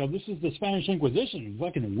 years ago, this is the Spanish Inquisition.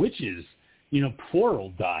 Fucking witches,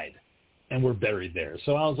 plural, died and were buried there.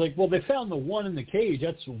 So I was like, well, they found the one in the cage.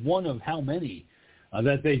 That's one of how many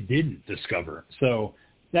that they didn't discover. So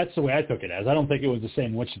that's the way I took it as. I don't think it was the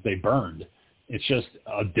same witch that they burned. It's just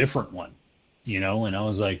a different one, and I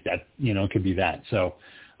was like, that, it could be that. So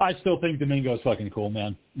I still think Domingo's fucking cool,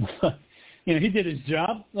 man. He did his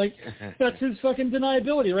job. Like, that's his fucking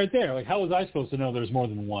deniability right there. Like, how was I supposed to know there's more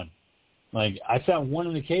than one? Like, I found one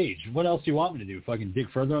in the cage. What else do you want me to do? Fucking dig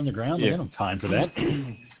further on the ground? I don't have time for that.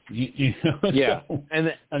 Yeah. So,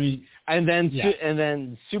 and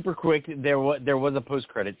then super quick, there was a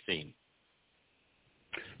post-credit scene.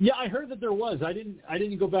 Yeah, I heard that there was. I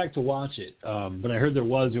didn't go back to watch it, but I heard there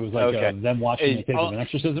was. It was like them watching the tape of an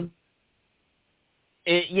exorcism.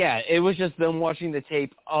 It was just them watching the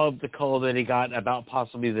tape of the call that he got about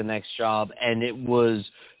possibly the next job, and it was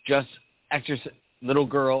just little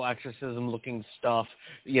girl exorcism-looking stuff,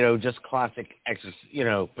 just classic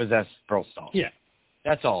possessed girl stuff. Yeah.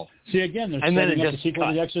 That's all. See, again, they're setting up the sequel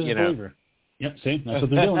to The Exorcist Believer. Yep, see, that's what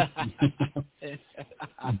they're doing.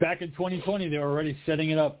 Back in 2020, they were already setting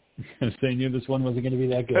it up because they knew this one wasn't going to be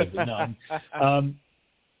that good.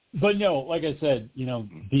 But no, like I said,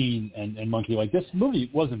 Dean and Monkey, like, this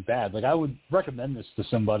movie wasn't bad. Like, I would recommend this to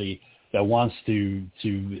somebody that wants to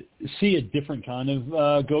see a different kind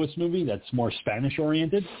of ghost movie that's more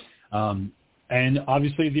Spanish-oriented. And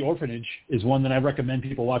obviously The Orphanage is one that I recommend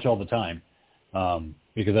people watch all the time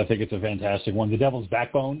because I think it's a fantastic one. The Devil's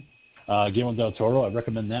Backbone, Guillermo del Toro, I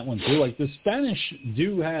recommend that one too. Like, the Spanish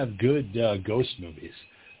do have good ghost movies,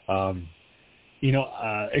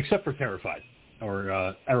 except for Terrified.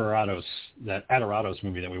 Or Adorados, that Adorados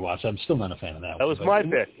movie that we watched. I'm still not a fan of that one. That was my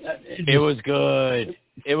pick. It was good.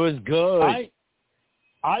 It was good.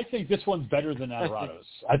 I think this one's better than Adorados.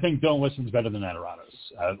 I think Don't Listen's better than Adorados,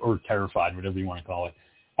 or Terrified, whatever you want to call it.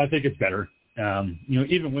 I think it's better.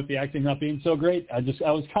 Even with the acting not being so great, I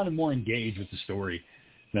was kind of more engaged with the story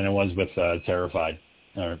than I was with Terrified,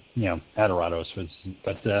 or Adorados.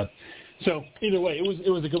 So either way, it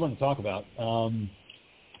was a good one to talk about.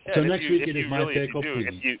 Yeah, so next week it is my pick. I was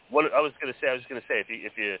going to say,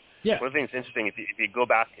 if you one of the things interesting, if you go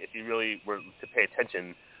back, if you really were to pay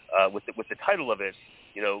attention with the title of it,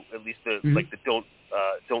 at least the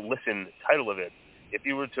don't listen title of it. If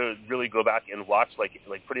you were to really go back and watch like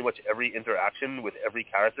pretty much every interaction with every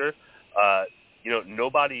character,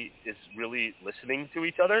 nobody is really listening to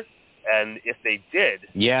each other. And if they did,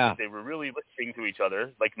 if they were really listening to each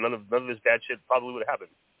other, like none of this bad shit probably would have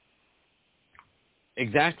happened.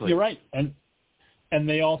 Exactly. You're right, and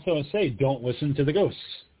they also say don't listen to the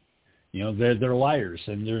ghosts. They're liars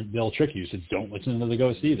and they'll trick you. So don't listen to the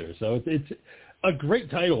ghosts either. So it's a great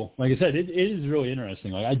title. Like I said, it is really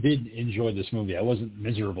interesting. Like, I did enjoy this movie. I wasn't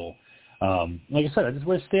miserable. Like I said, I just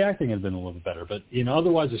wish the acting had been a little bit better. But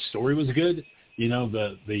otherwise the story was good.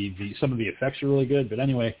 The some of the effects are really good. But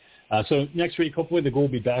anyway, so next week hopefully the Ghoul will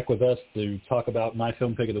be back with us to talk about my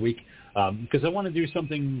film pick of the week because I want to do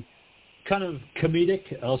something kind of comedic.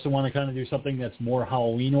 I also want to kind of do something that's more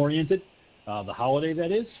Halloween-oriented, the holiday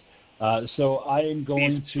that is. So I am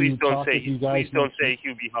going to talk with you guys. Please don't say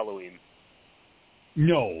Hubie Halloween.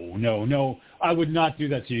 No. I would not do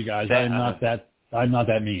that to you guys. I'm not that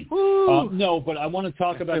mean. No, but I want to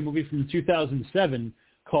talk about a movie from 2007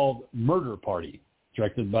 called Murder Party,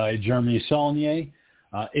 directed by Jeremy Saulnier.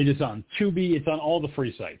 It is on Tubi. It's on all the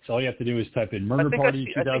free sites. All you have to do is type in Murder Party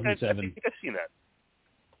 2007. I think I've seen that.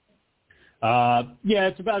 Yeah,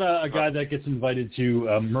 it's about a guy that gets invited to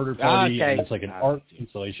a murder party, and it's like an art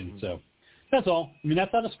installation. So that's all. I mean,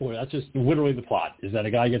 that's not a spoiler. That's just literally the plot, is that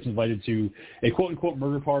a guy gets invited to a quote-unquote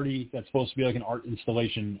murder party that's supposed to be like an art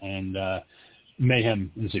installation, and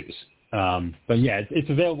mayhem ensues. But yeah, it's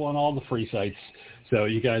available on all the free sites, so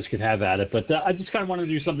you guys could have at it. But I just kind of want to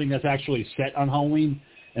do something that's actually set on Halloween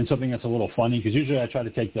and something that's a little funny, because usually I try to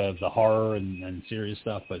take the horror and serious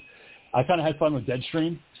stuff, but I kind of had fun with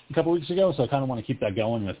Deadstream a couple weeks ago, so I kind of want to keep that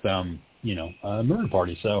going with, a murder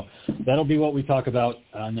party. So that'll be what we talk about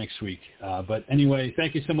next week. But anyway,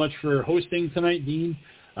 thank you so much for hosting tonight, Dean.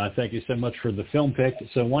 Thank you so much for the film pick.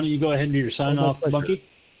 So why don't you go ahead and do your sign-off, Monkey?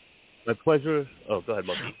 My pleasure. Oh, go ahead,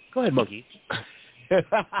 Monkey. Go ahead, Monkey.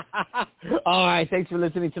 All right, thanks for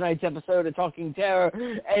listening to tonight's episode of Talking Terror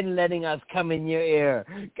and letting us come in your ear.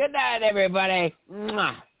 Good night, everybody.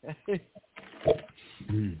 Mwah.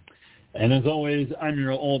 And as always, I'm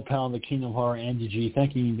your old pal, the King of Horror, Andy G.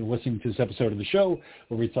 Thank you for listening to this episode of the show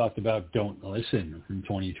where we talked about Don't Listen from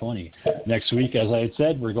 2020. Next week, as I had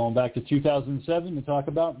said, we're going back to 2007 to talk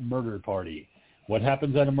about Murder Party. What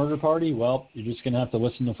happens at a murder party? Well, you're just going to have to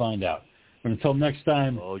listen to find out. But until next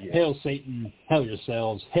time, Hail Satan, hail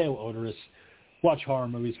yourselves, hail Odorous, watch horror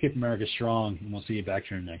movies, keep America strong, and we'll see you back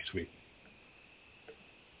here next week.